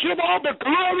we give all the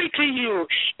glory to you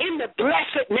in the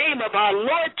blessed name of our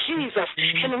Lord Jesus.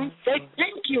 And we say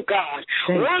thank you, God.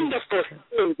 Wonderful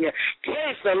Savior.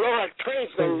 Praise the Lord.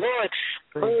 Praise the Lord.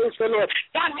 Praise the Lord.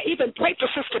 God, I even pray for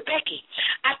Sister Becky.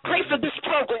 I pray for this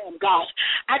program, God.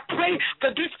 I pray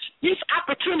for this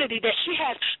opportunity that she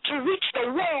has to reach the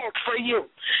world for you.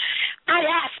 I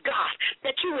ask, God,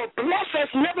 that you will bless us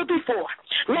never before.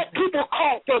 Let people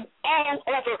call from all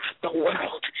over the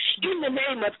world. In the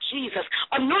name of Jesus,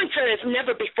 anoint her as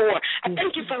never before. I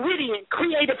thank you for witty and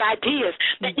creative ideas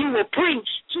that you will bring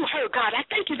to her, God. I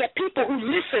thank you that people who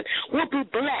listen will be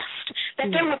blessed,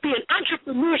 that there will be an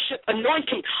entrepreneurship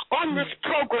anointing on this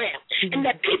program, and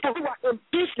that people who are in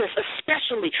business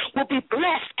especially will be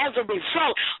blessed as a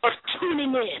result of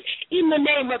tuning in the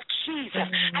name of Jesus.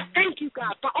 I thank you,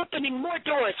 God, for opening more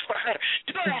doors for her,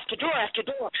 door after door after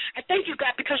door. I thank you,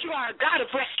 God, because you are a God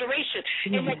of restoration,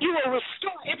 and that you will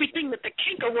restore everything that the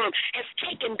cankerworm has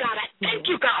taken, God. I thank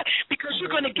you, God, because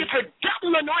you're going to give her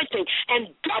double anointing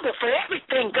and double for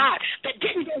everything, God, that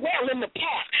didn't go well in the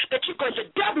past, that you're going to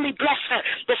doubly bless her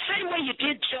the same way you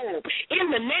did Job. In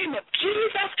the name of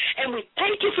Jesus, and we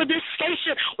thank you for this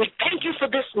station. We thank you for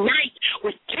this night.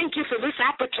 We thank you for this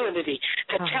opportunity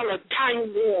to tell a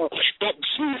dying world that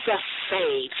Jesus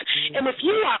saves. And if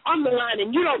you are on the line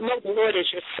and you don't know the Lord as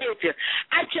your Savior,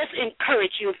 I just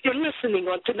encourage you, if you're listening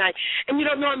on tonight and you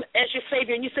don't know Him as your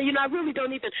Savior, and you say, I really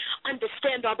don't even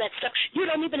understand all that stuff, you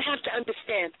don't even have to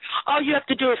understand. All you have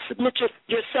to do is submit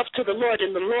yourself to the Lord,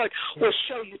 and the Lord will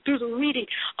show you through the reading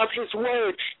of His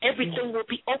Word. Everything will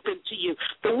be open to you.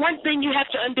 The one thing you have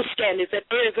to understand is that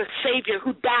there is a Savior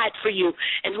who died for you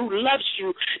and who loves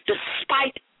you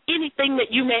despite anything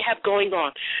that you may have going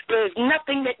on. There is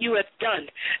nothing that you have done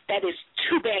that is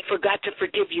too bad for God to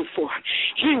forgive you for.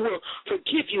 He will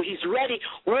forgive you. He's ready,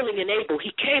 willing, and able.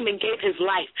 He came and gave His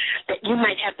life that you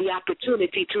might have the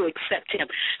opportunity to accept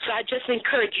Him. So I just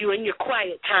encourage you in your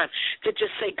quiet time to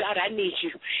just say, God, I need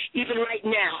you. Even right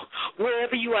now,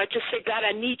 wherever you are, just say, God,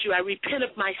 I need you. I repent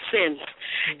of my sins,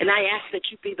 and I ask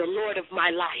that you be the Lord of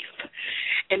my life.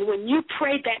 And when you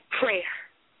pray that prayer,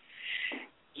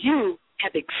 you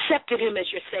have accepted Him as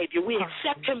your Savior. We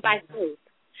accept Him by faith.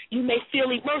 You may feel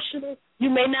emotional.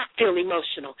 You may not feel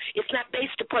emotional. It's not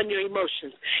based upon your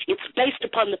emotions. It's based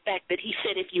upon the fact that He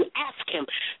said if you ask Him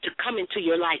to come into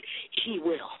your life, He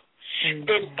will.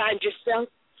 Then find yourself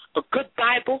a good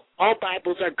Bible. All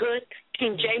Bibles are good.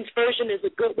 King James Version is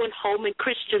a good one. Holman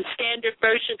Christian Standard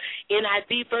Version,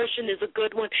 NIV Version is a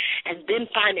good one. And then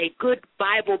find a good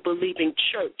Bible-believing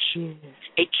church,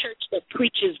 a church that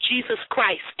preaches Jesus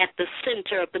Christ at the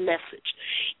center of the message.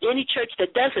 Any church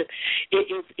that doesn't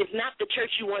is not the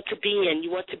church you want to be in.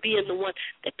 You want to be in the one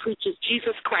that preaches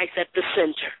Jesus Christ at the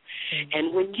center.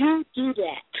 And when you do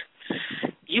that,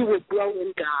 you will grow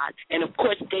in God. And, of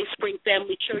course, Dayspring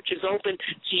Family Church is open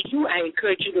to you. I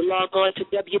encourage you to log on to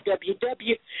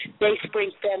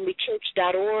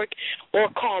www.dayspringfamilychurch.org or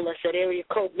call us at area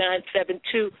code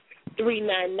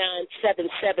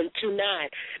 972-399-7729.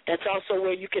 That's also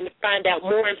where you can find out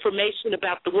more information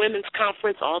about the Women's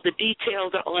Conference. All the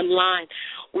details are online.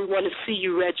 We want to see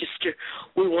you register.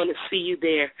 We want to see you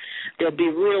there. There'll be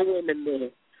real women there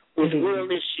with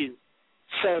real issues,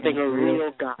 serving a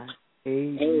real God.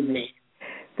 Amen.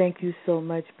 Thank you so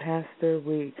much, Pastor.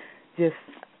 We just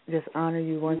honor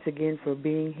you once again for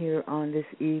being here on this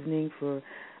evening, for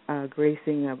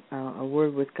gracing a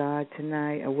word with God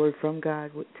tonight, a word from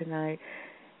God tonight.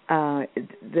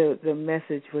 The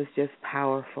message was just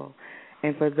powerful.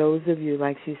 And for those of you,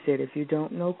 like she said, if you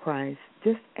don't know Christ,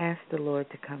 just ask the Lord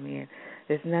to come in.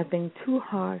 There's nothing too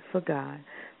hard for God.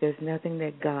 There's nothing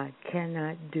that God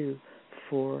cannot do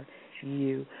for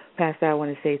you. Pastor, I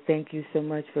want to say thank you so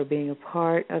much for being a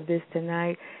part of this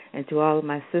tonight. And to all of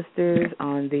my sisters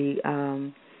on the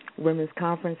Women's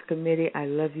Conference Committee, I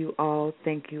love you all.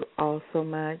 Thank you all so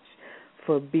much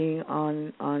for being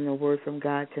on a Word from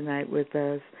God tonight with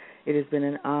us. It has been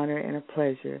an honor and a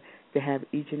pleasure to have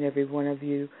each and every one of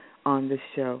you on the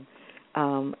show.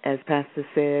 As Pastor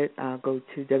said, go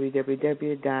to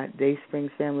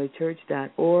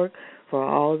www.dayspringfamilychurch.org for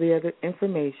all the other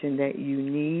information that you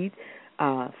need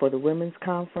for the Women's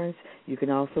Conference. You can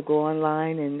also go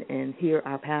online and hear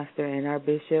our pastor and our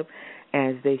bishop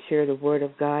as they share the Word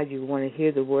of God. You want to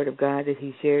hear the Word of God that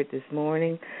he shared this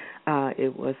morning.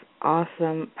 It was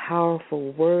awesome,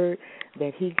 powerful word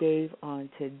that he gave on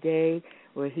today,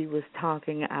 where he was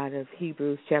talking out of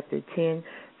Hebrews chapter 10,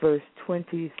 verse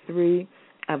 23,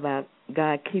 about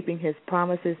God keeping his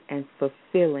promises and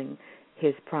fulfilling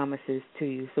his promises to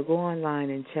you. So go online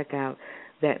and check out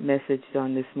that message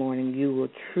on this morning. You will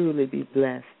truly be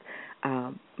blessed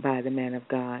by the man of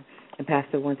God. And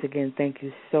Pastor, once again, thank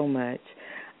you so much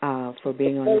for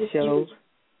being on the show.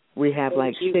 We have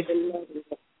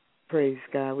praise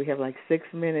God, we have like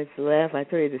 6 minutes left. I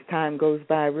tell you, this time goes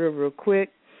by real quick.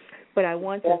 But I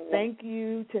want to thank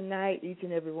you tonight, each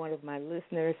and every one of my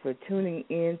listeners, for tuning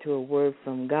in to A Word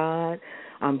from God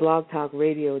on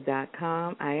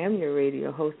blogtalkradio.com. I am your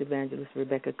radio host, Evangelist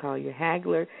Rebecca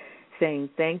Collier-Hagler, saying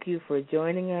thank you for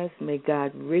joining us. May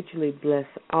God richly bless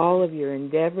all of your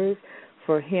endeavors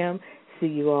for him. See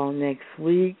you all next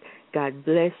week. God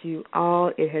bless you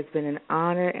all. It has been an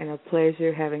honor and a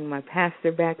pleasure having my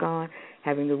pastor back on,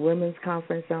 having the Women's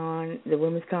Conference on, the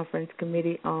Women's Conference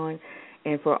Committee on.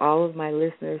 And for all of my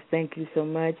listeners, thank you so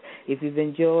much. If you've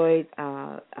enjoyed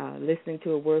listening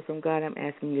to A Word from God, I'm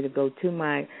asking you to go to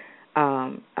my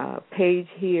page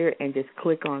here and just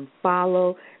click on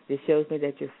follow. This shows me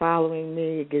that you're following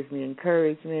me. It gives me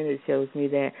encouragement. It shows me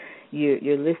that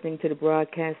you're listening to the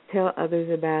broadcast. Tell others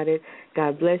about it.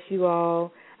 God bless you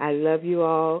all. I love you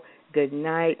all. Good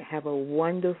night. Have a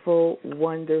wonderful,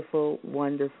 wonderful,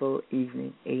 wonderful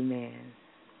evening. Amen.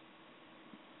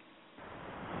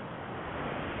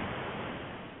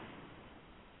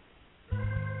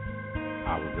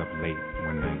 I was up late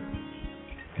one night,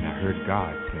 and I heard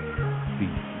God say, "Cease."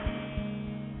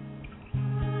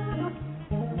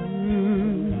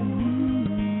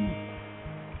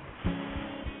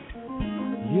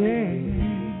 Yeah,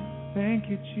 thank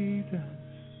you, Jesus.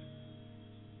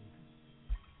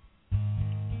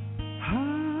 I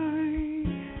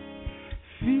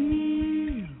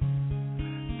feel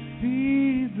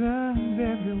seasons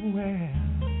everywhere,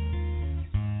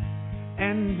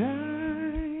 and I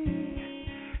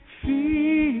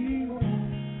feel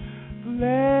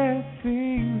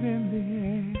blessings in the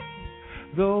air.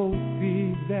 Those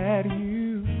seeds that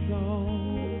you sow,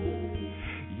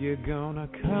 you're gonna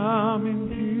come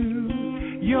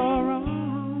into your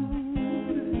own.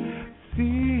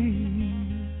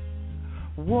 Seeds,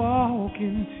 walk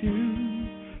into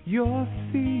your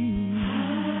seeds.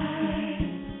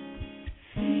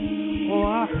 Oh,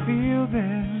 I feel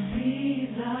them.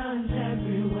 Seasons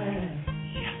everywhere.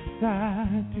 Yes, I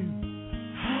do.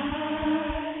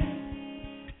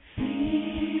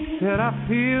 Said I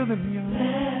feel them, young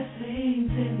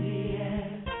blessings in the air.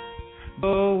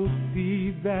 Those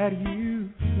seeds that you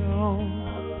sow,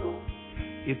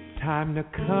 it's time to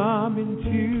come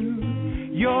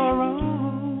into your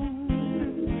own.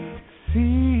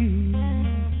 Seeds,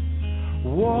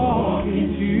 walk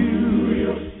into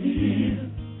your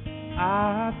seeds.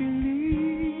 I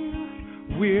believe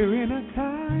we're in a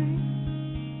time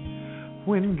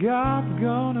when God's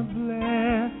gonna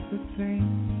bless the saints.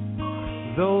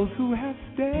 Those who have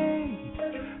stayed,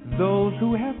 those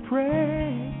who have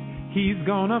prayed, he's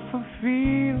gonna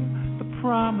fulfill the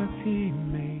promise he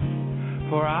made.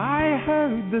 For I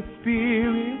heard the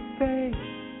Spirit say,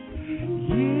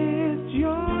 it's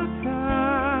your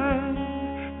time,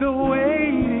 the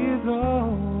wait is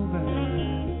over.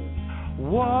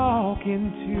 Walk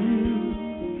into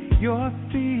your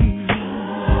seed.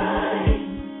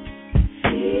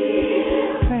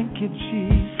 Thank you,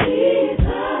 Jesus.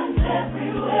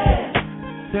 Everywhere.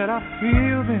 Said I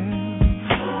feel them.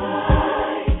 I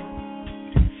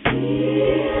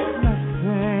feel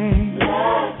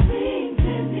blessings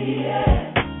in the air.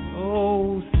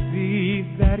 Oh,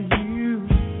 seeds that you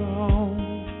sow,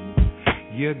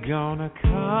 you're gonna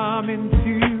come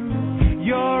into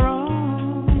your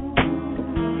own.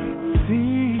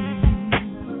 Seeds,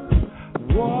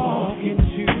 walk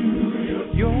into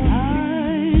your own. I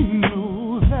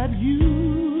know that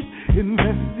you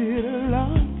invested a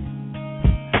lot,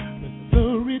 but the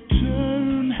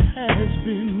return has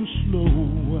been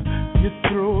slow. You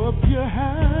throw up your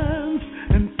hands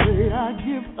and say, I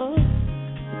give up,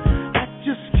 I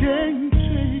just can't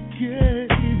take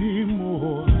it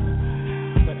anymore.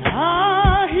 But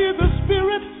I hear the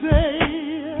Spirit say,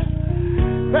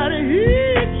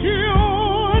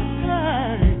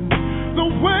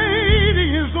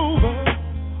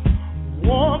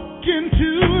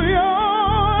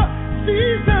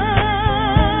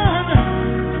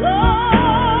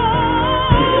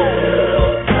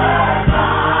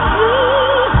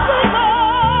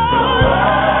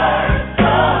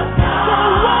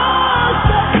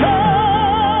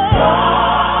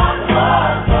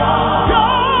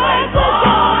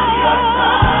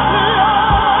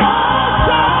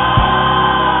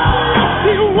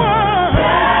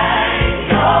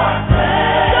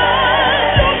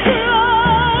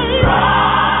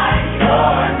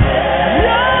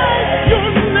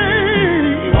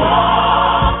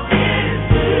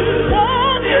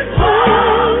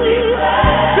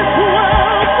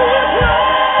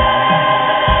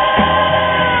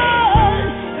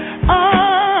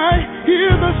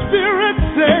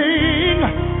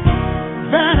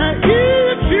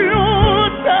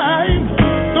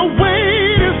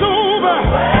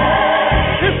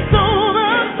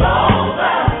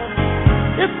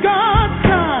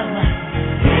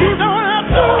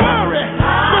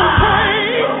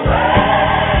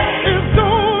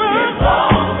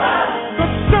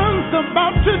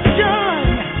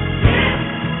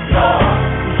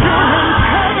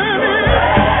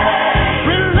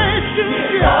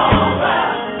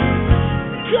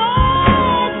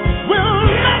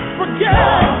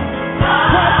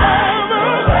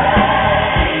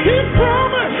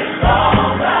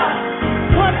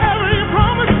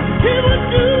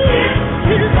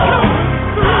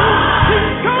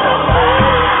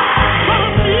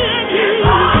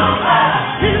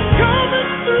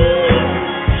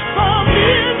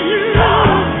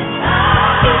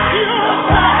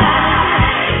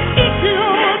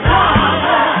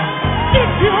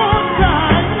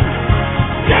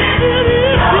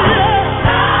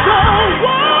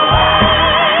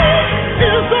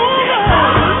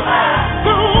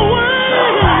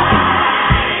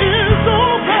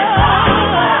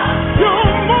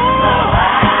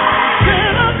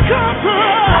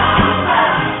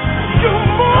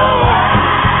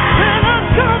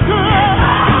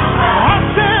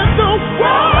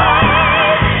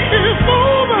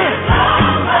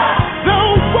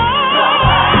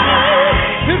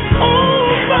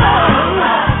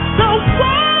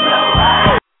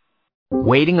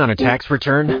 Waiting on a tax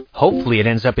return? Hopefully it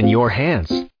ends up in your hands.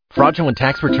 Fraudulent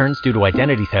tax returns due to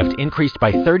identity theft increased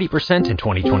by 30% in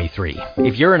 2023.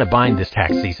 If you're in a bind this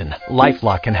tax season,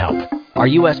 LifeLock can help. Our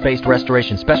U.S.-based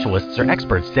restoration specialists are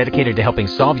experts dedicated to helping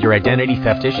solve your identity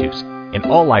theft issues. And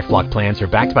all LifeLock plans are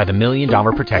backed by the $1 Million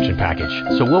Protection Package.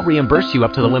 So we'll reimburse you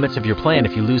up to the limits of your plan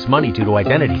if you lose money due to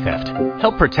identity theft.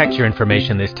 Help protect your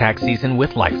information this tax season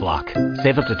with LifeLock.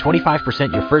 Save up to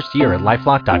 25% your first year at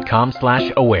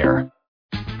LifeLock.com/aware.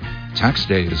 Tax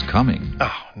day is coming.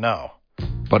 Oh, no.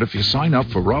 But if you sign up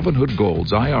for Robinhood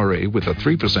Gold's IRA with a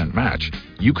 3% match,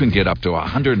 you can get up to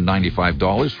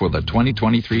 $195 for the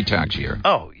 2023 tax year.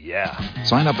 Oh, yeah.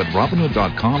 Sign up at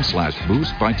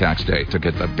Robinhood.com/boost by tax day to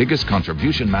get the biggest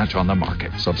contribution match on the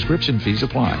market. Subscription fees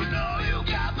apply.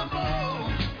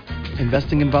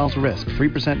 Investing involves risk.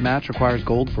 3% match requires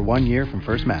gold for 1 year from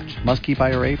first match. Must keep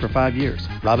IRA for 5 years.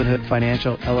 Robinhood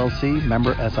Financial, LLC,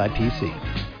 member SIPC.